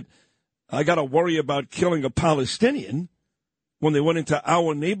me that I got to worry about killing a Palestinian when they went into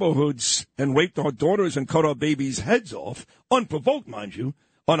our neighborhoods and raped our daughters and cut our babies' heads off, unprovoked, mind you,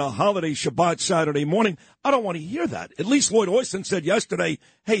 on a holiday Shabbat Saturday morning. I don't want to hear that. At least Lloyd Austin said yesterday,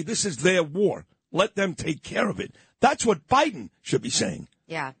 hey, this is their war. Let them take care of it. That's what Biden should be saying.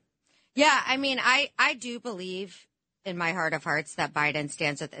 Yeah. Yeah, I mean, I do believe in my heart of hearts that Biden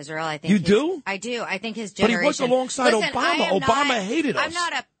stands with Israel. I think you do? I do. I think his generation. But he was alongside Obama. Obama hated us. I'm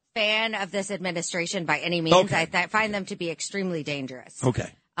not a fan of this administration by any means. Okay. I find them to be extremely dangerous. Okay.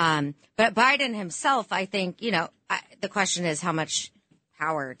 But Biden himself, I think, the question is how much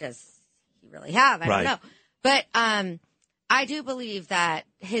power does he really have? I don't know. But I do believe that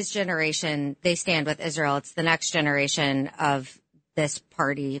his generation, they stand with Israel. It's the next generation of this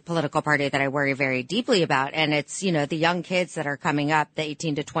political party that I worry very deeply about. And it's, the young kids that are coming up, the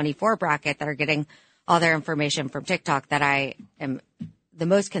 18 to 24 bracket that are getting all their information from TikTok that I am the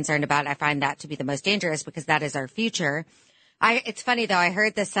most concerned about. I find that to be the most dangerous because that is our future. It's funny though, I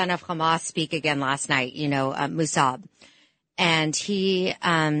heard the son of Hamas speak again last night, Musab. And he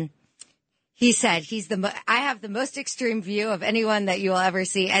said I have the most extreme view of anyone that you will ever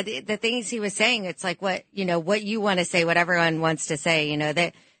see. And the things he was saying, it's like what you want to say, what everyone wants to say,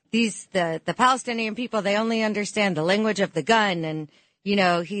 that the Palestinian people, they only understand the language of the gun. And,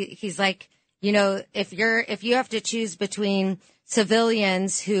 he's like, if you have to choose between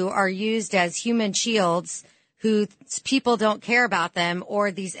civilians who are used as human shields, who people don't care about them, or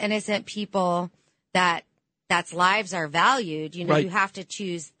these innocent people that's lives are valued, right. You have to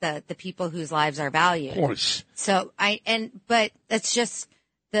choose the people whose lives are valued. Of course. So but it's just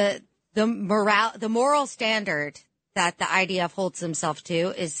the moral standard that the IDF holds himself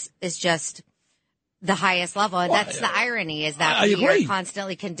to is just the highest level. And that's the irony is that we are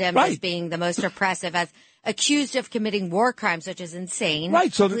constantly condemned as being the most oppressive, as accused of committing war crimes, which is insane.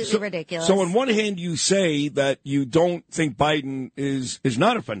 Right. Completely ridiculous. So on one hand, you say that you don't think Biden is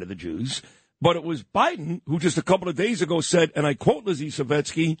not a friend of the Jews. But it was Biden who just a couple of days ago said, and I quote Lizzie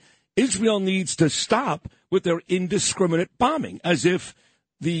Savetsky, Israel needs to stop with their indiscriminate bombing, as if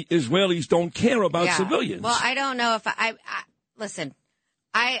the Israelis don't care about civilians. Well, I don't know if I listen,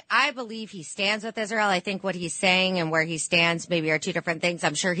 I believe he stands with Israel. I think what he's saying and where he stands maybe are two different things.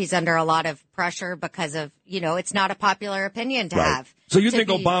 I'm sure he's under a lot of pressure because of, it's not a popular opinion to have. So you think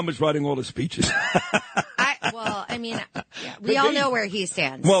Obama's writing all the speeches? We all know where he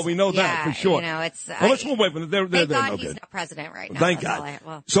stands. Well, we know that for sure. Let's move away from it. Thank God he's not president right now. Thank God.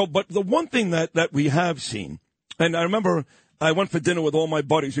 But the one thing that we have seen, and I remember I went for dinner with all my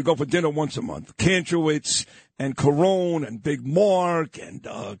buddies. We go for dinner once a month. Kantrowitz and Carone and Big Mark and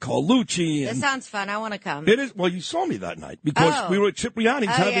Carlucci. This sounds fun. I want to come. It is. Well, you saw me that night because we were at Cipriani's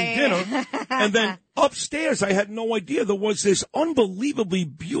having dinner. And then upstairs, I had no idea there was this unbelievably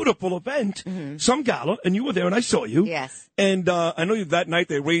beautiful event, some gala, and you were there and I saw you. Yes. And I know that night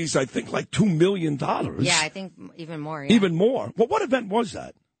they raised, I think, like $2 million. Yeah, I think even more. Yeah. Even more. Well, what event was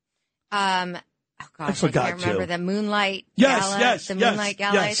that? Oh gosh, I can't remember the Moonlight Gala. The Moonlight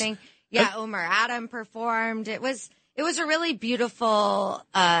Gala, I think. Yeah, Omar Adam performed. It was a really beautiful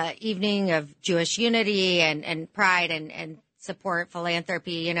evening of Jewish unity and pride and support,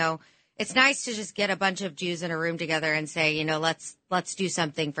 philanthropy. It's nice to just get a bunch of Jews in a room together and say, let's do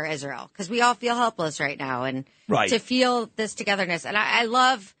something for Israel, because we all feel helpless right now, and to feel this togetherness. And I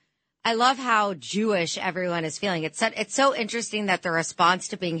love how Jewish everyone is feeling. It's so interesting that the response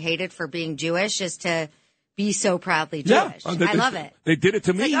to being hated for being Jewish is to be so proudly Jewish. Yeah, I love it. They did it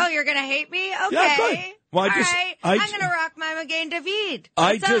to me. Like, oh, you're going to hate me? Okay. Yeah, good. Well, I'm going to rock my Magen David.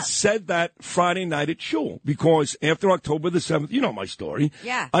 I just said that Friday night at Shul because after October the 7th, you know my story.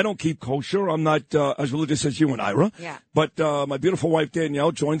 Yeah. I don't keep kosher. I'm not as religious as you and Ira. Yeah. But my beautiful wife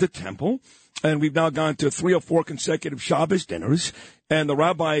Danielle joined the temple, and we've now gone to 3 or 4 consecutive Shabbos dinners. And the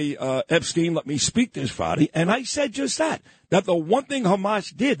Rabbi Epstein let me speak this Friday, and I said just that the one thing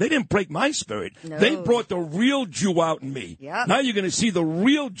Hamas did, they didn't break my spirit. No. They brought the real Jew out in me. Yep. Now you're going to see the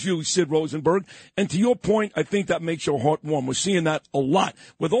real Jew, Sid Rosenberg. And to your point, I think that makes your heart warm. We're seeing that a lot.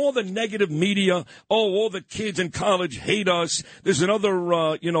 With all the negative media, all the kids in college hate us. There's another,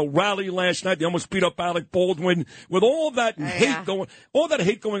 rally last night. They almost beat up Alec Baldwin. With all that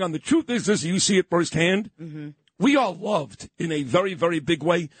hate going on. The truth is this, you see it firsthand. Mm-hmm. We are loved in a very, very big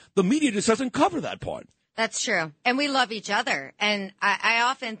way. The media just doesn't cover that part. That's true. And we love each other. And I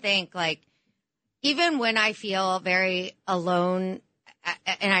often think, even when I feel very alone,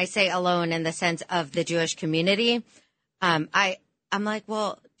 and I say alone in the sense of the Jewish community, I'm like,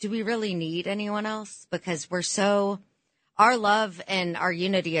 well, do we really need anyone else? Because our love and our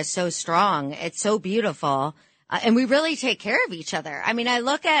unity is so strong. It's so beautiful. And we really take care of each other. I mean, I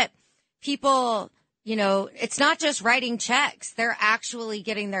look at people, it's not just writing checks. They're actually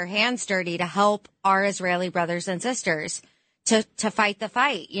getting their hands dirty to help our Israeli brothers and sisters to fight the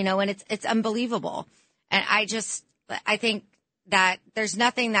fight, and it's unbelievable. And I think that there's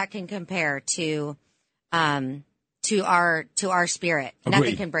nothing that can compare to our spirit. Agreed.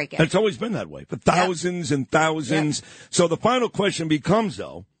 Nothing can break it. And it's always been that way for thousands and thousands. Yep. So the final question becomes,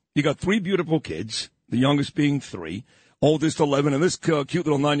 though, you got 3 beautiful kids, the youngest being 3. Oldest 11, and this cute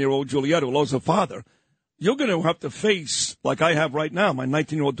little 9-year-old Juliet who loves her father. You're going to have to face, like I have right now. My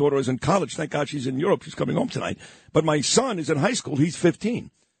 19-year-old daughter is in college. Thank God she's in Europe. She's coming home tonight. But my son is in high school. He's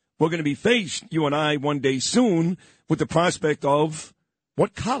 15. We're going to be faced, you and I, one day soon with the prospect of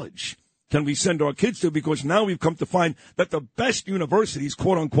what college can we send our kids to? Because now we've come to find that the best universities,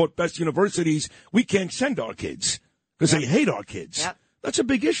 quote-unquote best universities, we can't send our kids because they hate our kids. Yep. That's a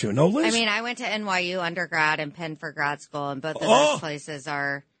big issue, no, Liz? I mean, I went to NYU undergrad and Penn for grad school, and both of those places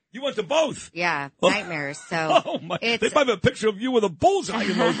are... You went to both? Yeah, nightmares. So they might have a picture of you with a bullseye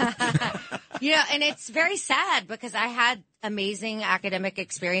in those. And it's very sad because I had amazing academic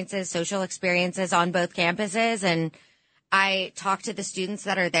experiences, social experiences on both campuses, and I talk to the students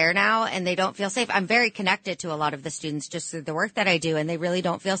that are there now, and they don't feel safe. I'm very connected to a lot of the students just through the work that I do, and they really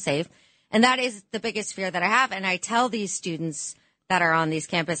don't feel safe. And that is the biggest fear that I have, and I tell these students that are on these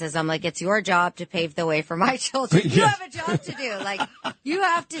campuses, I'm like, it's your job to pave the way for my children. You have a job to do. Like, you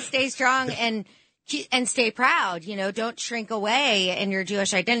have to stay strong and stay proud. Don't shrink away in your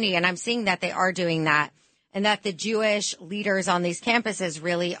Jewish identity. And I'm seeing that they are doing that, and that the Jewish leaders on these campuses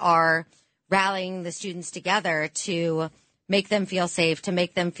really are rallying the students together to make them feel safe, to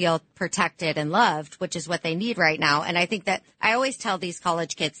make them feel protected and loved, which is what they need right now. And I think that I always tell these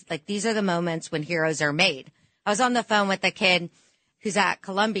college kids, these are the moments when heroes are made. I was on the phone with a kid who's at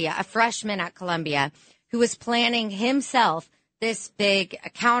Columbia, a freshman at Columbia, who was planning himself this big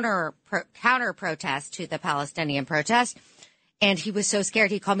counter protest to the Palestinian protest. And he was so scared.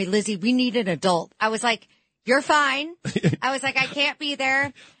 He called me, Lizzie, we need an adult. I was like, you're fine. I was like, I can't be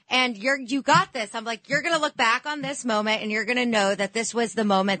there. And you got this. I'm like, you're going to look back on this moment and you're going to know that this was the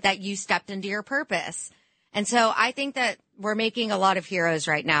moment that you stepped into your purpose. And so I think that we're making a lot of heroes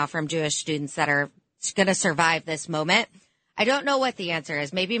right now from Jewish students that are going to survive this moment. I don't know what the answer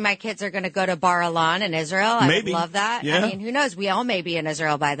is. Maybe my kids are going to go to Bar Ilan in Israel. I would love that. Yeah. I mean, who knows? We all may be in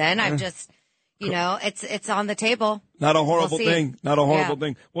Israel by then. I'm just, it's on the table. Not a horrible thing. Not a horrible Yeah.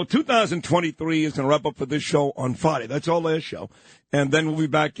 thing. Well, 2023 is going to wrap up for this show on Friday. That's our last show. And then we'll be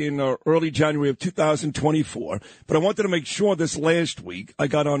back in early January of 2024. But I wanted to make sure this last week I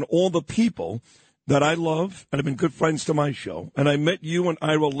got on all the people that I love and have been good friends to my show. And I met you and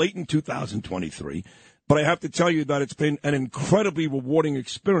Ira late in 2023. But I have to tell you that it's been an incredibly rewarding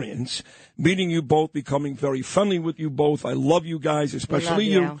experience meeting you both, becoming very friendly with you both. I love you guys, especially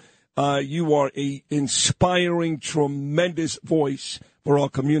you. You are a inspiring, tremendous voice for our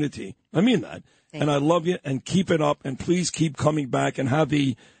community. I mean that. And I love you, and keep it up, and please keep coming back and have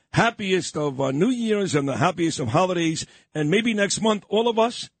the happiest of New Year's and the happiest of holidays, and maybe next month, all of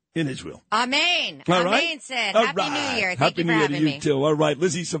us in Israel. Amen. All Amen, right? Sid. All Happy right. New Year. Thank Happy you New for Year to having you, me. too. All right.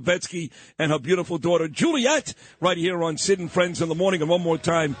 Lizzie Savetsky and her beautiful daughter, Juliet, right here on Sid and Friends in the Morning. And one more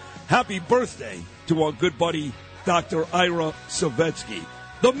time, happy birthday to our good buddy, Dr. Ira Savetsky.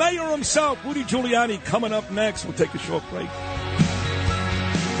 The mayor himself, Rudy Giuliani, coming up next. We'll take a short break.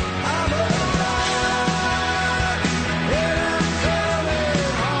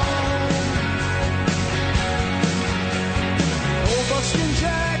 Buckskin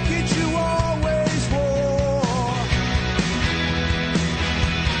jacket you always wore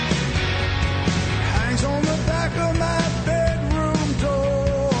hangs on the back of my bedroom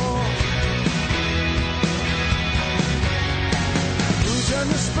door. Blues and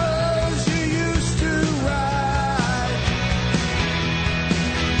the Spurs you used to ride,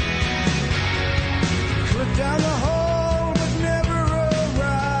 clip down the hall but never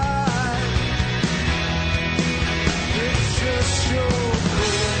arrived. It's just your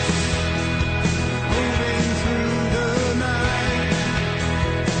voice moving through the night,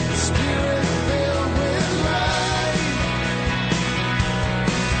 spirit filled with light.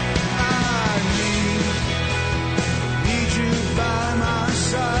 I need you by my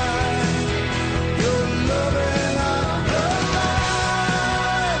side. You're loving up the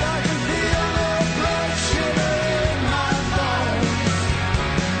light. I can feel the blood shiver in my bones.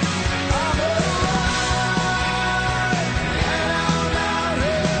 I'm alive, and I'm out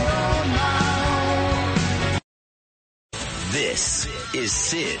here on my own. This is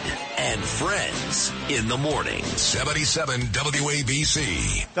Sid and Friends in the Morning. 77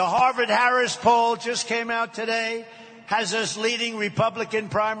 WABC. The Harvard-Harris poll just came out today, has us leading Republican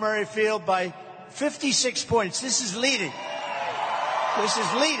primary field by 56 points. This is leading. This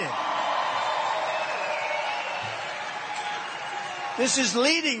is leading. This is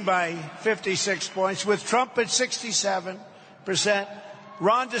leading by 56 points, with Trump at 67%,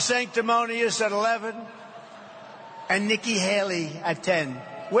 Ron DeSanctimonious at 11%, and Nikki Haley at 10%.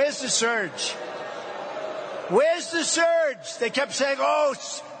 Where's the surge? Where's the surge? They kept saying, oh,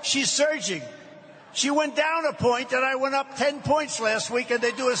 she's surging. She went down a point, and I went up 10 points last week, and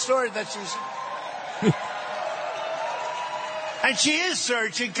they do a story that she's... And she is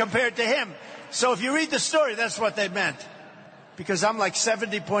surging compared to him. So if you read the story, that's what they meant. Because I'm like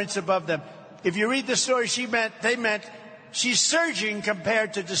 70 points above them. If you read the story, they meant she's surging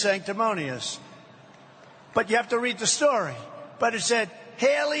compared to DeSanctimonious. But you have to read the story. But it said,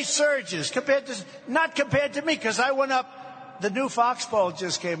 Haley surges, not compared to me, because I went up, the new Fox poll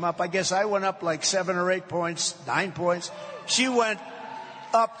just came up. I guess I went up like 7 or 8 points, 9 points. She went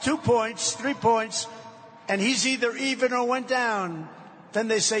up 2 points, 3 points, and he's either even or went down. Then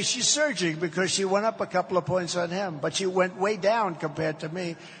they say she's surging because she went up a couple of points on him, but she went way down compared to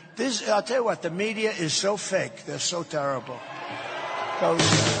me. I'll tell you what, the media is so fake. They're so terrible.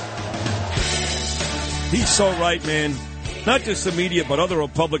 He's so right, man. Not just the media, but other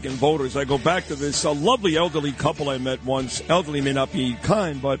Republican voters. I go back to this lovely elderly couple I met once. Elderly may not be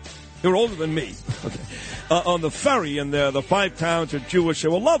kind, but they were older than me. Okay. On the ferry, and the 5 towns are Jewish. They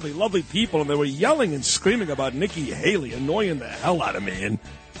were lovely, lovely people, and they were yelling and screaming about Nikki Haley, annoying the hell out of me. And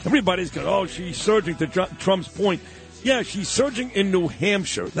everybody's going, oh, she's surging to Trump's point. Yeah, she's surging in New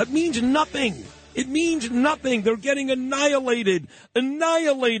Hampshire. That means nothing. It means nothing. They're getting annihilated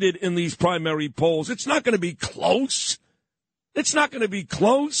in these primary polls. It's not going to be close. It's not going to be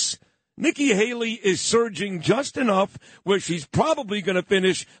close. Nikki Haley is surging just enough where she's probably going to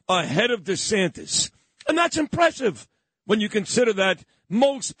finish ahead of DeSantis. And that's impressive when you consider that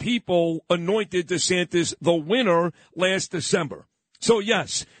most people anointed DeSantis the winner last December. So,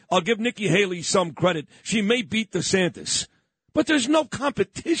 yes, I'll give Nikki Haley some credit. She may beat DeSantis. But there's no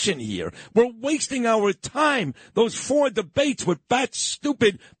competition here. We're wasting our time. Those 4 debates with fat,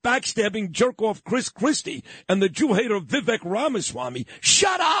 stupid, backstabbing jerk-off Chris Christie and the Jew hater Vivek Ramaswamy.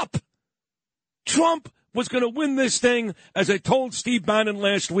 Shut up! Trump was going to win this thing, as I told Steve Bannon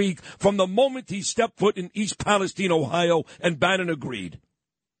last week, from the moment he stepped foot in East Palestine, Ohio, and Bannon agreed.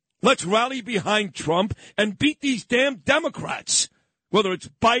 Let's rally behind Trump and beat these damn Democrats. Whether it's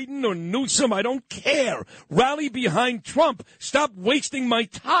Biden or Newsom, I don't care. Rally behind Trump. Stop wasting my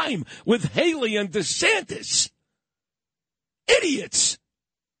time with Haley and DeSantis. Idiots.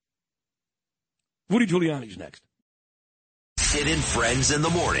 Rudy Giuliani's next. Sid and Friends in the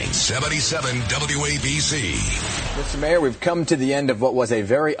morning. 77 WABC. Mr. Mayor, we've come to the end of what was a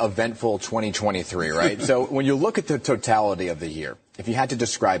very eventful 2023, right? So when you look at the totality of the year, if you had to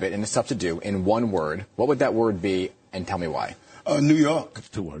describe it, and it's tough to do, in one word, what would that word be, and tell me why? New York. That's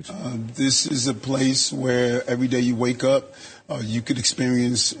 2 words. This is a place where every day you wake up, you could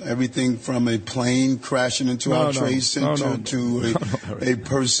experience everything from a plane crashing into our trade center to a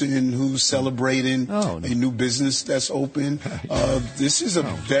person who's celebrating a new business that's open. This is a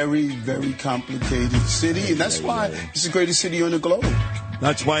very, very complicated city, and that's why it's the greatest city on the globe.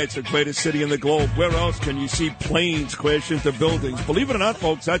 That's why it's the greatest city in the globe. Where else can you see planes crash into buildings? Believe it or not,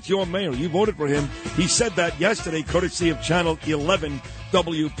 folks, that's your mayor. You voted for him. He said that yesterday, courtesy of Channel 11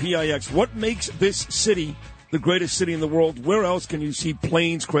 WPIX. What makes this city the greatest city in the world? Where else can you see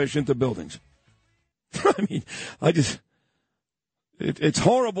planes crash into buildings? I mean, it's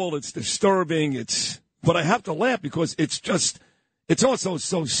horrible. It's disturbing. But I have to laugh because it's also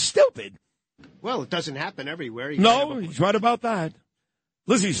so stupid. Well, it doesn't happen everywhere. No, he's right about that.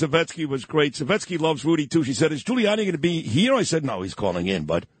 Lizzie Savetsky was great. Savetsky loves Rudy, too. She said, is Giuliani going to be here? I said, no, he's calling in.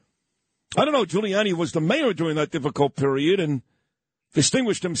 But I don't know. Giuliani was the mayor during that difficult period and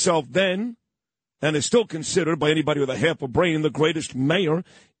distinguished himself then and is still considered by anybody with a half a brain the greatest mayor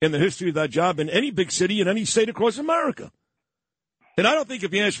in the history of that job in any big city in any state across America. And I don't think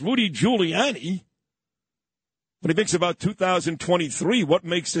if you ask Rudy Giuliani when he thinks about 2023, what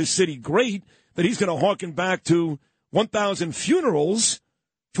makes this city great, that he's going to harken back to 1,000 funerals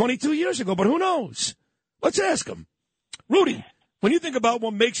 22 years ago, but who knows? Let's ask him. Rudy, when you think about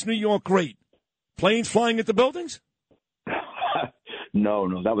what makes New York great, planes flying into buildings?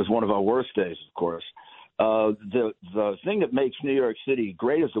 No, that was one of our worst days, of course. The thing that makes New York City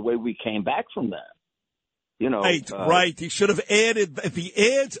great is the way we came back from that. Right. He should have added, if he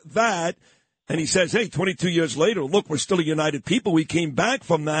adds that, and he says, hey, 22 years later, look, we're still a united people. We came back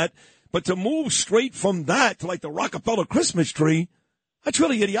from that. But to move straight from that to like the Rockefeller Christmas tree, that's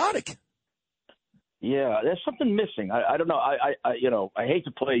really idiotic. Yeah, there's something missing. I don't know. I hate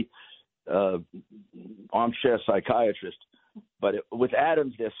to play armchair psychiatrist, but with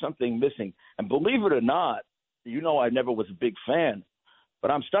Adams, there's something missing. And believe it or not, I never was a big fan, but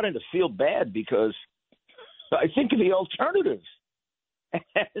I'm starting to feel bad because I think of the alternatives.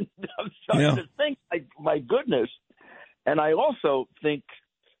 And I'm starting to think, my goodness. And I also think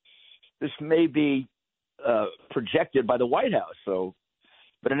this may be projected by the White House. So,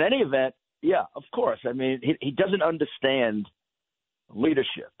 but in any event, yeah, of course. I mean, he doesn't understand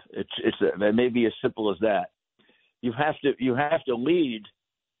leadership. It may be as simple as that. You have to lead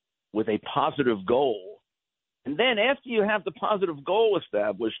with a positive goal, and then after you have the positive goal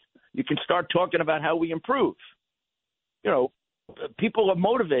established, you can start talking about how we improve. People are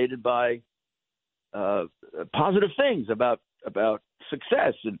motivated by positive things about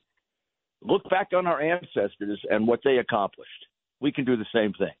success, and look back on our ancestors and what they accomplished. We can do the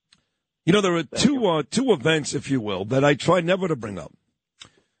same thing. There are two events, if you will, that I try never to bring up.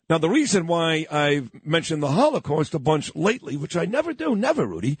 Now, the reason why I've mentioned the Holocaust a bunch lately, which I never do,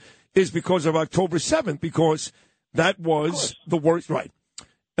 Rudy, is because of October 7th, because that was the worst, right.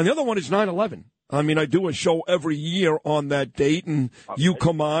 And the other one is 9/11. I mean, I do a show every year on that date, and you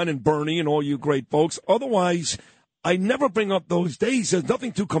come on, and Bernie and all you great folks. Otherwise, I never bring up those days. There's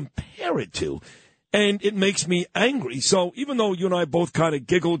nothing to compare it to. And it makes me angry. So even though you and I both kind of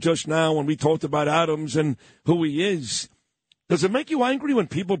giggled just now when we talked about Adams and who he is, does it make you angry when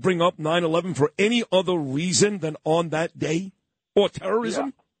people bring up 9/11 for any other reason than on that day? Or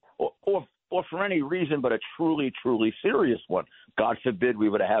terrorism? Yeah. Or for any reason but a truly, truly serious one. God forbid we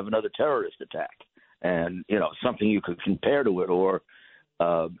would have another terrorist attack. And, something you could compare to it. Or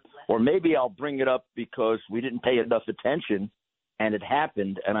maybe I'll bring it up because we didn't pay enough attention and it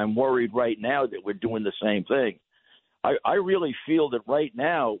happened, and I'm worried right now that we're doing the same thing. I really feel that right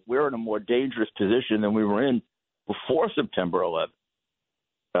now we're in a more dangerous position than we were in before September 11th.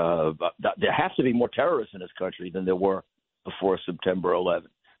 There has to be more terrorists in this country than there were before September 11th.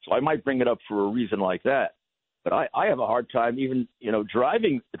 So I might bring it up for a reason like that. But I have a hard time even,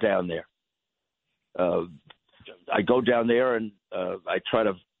 driving down there. I go down there and I try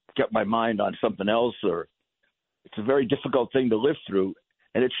to get my mind on something else, or it's a very difficult thing to live through,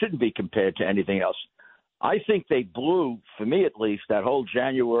 and it shouldn't be compared to anything else. I think they blew, for me at least, that whole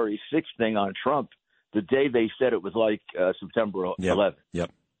January 6th thing on Trump the day they said it was like September 11th.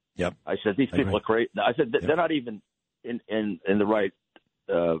 Yep. I said, these people are crazy. I said, they're not even in the right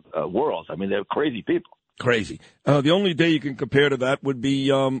world. I mean, they're crazy people. Crazy. The only day you can compare to that would be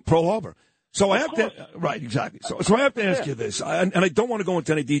Pearl Harbor. So I have to, right, exactly. So I have to ask you this, and I don't want to go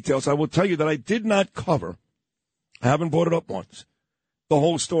into any details. I will tell you that I did not cover, I haven't brought it up once, the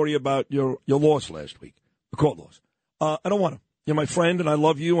whole story about your loss last week, the court loss. I don't want to. You're my friend, and I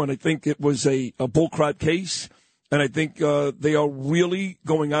love you, and I think it was a bullcrap case, and I think they are really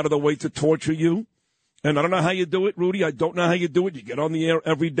going out of their way to torture you. And I don't know how you do it, Rudy. I don't know how you do it. You get on the air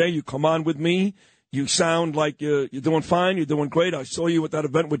every day. You come on with me. You sound like you're doing fine. You're doing great. I saw you at that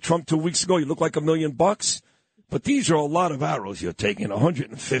event with Trump 2 weeks ago. You look like $1 million. But these are a lot of arrows you're taking,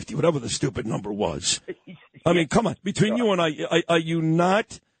 150, whatever the stupid number was. I mean, come on. Between you and I, are you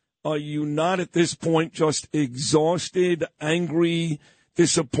not at this point just exhausted, angry,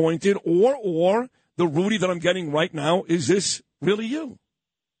 disappointed, or the Rudy that I'm getting right now, is this really you?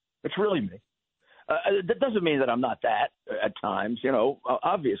 It's really me. That doesn't mean that I'm not that at times.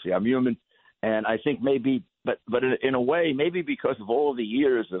 Obviously I'm human, and I think maybe, but in a way, maybe because of all the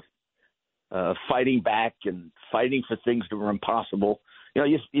years of fighting back and fighting for things that were impossible.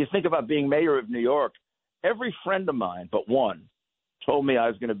 You think about being mayor of New York. Every friend of mine but one told me I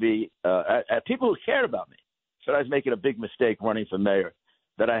was going to be people who cared about me said I was making a big mistake running for mayor,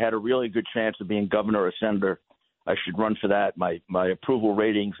 that I had a really good chance of being governor or senator. I should run for that. My approval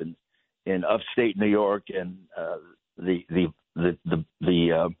ratings in upstate New York and the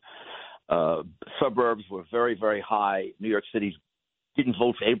suburbs were very, very high. New York City didn't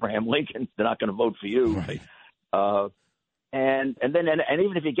vote for Abraham Lincoln. They're not going to vote for you. Right. And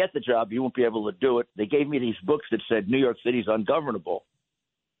even if you get the job, you won't be able to do it. They gave me these books that said New York City's ungovernable.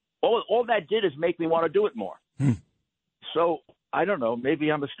 All that did is make me want to do it more. So I don't know.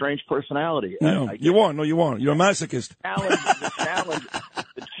 Maybe I'm a strange personality. No, you are. No, you aren't. You're a masochist.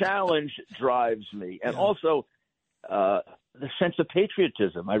 The challenge drives me, and also the sense of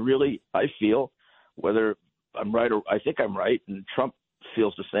patriotism. I feel, whether I'm right or I think I'm right, and Trump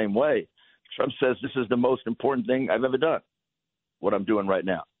feels the same way. Trump says this is the most important thing I've ever done, what I'm doing right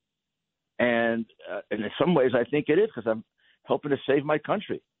now. And in some ways I think it is, because I'm helping to save my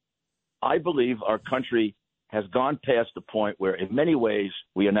country. I believe our country has gone past the point where in many ways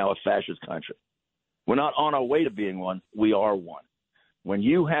we are now a fascist country. We're not on our way to being one. We are one. When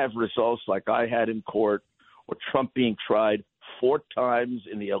you have results like I had in court, or Trump being tried 4 times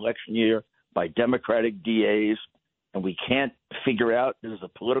in the election year by Democratic DAs, and we can't figure out there's a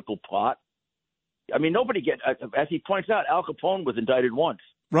political plot. I mean, nobody as he points out, Al Capone was indicted once.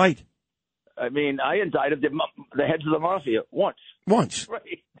 Right. I mean, I indicted the heads of the mafia once.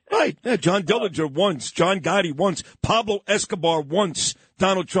 Right. Yeah, John Dillinger once. John Gotti once. Pablo Escobar once.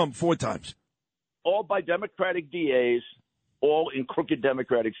 Donald Trump 4 times. All by Democratic DAs, all in crooked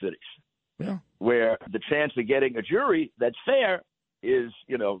Democratic cities. Yeah. Where the chance of getting a jury that's fair is,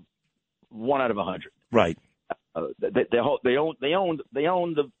 1 out of 100. Right. They own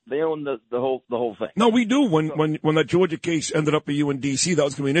the whole thing. No, we do. When that Georgia case ended up with you in D.C., that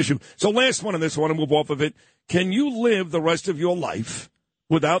was going to be an issue. So last one on this, I want to move off of it. Can you live the rest of your life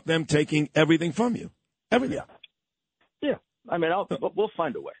without them taking everything from you? Everything. Yeah. I mean, we'll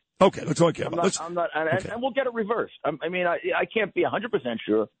find a way. Okay, that's all I care about. And we'll get it reversed. I can't be 100%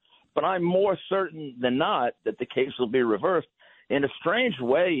 sure, but I'm more certain than not that the case will be reversed. In a strange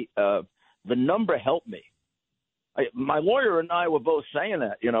way, the number helped me. My lawyer and I were both saying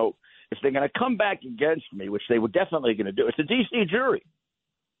that, if they're going to come back against me, which they were definitely going to do, it's a D.C. jury.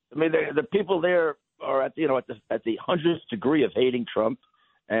 I mean, the people there are at the 100th degree of hating Trump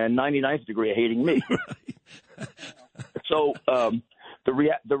and 99th degree of hating me. So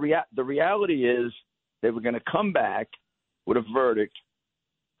the reality is they were going to come back with a verdict,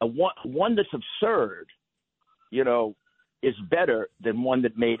 one that's absurd, is better than one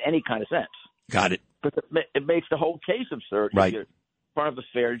that made any kind of sense. Got it. But it makes the whole case absurd if you're in front of a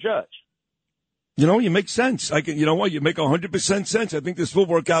fair judge. You make sense. You know what? You make 100% sense. I think this will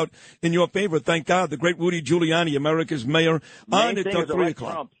work out in your favor. Thank God. The great Rudy Giuliani, America's mayor, on at 3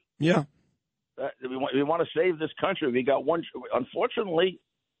 o'clock. Trump. Yeah. We want to save this country. We got one. Fortunately,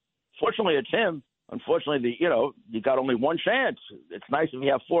 it's him. Unfortunately, you got only one chance. It's nice if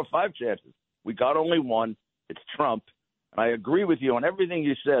you have 4 or 5 chances. We got only one. It's Trump. And I agree with you on everything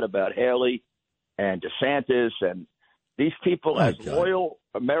you said about Haley and DeSantis and these people, as loyal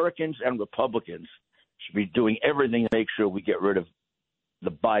Americans and Republicans, should be doing everything to make sure we get rid of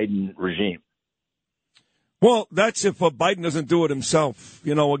the Biden regime. Well, that's if Biden doesn't do it himself.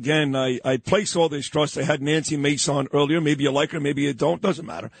 You know, again, I place all this trust. I had Nancy Mace on earlier. Maybe you like her, maybe you don't. Doesn't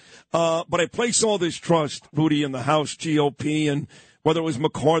matter. But I place all this trust, Rudy, in the House GOP, and whether it was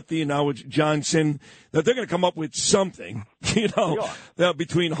McCarthy and now it's Johnson, that they're going to come up with something, you know,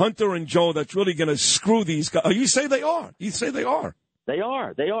 between Hunter and Joe that's really going to screw these guys. Oh, you say they are. You say they are. They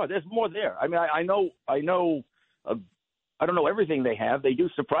are. There's more there. I mean, I know. I don't know everything they have. They do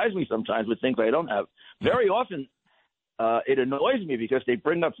surprise me sometimes with things I don't have. Very often, it annoys me because they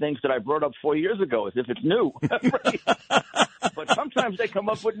bring up things that I brought up 4 years ago as if it's new. But sometimes they come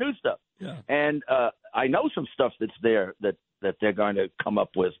up with new stuff. Yeah. And I know some stuff that's there that they're going to come up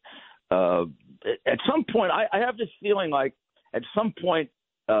with. At some point, I have this feeling like at some point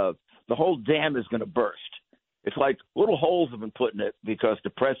the whole dam is going to burst. It's like little holes have been put in it because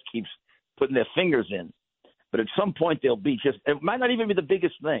the press keeps putting their fingers in. But at some point, they'll be it might not even be the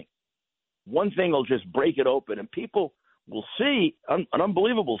biggest thing. One thing will just break it open, and people will see an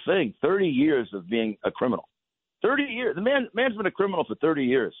unbelievable thing, 30 years of being a criminal. 30 years. The man's been a criminal for 30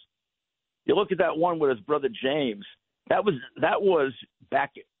 years. You look at that one with his brother James, that was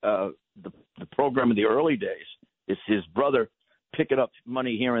back the program in the early days. It's his brother picking up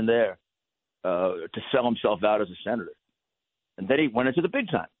money here and there to sell himself out as a senator. And then he went into the big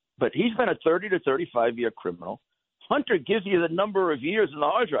time. But he's been a 30 to 35-year criminal. Hunter gives you the number of years in the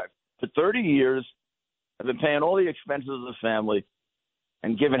hard drive. For 30 years, I've been paying all the expenses of the family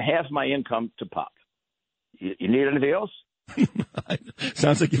and giving half my income to Pop. You need anything else?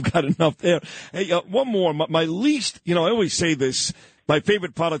 Sounds like you've got enough there. Hey, one more. My least, I always say this, my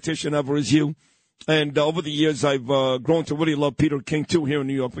favorite politician ever is you. And over the years, I've grown to really love Peter King, too, here in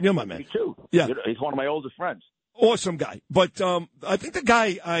New York. But you're my man. Me, too. Yeah. He's one of my oldest friends. Awesome guy. But I think the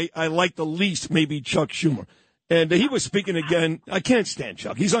guy I like the least may be Chuck Schumer. And he was speaking again. I can't stand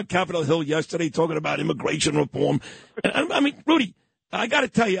Chuck. He's on Capitol Hill yesterday talking about immigration reform. And, I mean, Rudy, I got to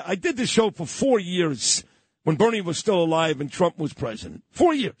tell you, I did this show for 4 years when Bernie was still alive and Trump was president.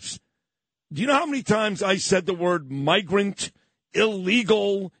 4 years. Do you know how many times I said the word migrant,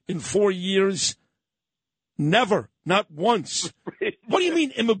 illegal in 4 years? Never. Not once. What do you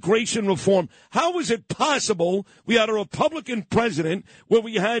mean immigration reform? How is it possible we had a Republican president where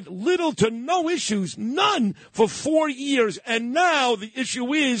we had little to no issues, none, for 4 years, and now the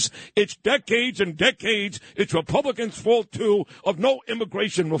issue is it's decades and decades, it's Republicans' fault, too, of no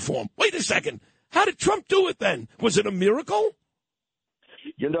immigration reform. Wait a second. How did Trump do it then? Was it a miracle?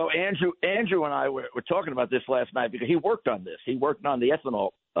 You know, Andrew and I were talking about this last night because he worked on this. He worked on the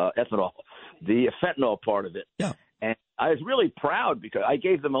the fentanyl part of it. Yeah. And I was really proud because I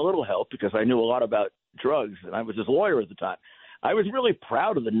gave them a little help because I knew a lot about drugs, and I was his lawyer at the time. I was really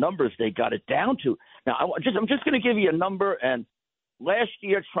proud of the numbers they got it down to. Now, I'm just going to give you a number. And last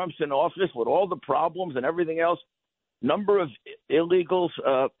year, Trump's in office with all the problems and everything else. Number of illegals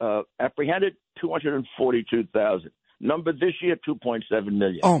apprehended, 242,000. Number this year, 2.7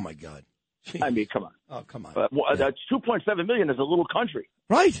 million. Oh, my God. Jeez. I mean, come on. Oh, come on. That's 2.7 million is a little country.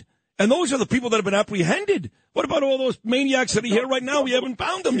 Right. And those are the people that have been apprehended. What about all those maniacs that are here right now? We haven't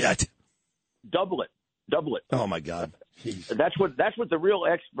found them yet. Double it. Oh, my God. Jeez. That's what the real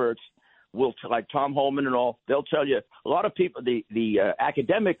experts will, like Tom Holman and all, they'll tell you. A lot of people, the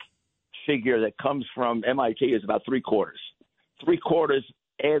academic figure that comes from MIT is about 3/4. 3/4,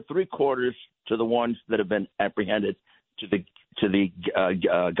 add 3/4 to the ones that have been apprehended to the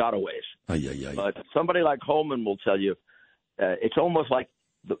gotaways. But somebody like Holman will tell you it's almost like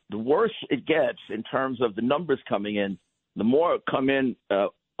the worse it gets in terms of the numbers coming in, the more come in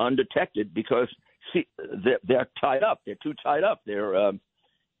undetected because they're tied up. They're too tied up.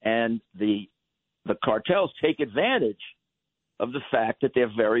 And the cartels take advantage of the fact that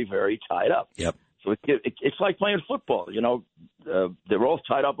they're very, very tied up. Yep. So it's like playing football. You know, they're all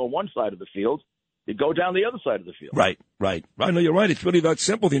tied up on one side of the field. You go down the other side of the field. Right. I know you're right. It's really that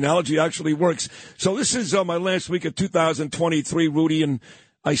simple. The analogy actually works. So this is my last week of 2023, Rudy, and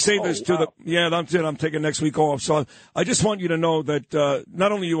I say this to that's it. I'm taking next week off. So I just want you to know that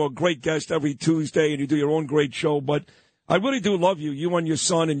not only are you a great guest every Tuesday and you do your own great show, but I really do love you. You and your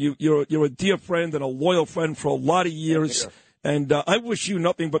son, and you're a dear friend and a loyal friend for a lot of years. And I wish you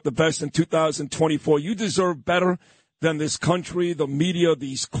nothing but the best in 2024. You deserve better than this country, the media,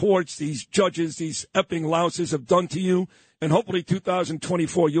 these courts, these judges, these effing louses have done to you. And hopefully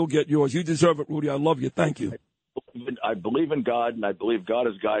 2024, you'll get yours. You deserve it, Rudy. I love you. Thank you. I believe in God, and I believe God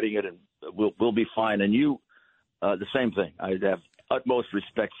is guiding it, and we'll be fine. And you, the same thing. I have utmost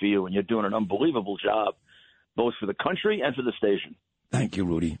respect for you, and you're doing an unbelievable job, both for the country and for the station. Thank you,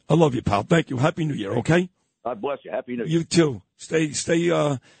 Rudy. I love you, pal. Thank you. Happy New Year, okay? God bless you. Happy New Year. You too.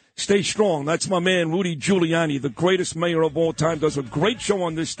 Stay strong. That's my man, Rudy Giuliani, the greatest mayor of all time. Does a great show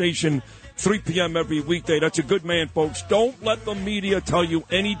on this station, 3 p.m. every weekday. That's a good man, folks. Don't let the media tell you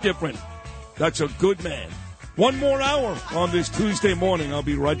any different. That's a good man. One more hour on this Tuesday morning. I'll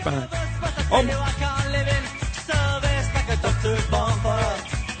be right back.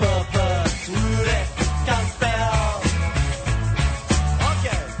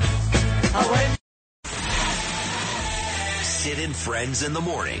 Sid and Friends in the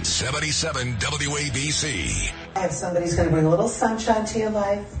morning. 77 WABC. I have somebody who's going to bring a little sunshine to your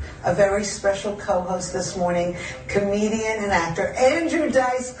life. A very special co-host this morning, comedian and actor Andrew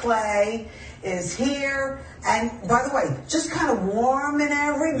Dice Clay is here. And by the way, just kind of warming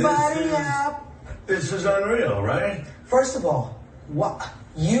everybody up. This is unreal, right? First of all,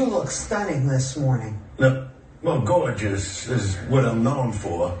 you look stunning this morning. No, well, gorgeous is what I'm known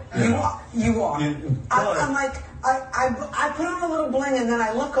for. You are. I'm like, I put on a little bling and then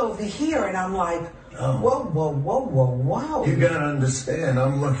I look over here and I'm like, whoa. You gotta understand,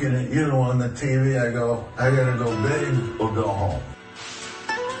 I'm looking at you on the TV, I gotta go big or go home.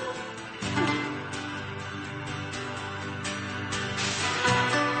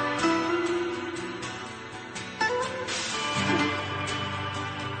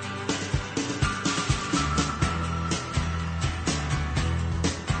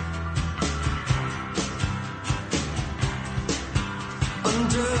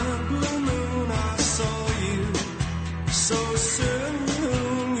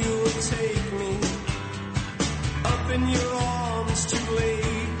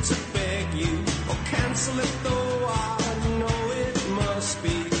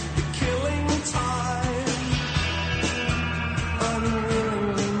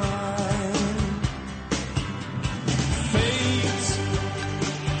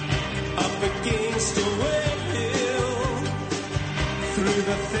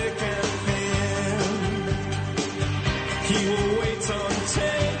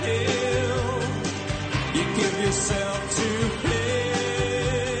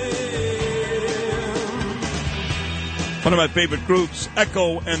 One of my favorite groups,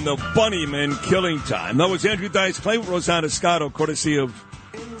 Echo and the Bunnymen, Killing Time. That was Andrew Dice Clay with Rosanna Scotto, courtesy of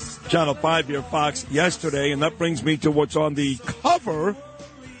Channel 5 here, Fox, yesterday. And that brings me to what's on the cover,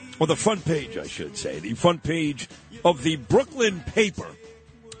 or the front page, I should say, the front page of the Brooklyn Paper.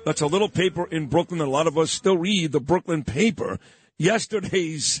 That's a little paper in Brooklyn. A lot of us still read the Brooklyn Paper.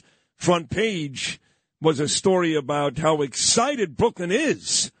 Yesterday's front page was a story about how excited Brooklyn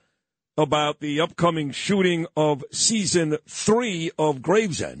is about the upcoming shooting of season 3 of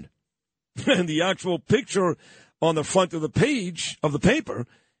Gravesend. And the actual picture on the front of the page of the paper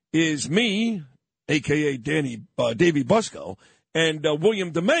is me, a.k.a. Davey Busco, and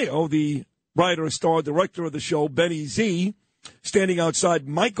William DeMeo, the writer, star, director of the show, Benny Z, standing outside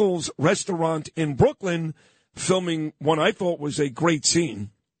Michael's restaurant in Brooklyn, filming what I thought was a great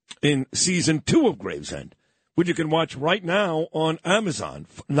scene in season 2 of Gravesend, which you can watch right now on Amazon.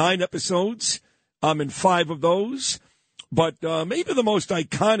 9 episodes. I'm in 5 of those. But maybe the most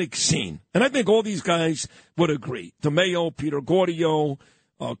iconic scene, and I think all these guys would agree, DeMeo, Peter Gordio,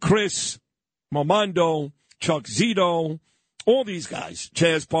 Chris, Momondo, Chuck Zito, all these guys,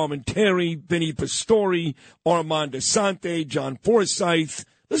 Chaz Palminteri, Vinny Pastore, Armand Asante, John Forsythe.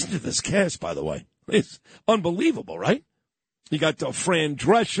 Listen to this cast, by the way. It's unbelievable, right? You got Fran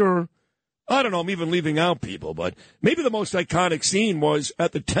Drescher. I don't know, I'm even leaving out people, but maybe the most iconic scene was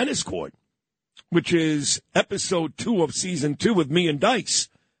at the tennis court, which is episode 2 of season 2 with me and Dice,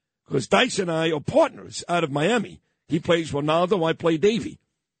 because Dice and I are partners out of Miami. He plays Ronaldo, I play Davey.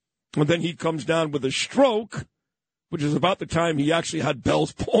 And then he comes down with a stroke, which is about the time he actually had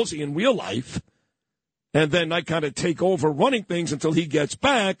Bell's palsy in real life. And then I kind of take over running things until he gets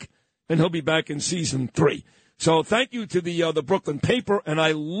back, and he'll be back in season 3. So thank you to the Brooklyn Paper, and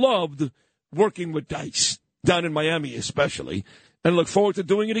I loved working with Dice down in Miami especially, and look forward to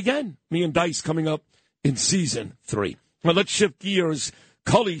doing it again. Me and Dice coming up in season 3. Well, let's shift gears.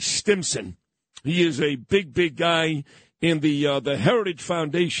 Cully Stimson. He is a big guy in the Heritage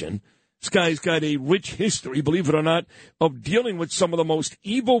Foundation. This guy's got a rich history, believe it or not, of dealing with some of the most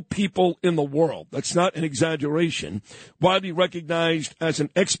evil people in the world. That's not an exaggeration. Widely recognized as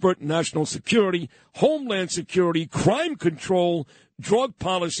an expert in national security, homeland security, crime control, drug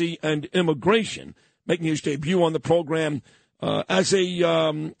policy, and immigration. Making his debut on the program as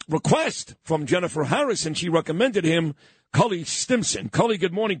a request from Jennifer Harrison. She recommended him, Cully Stimson. Cully,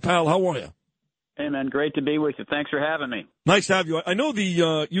 good morning, pal. How are you? Hey, man, great to be with you. Thanks for having me. Nice to have you. I know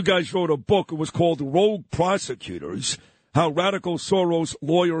you guys wrote a book. It was called Rogue Prosecutors, How Radical Soros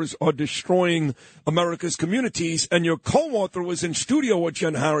Lawyers Are Destroying America's Communities. And your co-author was in studio with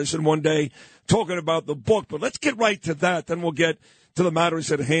Jen Harrison one day talking about the book. But let's get right to that. Then we'll get to the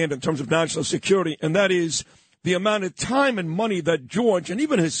matters at hand in terms of national security. And that is the amount of time and money that George, and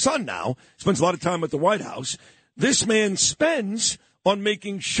even his son now, spends a lot of time at the White House. This man spends on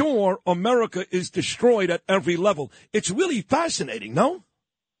making sure America is destroyed at every level. It's really fascinating, no?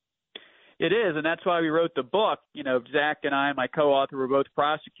 It is, and that's why we wrote the book. You know, Zach and I, my co-author, were both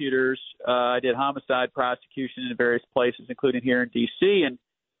prosecutors. I did homicide prosecution in various places, including here in D.C. And,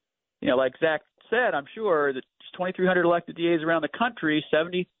 you know, like Zach said, I'm sure that there's 2,300 elected DAs around the country,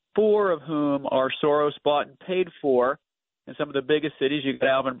 74 of whom are Soros bought and paid for. In some of the biggest cities, you got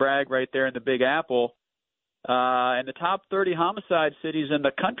Alvin Bragg right there in the Big Apple. And the top 30 homicide cities in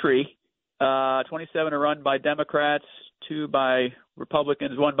the country, 27 are run by Democrats, 2 by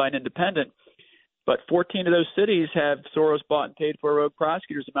Republicans, 1 by an independent. But 14 of those cities have Soros bought and paid for rogue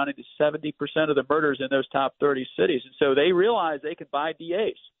prosecutors, amounting to 70% of the murders in those top 30 cities. And so they realize they can buy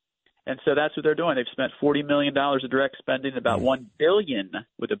DAs. And so that's what they're doing. They've spent $40 million of direct spending, about $1 billion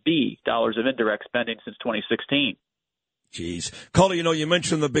with a B dollars of indirect spending since 2016. Jeez. Cully, you know, you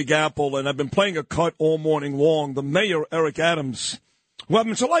mentioned the Big Apple, and I've been playing a cut all morning long. The mayor, Eric Adams, who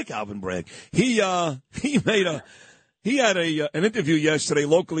happens to like Alvin Bragg, he had an interview yesterday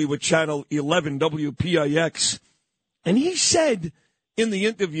locally with Channel 11 WPIX, and he said in the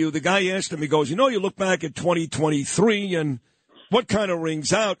interview, the guy asked him, he goes, you know, you look back at 2023 and what kind of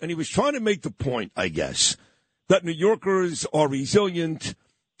rings out? And he was trying to make the point, I guess, that New Yorkers are resilient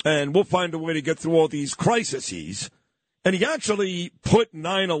and we'll find a way to get through all these crises. And he actually put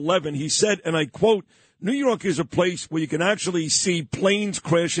 9/11, he said, and I quote, New York is a place where you can actually see planes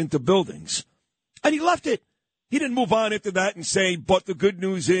crash into buildings. And he left it. He didn't move on after that and say, but the good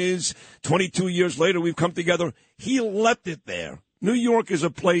news is 22 years later, we've come together. He left it there. New York is a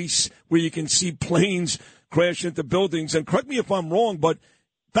place where you can see planes crash into buildings. And correct me if I'm wrong, but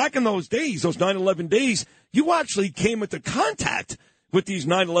back in those days, those 9/11 days, you actually came into contact with these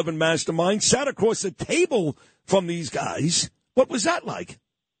 9/11 masterminds, sat across the table from these guys. What was that like?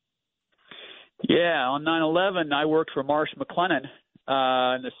 Yeah, on 9/11, I worked for Marsh McLennan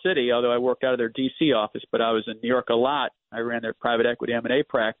in the city, although I worked out of their D.C. office, but I was in New York a lot. I ran their private equity M&A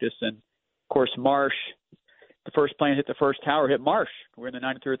practice, and, of course, Marsh, the first plane hit the first tower, hit Marsh. We're in the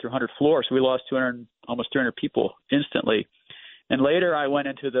 93rd through 100th floor, so we lost almost 200 people instantly. And later I went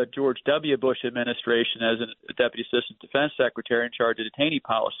into the George W. Bush administration as a Deputy Assistant Defense Secretary in charge of detainee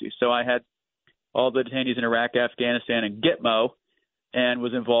policy. So I had all the detainees in Iraq, Afghanistan, and Gitmo, and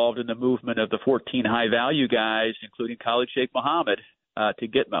was involved in the movement of the 14 high-value guys, including Khalid Sheikh Mohammed, to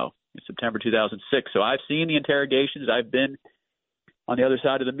Gitmo in September 2006. So I've seen the interrogations. I've been on the other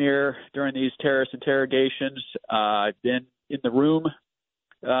side of the mirror during these terrorist interrogations. I've been in the room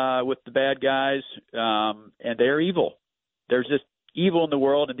with the bad guys, and they're evil. There's just evil in the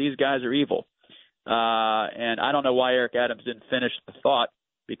world, and these guys are evil. And I don't know why Eric Adams didn't finish the thought,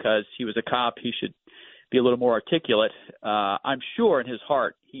 because he was a cop. He should be a little more articulate. I'm sure in his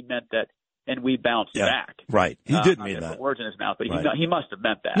heart he meant that, and we bounced back. Right. He did mean that. Words in his mouth, but right. he must have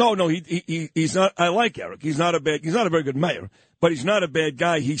meant that. No, he's not. I like Eric. He's not a very good mayor, but he's not a bad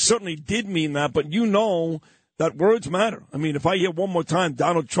guy. He certainly did mean that, but you know that words matter. I mean, if I hear one more time,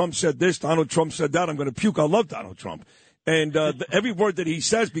 Donald Trump said this, Donald Trump said that, I'm going to puke. I love Donald Trump. And every word that he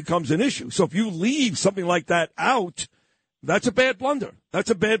says becomes an issue. So if you leave something like that out, that's a bad blunder. That's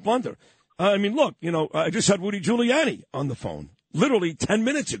a bad blunder. I mean, look, you know, I just had Rudy Giuliani on the phone literally 10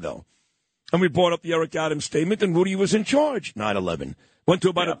 minutes ago. And we brought up the Eric Adams statement, and Rudy was in charge, 9/11. Went to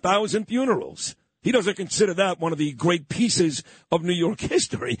about 1,000 funerals. He doesn't consider that one of the great pieces of New York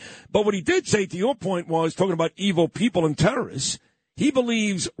history. But what he did say, to your point, was talking about evil people and terrorists. He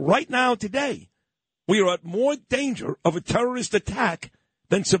believes right now, today, we are at more danger of a terrorist attack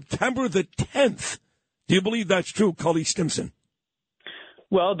than September the 10th. Do you believe that's true, Cully Stimson?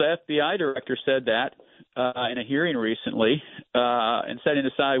 Well, the FBI director said that in a hearing recently, and setting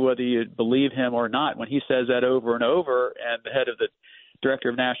aside whether you believe him or not, when he says that over and over, and the head of the Director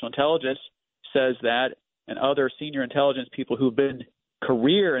of National Intelligence says that, and other senior intelligence people who've been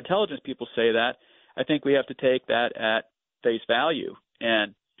career intelligence people say that, I think we have to take that at face value.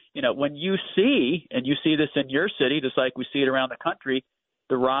 And, you know, when you see, and you see this in your city, just like we see it around the country,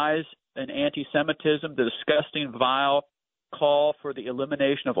 the rise in anti-Semitism, the disgusting, vile call for the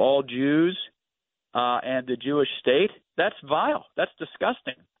elimination of all Jews and the Jewish state, that's vile. That's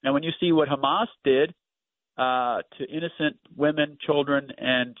disgusting. And when you see what Hamas did to innocent women, children,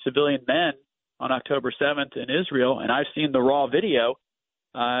 and civilian men on October 7th in Israel, and I've seen the raw video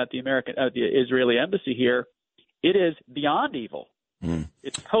at the Israeli embassy here. It is beyond evil.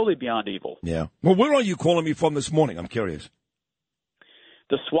 It's totally beyond evil. Yeah. Well, where are you calling me from this morning? I'm curious.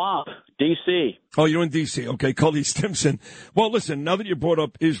 The swamp, D.C. Oh, you're in D.C. Okay, Cully Stimson. Well, listen, now that you brought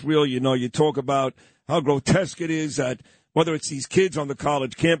up Israel, you talk about how grotesque it is that whether it's these kids on the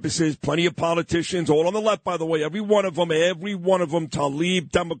college campuses, plenty of politicians, all on the left, by the way, every one of them,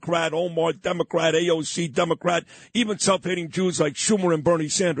 Tlaib, Democrat, Omar, Democrat, AOC, Democrat, even self-hating Jews like Schumer and Bernie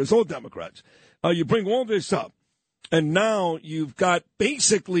Sanders, all Democrats. You bring all this up, and now you've got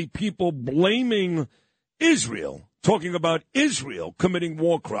basically people blaming Israel, talking about Israel committing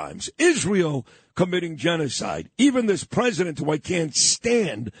war crimes, Israel committing genocide. Even this president, who I can't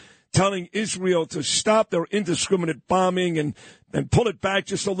stand, telling Israel to stop their indiscriminate bombing and pull it back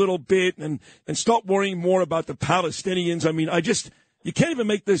just a little bit and start worrying more about the Palestinians. I mean, you can't even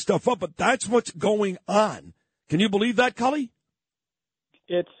make this stuff up, but that's what's going on. Can you believe that, Cully?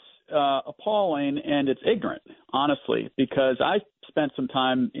 It's appalling, and it's ignorant, honestly, because I spent some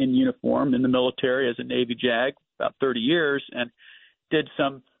time in uniform in the military as a Navy JAG, about 30 years, and did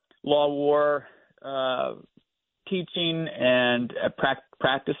some law war teaching and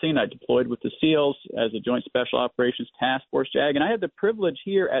practicing. I deployed with the SEALs as a Joint Special Operations Task Force JAG, and I had the privilege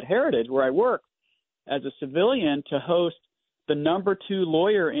here at Heritage, where I work as a civilian, to host the number 2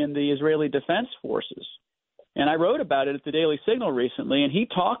 lawyer in the Israeli Defense Forces. And I wrote about it at the Daily Signal recently, and he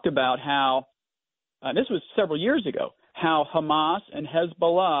talked about how, this was several years ago, how Hamas and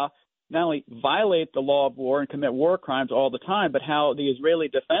Hezbollah not only violate the law of war and commit war crimes all the time, but how the Israeli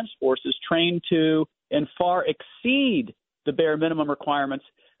Defense Forces train to and far exceed the bare minimum requirements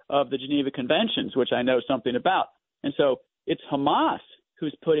of the Geneva Conventions, which I know something about. And so it's Hamas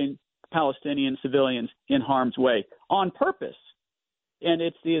who's putting Palestinian civilians in harm's way on purpose. And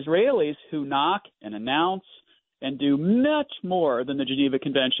it's the Israelis who knock and announce and do much more than the Geneva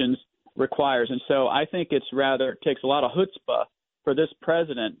Conventions requires. And so I think it takes a lot of chutzpah for this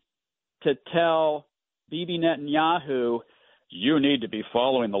president to tell Bibi Netanyahu, you need to be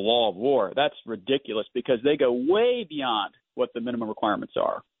following the law of war. That's ridiculous, because they go way beyond what the minimum requirements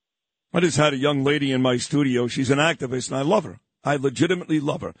are. I just had a young lady in my studio. She's an activist, and I love her. I legitimately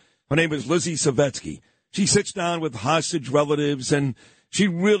love her. Her name is Lizzie Savetsky. She sits down with hostage relatives, and she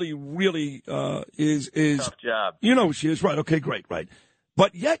really, really is. Tough job. She is right. Okay, great, right.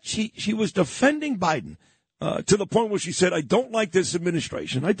 But yet she was defending Biden to the point where she said, I don't like this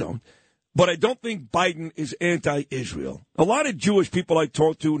administration. I don't. But I don't think Biden is anti-Israel. A lot of Jewish people I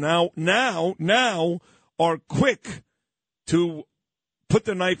talk to now are quick to put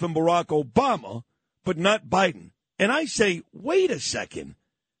the knife in Barack Obama, but not Biden. And I say, wait a second.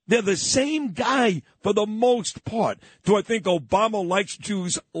 They're the same guy for the most part. Do I think Obama likes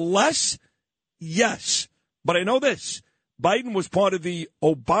Jews less? Yes. But I know this. Biden was part of the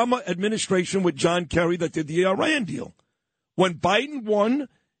Obama administration with John Kerry that did the Iran deal. When Biden won,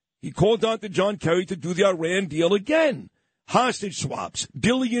 he called on to John Kerry to do the Iran deal again. Hostage swaps,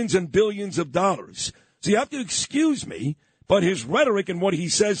 billions and billions of dollars. So you have to excuse me, but his rhetoric and what he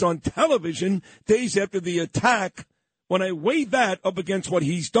says on television days after the attack, when I weigh that up against what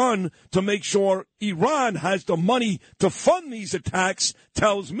he's done to make sure Iran has the money to fund these attacks,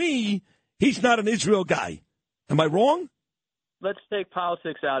 tells me he's not an Israel guy. Am I wrong? Let's take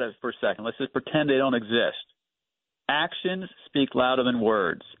politics out of it for a second. Let's just pretend they don't exist. Actions speak louder than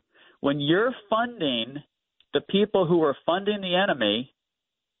words. When you're funding the people who are funding the enemy,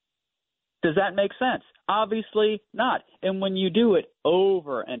 does that make sense? Obviously not. And when you do it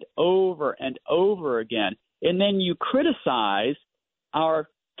over and over and over again, and then you criticize our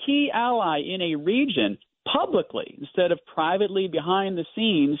key ally in a region publicly instead of privately behind the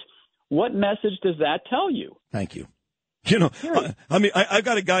scenes, what message does that tell you? Thank you. I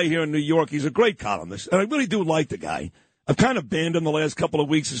got a guy here in New York. He's a great columnist, and I really do like the guy. I've kind of banned him the last couple of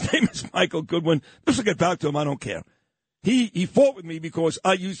weeks. His name is Michael Goodwin. Just to get back to him, I don't care. He fought with me because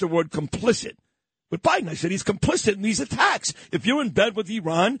I used the word complicit. With Biden, I said he's complicit in these attacks. If you're in bed with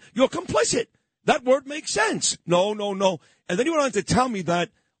Iran, you're complicit. That word makes sense. No. And then he went on to tell me that,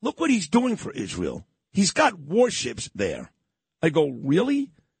 look what he's doing for Israel. He's got warships there. I go,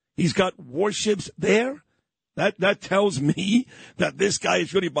 really? He's got warships there? That tells me that this guy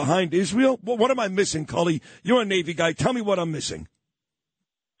is really behind Israel? Well, what am I missing, Cully? You're a Navy guy. Tell me what I'm missing.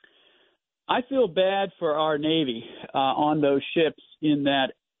 I feel bad for our Navy on those ships in that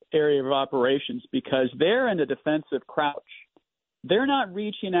area of operations because they're in a defensive crouch. They're not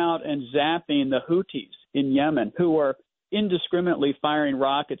reaching out and zapping the Houthis in Yemen who are indiscriminately firing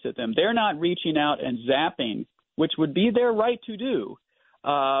rockets at them. They're not reaching out and zapping, which would be their right to do,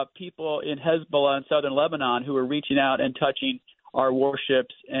 people in Hezbollah in southern Lebanon who are reaching out and touching our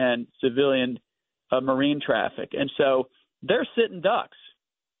warships and civilian marine traffic. And so they're sitting ducks.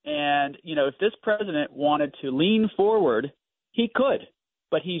 And, you know, if this president wanted to lean forward, he could,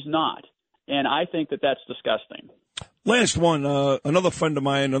 but he's not. And I think that that's disgusting. Last one, another friend of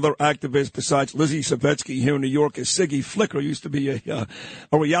mine, another activist besides Lizzie Savetsky here in New York is Siggy Flicker. Used to be a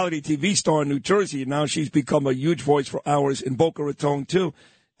reality TV star in New Jersey, and now she's become a huge voice for hours in Boca Raton, too.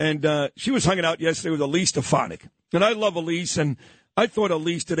 And she was hanging out yesterday with Elise Stefanik. And I love Elise, and I thought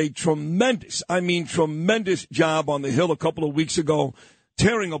Elise did a tremendous job on the Hill a couple of weeks ago,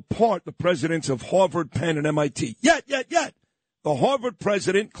 tearing apart the presidents of Harvard, Penn, and MIT. Yet. The Harvard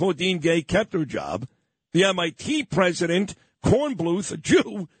president, Claudine Gay, kept her job. The MIT president, Kornbluth, a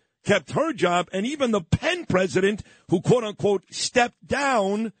Jew, kept her job. And even the Penn president, who, quote-unquote, stepped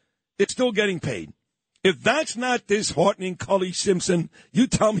down, is still getting paid. If that's not disheartening, Cully Simpson, you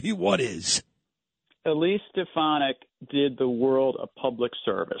tell me what is. Elise Stefanik did the world a public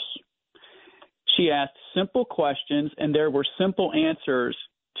service. She asked simple questions, and there were simple answers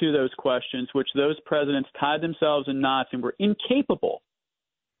to those questions, which those presidents tied themselves in knots and were incapable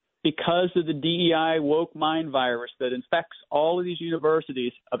because of the DEI woke mind virus that infects all of these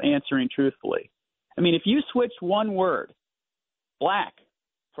universities of answering truthfully. I mean, if you switch one word, black,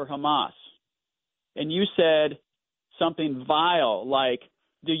 for Hamas, and you said something vile like,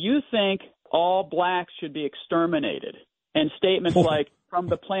 do you think all blacks should be exterminated? And statements like, from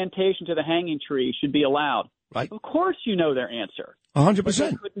the plantation to the hanging tree should be allowed. Right. Of course you know their answer. 100%. But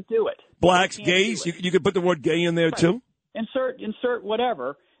they couldn't do it. Blacks, gays, you could put the word gay in there, right, too? Insert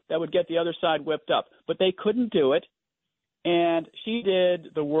whatever that would get the other side whipped up. But they couldn't do it, and she did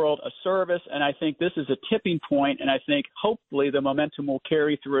the world a service, and I think this is a tipping point, and I think hopefully the momentum will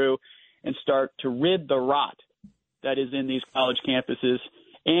carry through and start to rid the rot that is in these college campuses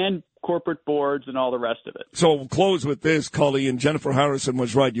and corporate boards and all the rest of it. So we'll close with this, Cully, and Jennifer Harrison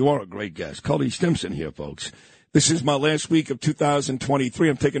was right. You are a great guest. Cully Stimson here, folks. This is my last week of 2023.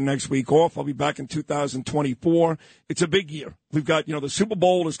 I'm taking next week off. I'll be back in 2024. It's a big year. We've got, the Super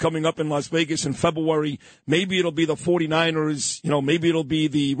Bowl is coming up in Las Vegas in February. Maybe it'll be the 49ers. Maybe it'll be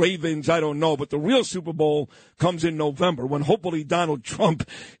the Ravens. I don't know. But the real Super Bowl comes in November when hopefully Donald Trump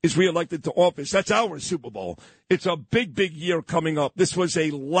is reelected to office. That's our Super Bowl. It's a big, big year coming up. This was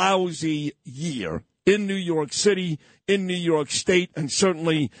a lousy year in New York City, in New York State, and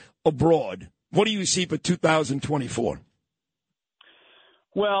certainly abroad. What do you see for 2024?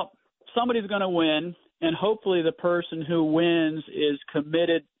 Well, somebody's going to win, and hopefully the person who wins is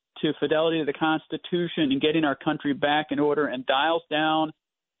committed to fidelity to the Constitution and getting our country back in order and dials down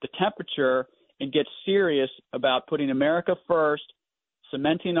the temperature and gets serious about putting America first,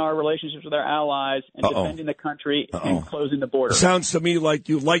 cementing our relationships with our allies, and defending the country and closing the border. Sounds to me like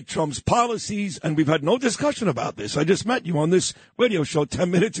you like Trump's policies, and we've had no discussion about this. I just met you on this radio show 10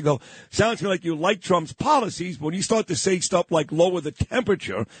 minutes ago. Sounds to me like you like Trump's policies, but when you start to say stuff like lower the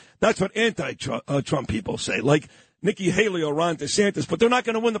temperature, that's what anti-Trump people say, like Nikki Haley or Ron DeSantis, but they're not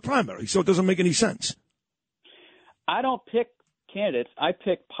going to win the primary, so it doesn't make any sense. I don't pick candidates. I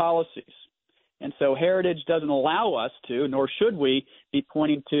pick policies. And so Heritage doesn't allow us to, nor should we, be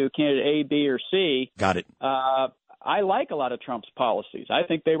pointing to candidate A, B, or C. Got it. I like a lot of Trump's policies. I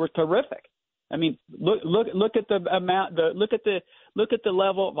think they were terrific. I mean, look at the amount, look at the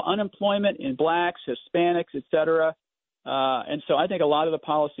level of unemployment in blacks, Hispanics, et cetera. And so I think a lot of the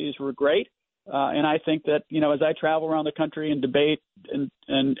policies were great. And I think that, as I travel around the country and debate and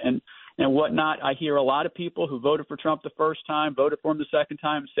whatnot, I hear a lot of people who voted for Trump the first time, voted for him the second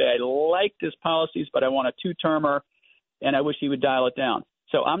time, say, I like his policies, but I want a two-termer, and I wish he would dial it down.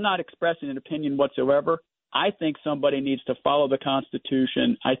 So I'm not expressing an opinion whatsoever. I think somebody needs to follow the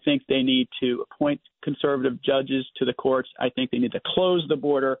Constitution. I think they need to appoint conservative judges to the courts. I think they need to close the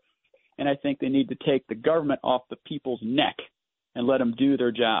border, and I think they need to take the government off the people's neck and let them do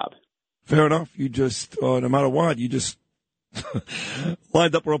their job. Fair enough. You just, no matter what, you just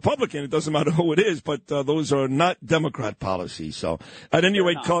lined up a Republican. It doesn't matter who it is, but those are not Democrat policies. So at any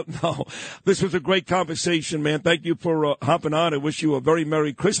rate, no, this was a great conversation, man. Thank you for hopping on. I wish you a very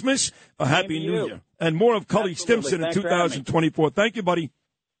Merry Christmas, a Happy New Year, and more of Cully Stimson in 2024. Thank you, buddy.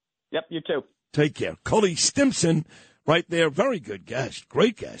 Yep, you too. Take care. Cully Stimson right there. Very good guest.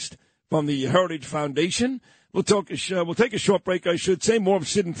 Great guest from the Heritage Foundation. We'll take a short break, I should say. More of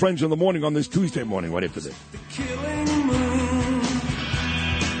Sid and Friends in the morning on this Tuesday morning, right after this. The killing moon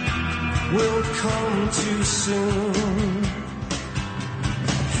will come too soon.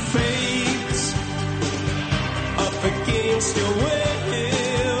 Fate's up against your will.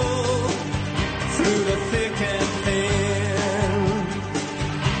 Through the thick and thin,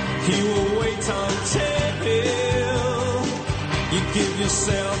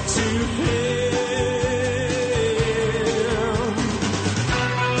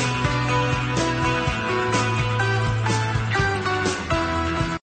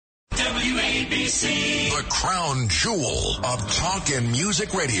 crown jewel of talk and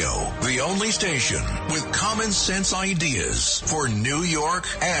music radio. The only station with common sense ideas for New York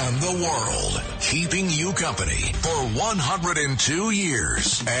and the world. Keeping you company for 102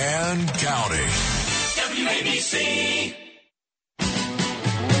 years and counting. WABC.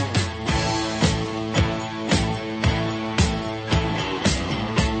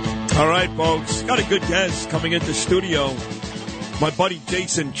 All right, folks. Got a good guest coming into studio. My buddy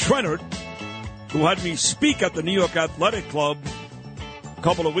Jason Trennert, who had me speak at the New York Athletic Club a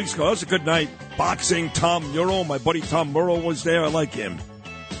couple of weeks ago. That was a good night. Boxing, Tom Murrell. My buddy Tom Murrell was there. I like him.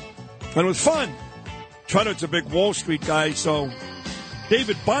 And it was fun. Trennert's a big Wall Street guy, so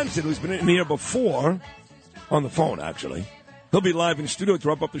David Bonson, who's been in here before, on the phone, actually, he'll be live in studio to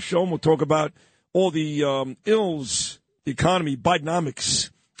wrap up the show, and we'll talk about all the ills, the economy, Bidenomics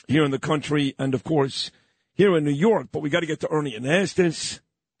here in the country, and, of course, here in New York. But we got to get to Ernie Anastas.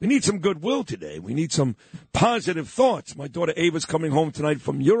 We need some goodwill today. We need some positive thoughts. My daughter Ava's coming home tonight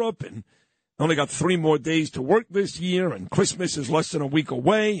from Europe, and only got 3 more days to work this year, and Christmas is less than a week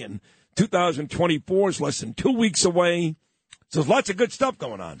away, and 2024 is less than 2 weeks away. So there's lots of good stuff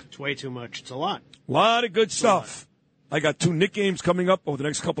going on. It's way too much. It's a lot. A lot of good stuff. I got 2 Knick games coming up over the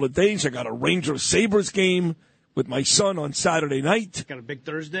next couple of days. I got a Rangers-Sabres game with my son on Saturday night. Got a big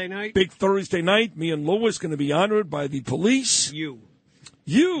Thursday night? Big Thursday night. Me and Lewis going to be honored by the police.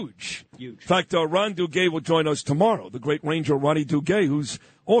 Huge. In fact, Ron Duguay will join us tomorrow, the great Ranger Ronnie Duguay, who's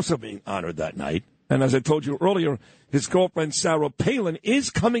also being honored that night. And as I told you earlier, his girlfriend Sarah Palin is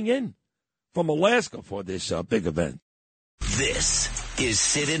coming in from Alaska for this big event. This is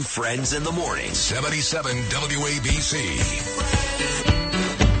Sid and Friends in the Morning. 77 WABC.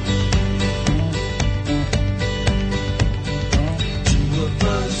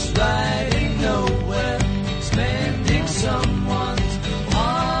 Riding nowhere, spending someone's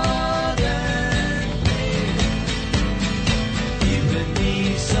hard-earned pay. Giving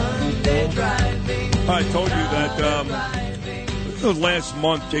me Sunday driving. I told you that last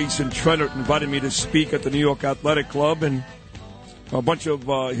month Jason Trennert invited me to speak at the New York Athletic Club, and a bunch of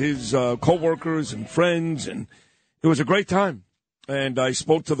his co-workers and friends, and it was a great time. And I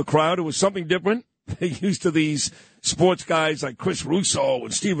spoke to the crowd. It was something different. They're used to these sports guys like Chris Russo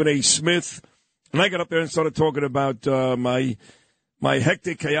and Stephen A. Smith. And I got up there and started talking about my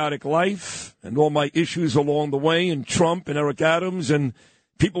hectic, chaotic life and all my issues along the way, and Trump and Eric Adams, and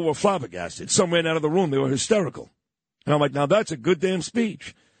people were flabbergasted. Some ran out of the room. They were hysterical. And I'm like, now that's a good damn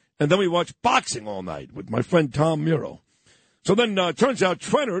speech. And then we watched boxing all night with my friend Tom Murrell. So then turns out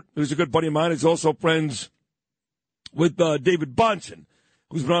Trennert, who's a good buddy of mine, is also friends with David Bonson,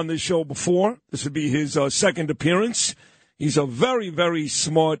 who's been on this show before. This would be his second appearance. He's a very, very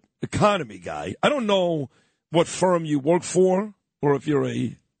smart economy guy. I don't know what firm you work for, or if you're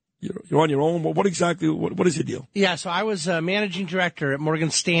on your own. What exactly? What is your deal? Yeah, so I was a managing director at Morgan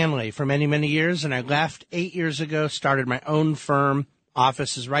Stanley for many, many years, and I left 8 years ago, started my own firm.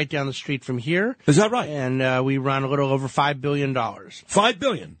 Office is right down the street from here. Is that right? And we run a little over $5 billion. $5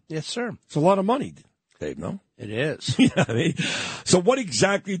 billion? Yes, sir. It's a lot of money, Dave, no? It is. Yeah, I mean, so what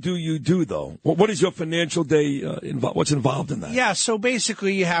exactly do you do, though? What is your financial day, what's involved in that? Yeah, so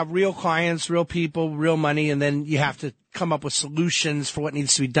basically you have real clients, real people, real money, and then you have to come up with solutions for what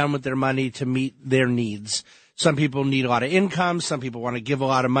needs to be done with their money to meet their needs. Some people need a lot of income. Some people want to give a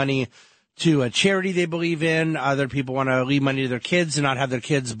lot of money to a charity they believe in. Other people want to leave money to their kids and not have their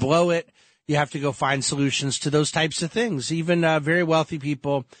kids blow it. You have to go find solutions to those types of things. Even very wealthy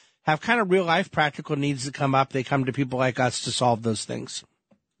people have kind of real-life practical needs that come up. They come to people like us to solve those things.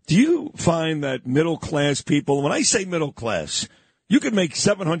 Do you find that middle-class people, when I say middle class, you could make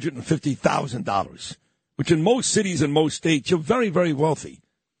 $750,000, which in most cities and most states, you're very, very wealthy.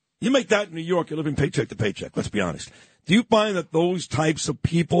 You make that in New York, you're living paycheck to paycheck, let's be honest. Do you find that those types of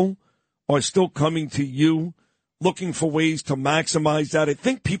people are still coming to you looking for ways to maximize that? I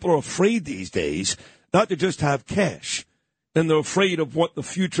think people are afraid these days not to just have cash, and they're afraid of what the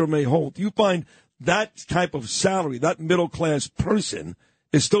future may hold. Do you find that type of salary, that middle-class person,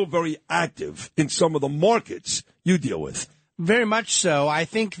 is still very active in some of the markets you deal with? Very much so. I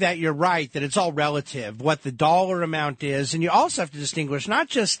think that you're right, that it's all relative, what the dollar amount is. And you also have to distinguish not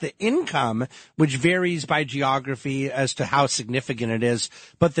just the income, which varies by geography as to how significant it is,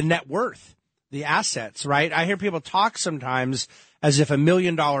 but the net worth, the assets, right? I hear people talk sometimes as if $1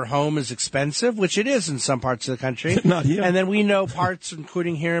 million home is expensive, which it is in some parts of the country. Not here. And then we know parts,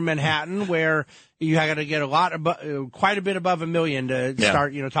 including here in Manhattan, where you got to get quite a bit above $1 million to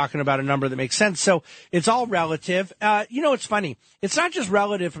start, talking about a number that makes sense. So it's all relative. It's funny. It's not just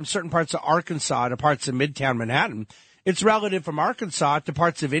relative from certain parts of Arkansas to parts of Midtown Manhattan. It's relative from Arkansas to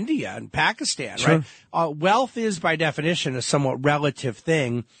parts of India and Pakistan, Sure. right? Wealth is, by definition, a somewhat relative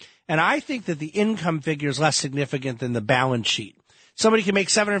thing. And I think that the income figure is less significant than the balance sheet. Somebody can make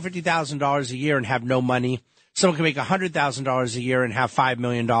 $750,000 a year and have no money. Someone can make $100,000 a year and have $5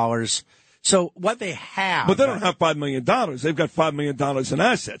 million. So what they have. But they don't have $5 million. They've got $5 million in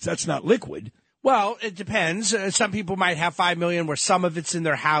assets. That's not liquid. Well, it depends. Some people might have $5 million where some of it's in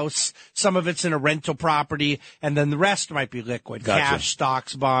their house, some of it's in a rental property, and then the rest might be liquid. Gotcha. Cash,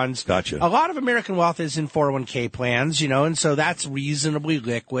 stocks, bonds. Gotcha. A lot of American wealth is in 401k plans, and so that's reasonably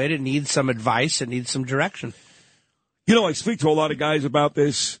liquid. It needs some advice. It needs some direction. I speak to a lot of guys about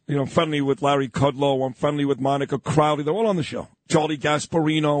this. I'm friendly with Larry Kudlow. I'm friendly with Monica Crowley. They're all on the show. Charlie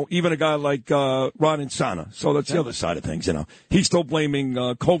Gasparino, even a guy like Ron Insana. So that's the other side of things, He's still blaming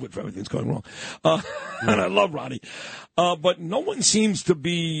COVID for everything that's going wrong. And I love Ronnie. But no one seems to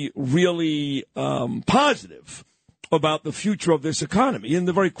be really positive about the future of this economy. And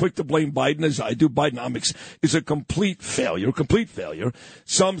they're very quick to blame Biden, as I do. Bidenomics is a complete failure.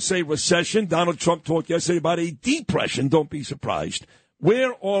 Some say recession. Donald Trump talked yesterday about a depression. Don't be surprised.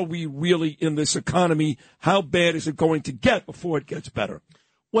 Where are we really in this economy? How bad is it going to get before it gets better?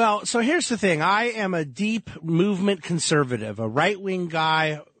 Well, so here's the thing. I am a deep movement conservative, a right-wing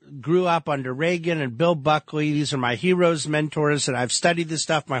guy, grew up under Reagan and Bill Buckley. These are my heroes, mentors, and I've studied this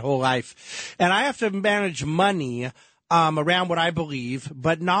stuff my whole life. And I have to manage money around what I believe,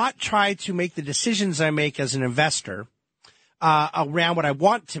 but not try to make the decisions I make as an investor around what I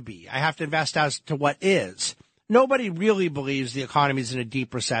want to be. I have to invest as to what is. Nobody really believes the economy is in a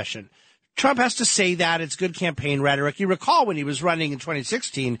deep recession. Trump has to say that. It's good campaign rhetoric. You recall when he was running in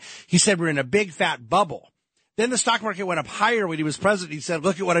 2016, he said we're in a big fat bubble. Then the stock market went up higher when he was president. He said,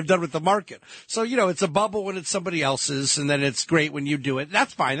 look at what I've done with the market. So, it's a bubble when it's somebody else's, and then it's great when you do it.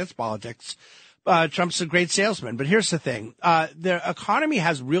 That's fine. That's politics. Trump's a great salesman. But here's the thing. The economy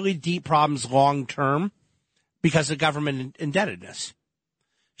has really deep problems long term because of government indebtedness.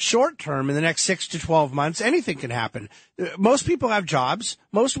 Short term, in the next 6 to 12 months, anything can happen. Most people have jobs.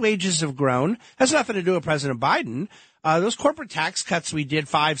 Most wages have grown. Has nothing to do with President Biden. Those corporate tax cuts we did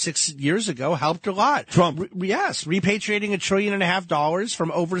 5-6 years ago helped a lot. Trump. Yes. Repatriating $1.5 trillion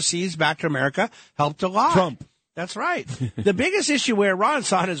from overseas back to America helped a lot. Trump. That's right. The biggest issue where Ron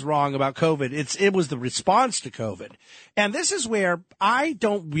Son is wrong about COVID, it was the response to COVID. And this is where I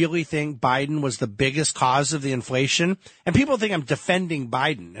don't really think Biden was the biggest cause of the inflation. And people think I'm defending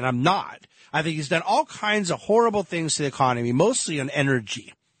Biden, and I'm not. I think he's done all kinds of horrible things to the economy, mostly on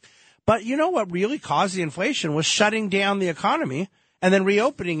energy. But you know what really caused the inflation was shutting down the economy and then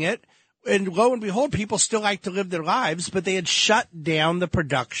reopening it. And lo and behold, people still like to live their lives, but they had shut down the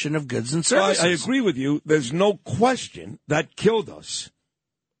production of goods and services. I agree with you. There's no question that killed us.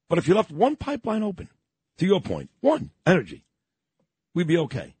 But if you left one pipeline open, to your point, one, energy, we'd be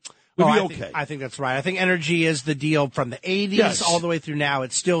okay. I think that's right. I think energy is the deal from the 80s all the way through now.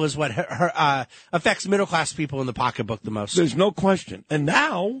 It still is what affects middle-class people in the pocketbook the most. There's no question. And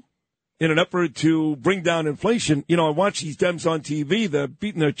now, in an effort to bring down inflation, I watch these Dems on TV, they're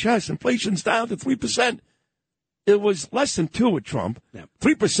beating their chest. Inflation's down to 3%. It was less than 2 with Trump. Yep.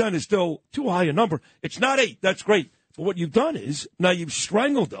 3% is still too high a number. It's not 8. That's great. But what you've done is now you've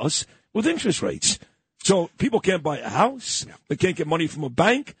strangled us with interest rates. So people can't buy a house. Yep. They can't get money from a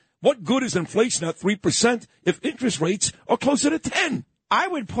bank. What good is inflation at 3% if interest rates are closer to 10? I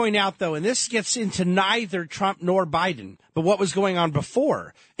would point out, though, and this gets into neither Trump nor Biden, but what was going on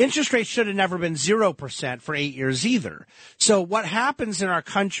before. Interest rates should have never been 0% for 8 years either. So what happens in our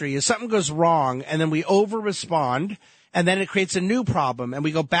country is something goes wrong, and then we over-respond, and then it creates a new problem, and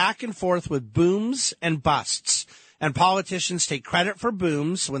we go back and forth with booms and busts. And politicians take credit for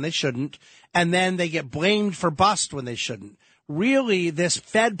booms when they shouldn't, and then they get blamed for bust when they shouldn't. Really, this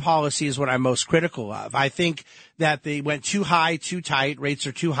Fed policy is what I'm most critical of. I think that they went too high, too tight. Rates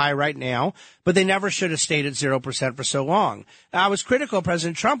are too high right now, but they never should have stayed at 0% for so long. I was critical of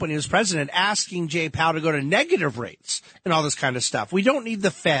President Trump when he was president, asking Jay Powell to go to negative rates and all this kind of stuff. We don't need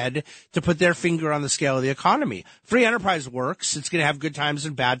the Fed to put their finger on the scale of the economy. Free enterprise works. It's going to have good times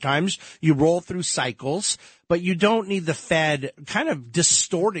and bad times. You roll through cycles. But you don't need the Fed kind of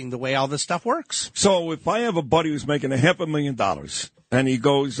distorting the way all this stuff works. So if I have a buddy who's making $500,000 and he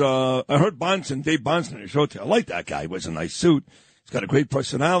goes, I heard Dave Bonson on his show today. I like that guy. He wears a nice suit. He's got a great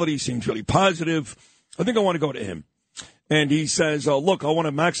personality. Seems really positive. I think I want to go to him. And he says, look, I want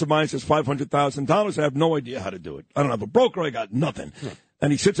to maximize this $500,000. I have no idea how to do it. I don't have a broker. I got nothing.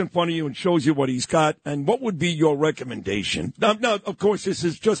 And he sits in front of you and shows you what he's got. And what would be your recommendation? Now, of course, this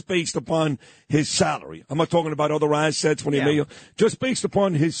is just based upon his salary. I'm not talking about other assets when he may, just based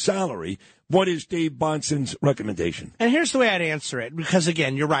upon his salary. What is Dave Bonson's recommendation? And here's the way I'd answer it, because,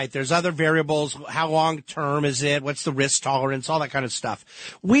 again, you're right. There's other variables. How long term is it? What's the risk tolerance? All that kind of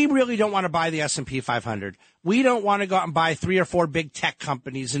stuff. We really don't want to buy the S&P 500. We don't want to go out and buy 3 or 4 big tech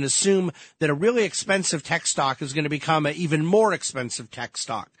companies and assume that a really expensive tech stock is going to become an even more expensive tech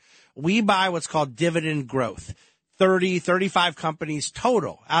stock. We buy what's called dividend growth. 30, 35 companies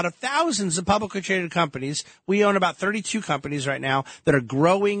total. Out of thousands of publicly traded companies, we own about 32 companies right now that are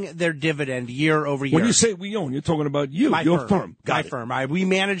growing their dividend year over year. When you say we own, you're talking about you, your firm. My firm. We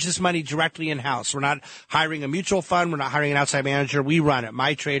manage this money directly in-house. We're not hiring a mutual fund. We're not hiring an outside manager. We run it.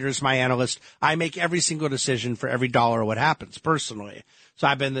 My traders, my analysts. I make every single decision for every dollar of what happens personally. So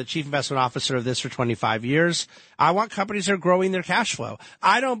I've been the chief investment officer of this for 25 years. I want companies that are growing their cash flow.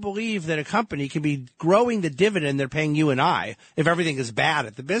 I don't believe that a company can be growing the dividend they're paying you and I if everything is bad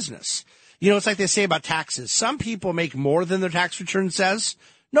at the business. You know, it's like they say about taxes. Some people make more than their tax return says.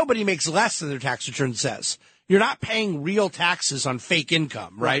 Nobody makes less than their tax return says. You're not paying real taxes on fake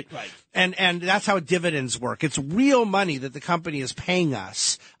income, right? Right. And that's how dividends work. It's real money that the company is paying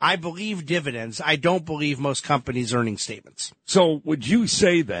us. I believe dividends. I don't believe most companies' earnings statements. So would you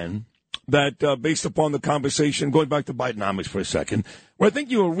say then that based upon the conversation, going back to Bidenomics for a second, where I think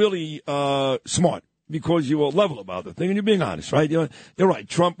you were really smart because you were level about the thing and you're being honest, right? You're right.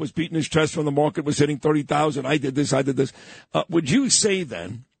 Trump was beating his chest when the market was hitting 30,000. I did this. Would you say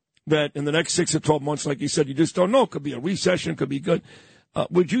then that in the next 6 or 12 months, like you said, you just don't know. It could be a recession, could be good.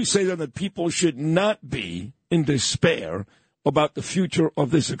 Would you say then that people should not be in despair about the future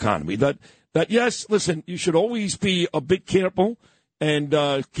of this economy? That yes, listen, you should always be a bit careful and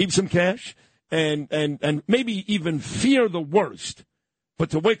keep some cash and maybe even fear the worst.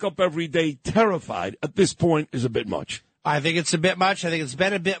 But to wake up every day terrified at this point is a bit much. I think it's a bit much. I think it's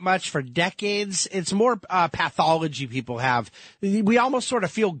been a bit much for decades. It's more pathology people have. We almost sort of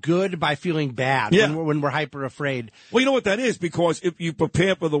feel good by feeling bad when we're hyper afraid. Well, you know what that is? Because if you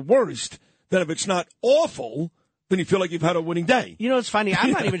prepare for the worst, then if it's not awful, then you feel like you've had a winning day. You know, it's funny. I'm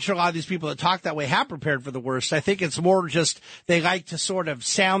not even sure a lot of these people that talk that way have prepared for the worst. I think it's more just they like to sort of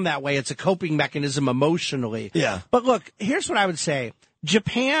sound that way. It's a coping mechanism emotionally. Yeah. But look, here's what I would say.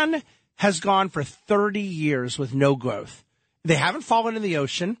 Japan has gone for 30 years with no growth. They haven't fallen in the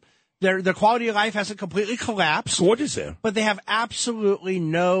ocean. Their quality of life hasn't completely collapsed. What is there? But they have absolutely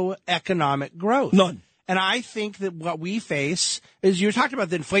no economic growth. None. And I think that what we face is, you're talking about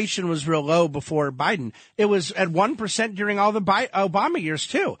the inflation was real low before Biden. It was at 1% during all the Obama years,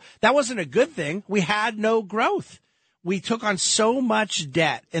 too. That wasn't a good thing. We had no growth. We took on so much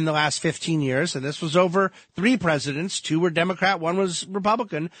debt in the last 15 years, and this was over 3 presidents. 2 were Democrat, 1 was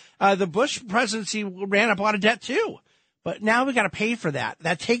Republican. The Bush presidency ran up a lot of debt, too. But now we've got to pay for that.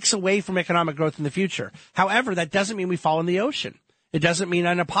 That takes away from economic growth in the future. However, that doesn't mean we fall in the ocean. It doesn't mean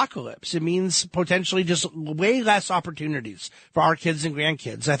an apocalypse. It means potentially just way less opportunities for our kids and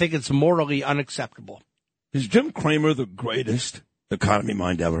grandkids. I think it's morally unacceptable. Is Jim Cramer the greatest economy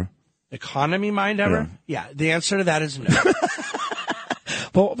mind ever? Economy mind ever? Yeah, the answer to that is no.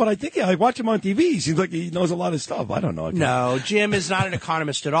 But I think I watch him on TV. He seems like he knows a lot of stuff. I don't know. No, Jim is not an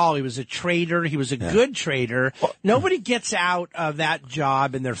economist at all. He was a trader. He was a good trader. Nobody gets out of that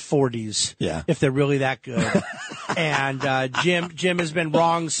job in their 40s if they're really that good. And Jim has been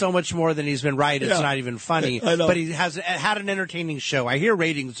wrong so much more than he's been right. It's not even funny. I know. But he has had an entertaining show. I hear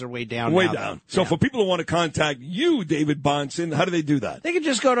ratings are way down Way now, down. though. So for people who want to contact you, David Bahnsen, how do they do that? They can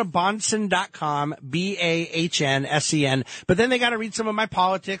just go to Bahnsen.com, BAHNSEN. But then they got to read some of my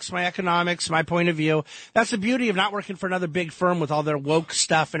politics, my economics, my point of view. That's the beauty of not working for another big firm with all their woke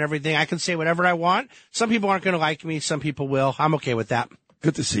stuff and everything. I can say whatever I want. Some people aren't going to like me. Some people will. I'm okay with that.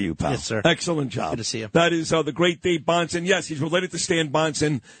 Good to see you, pal. Yes, sir. Excellent job. Good to see you. That is the great Dave Bahnsen. Yes, he's related to Stan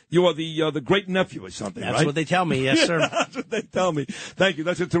Bahnsen. You are the great nephew or something, That's right? what they tell me. Yes, sir. That's what they tell me. Thank you.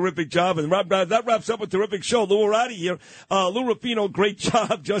 That's a terrific job. And that wraps up a terrific show. Lou, we're out of here. Lou Ruffino, great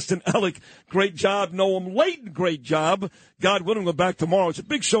job. Justin Ellick, great job. Noam Layton, great job. God willing, we're back tomorrow. It's a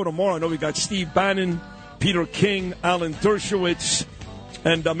big show tomorrow. I know we got Steve Bannon, Peter King, Alan Dershowitz,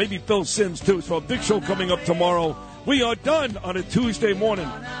 and maybe Phil Sims, too. So a big show coming up tomorrow. We are done on a Tuesday morning.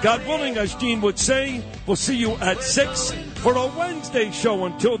 God willing, as Gene would say, we'll see you at 6 for a Wednesday show.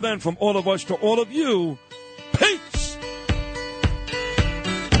 Until then, from all of us to all of you, peace.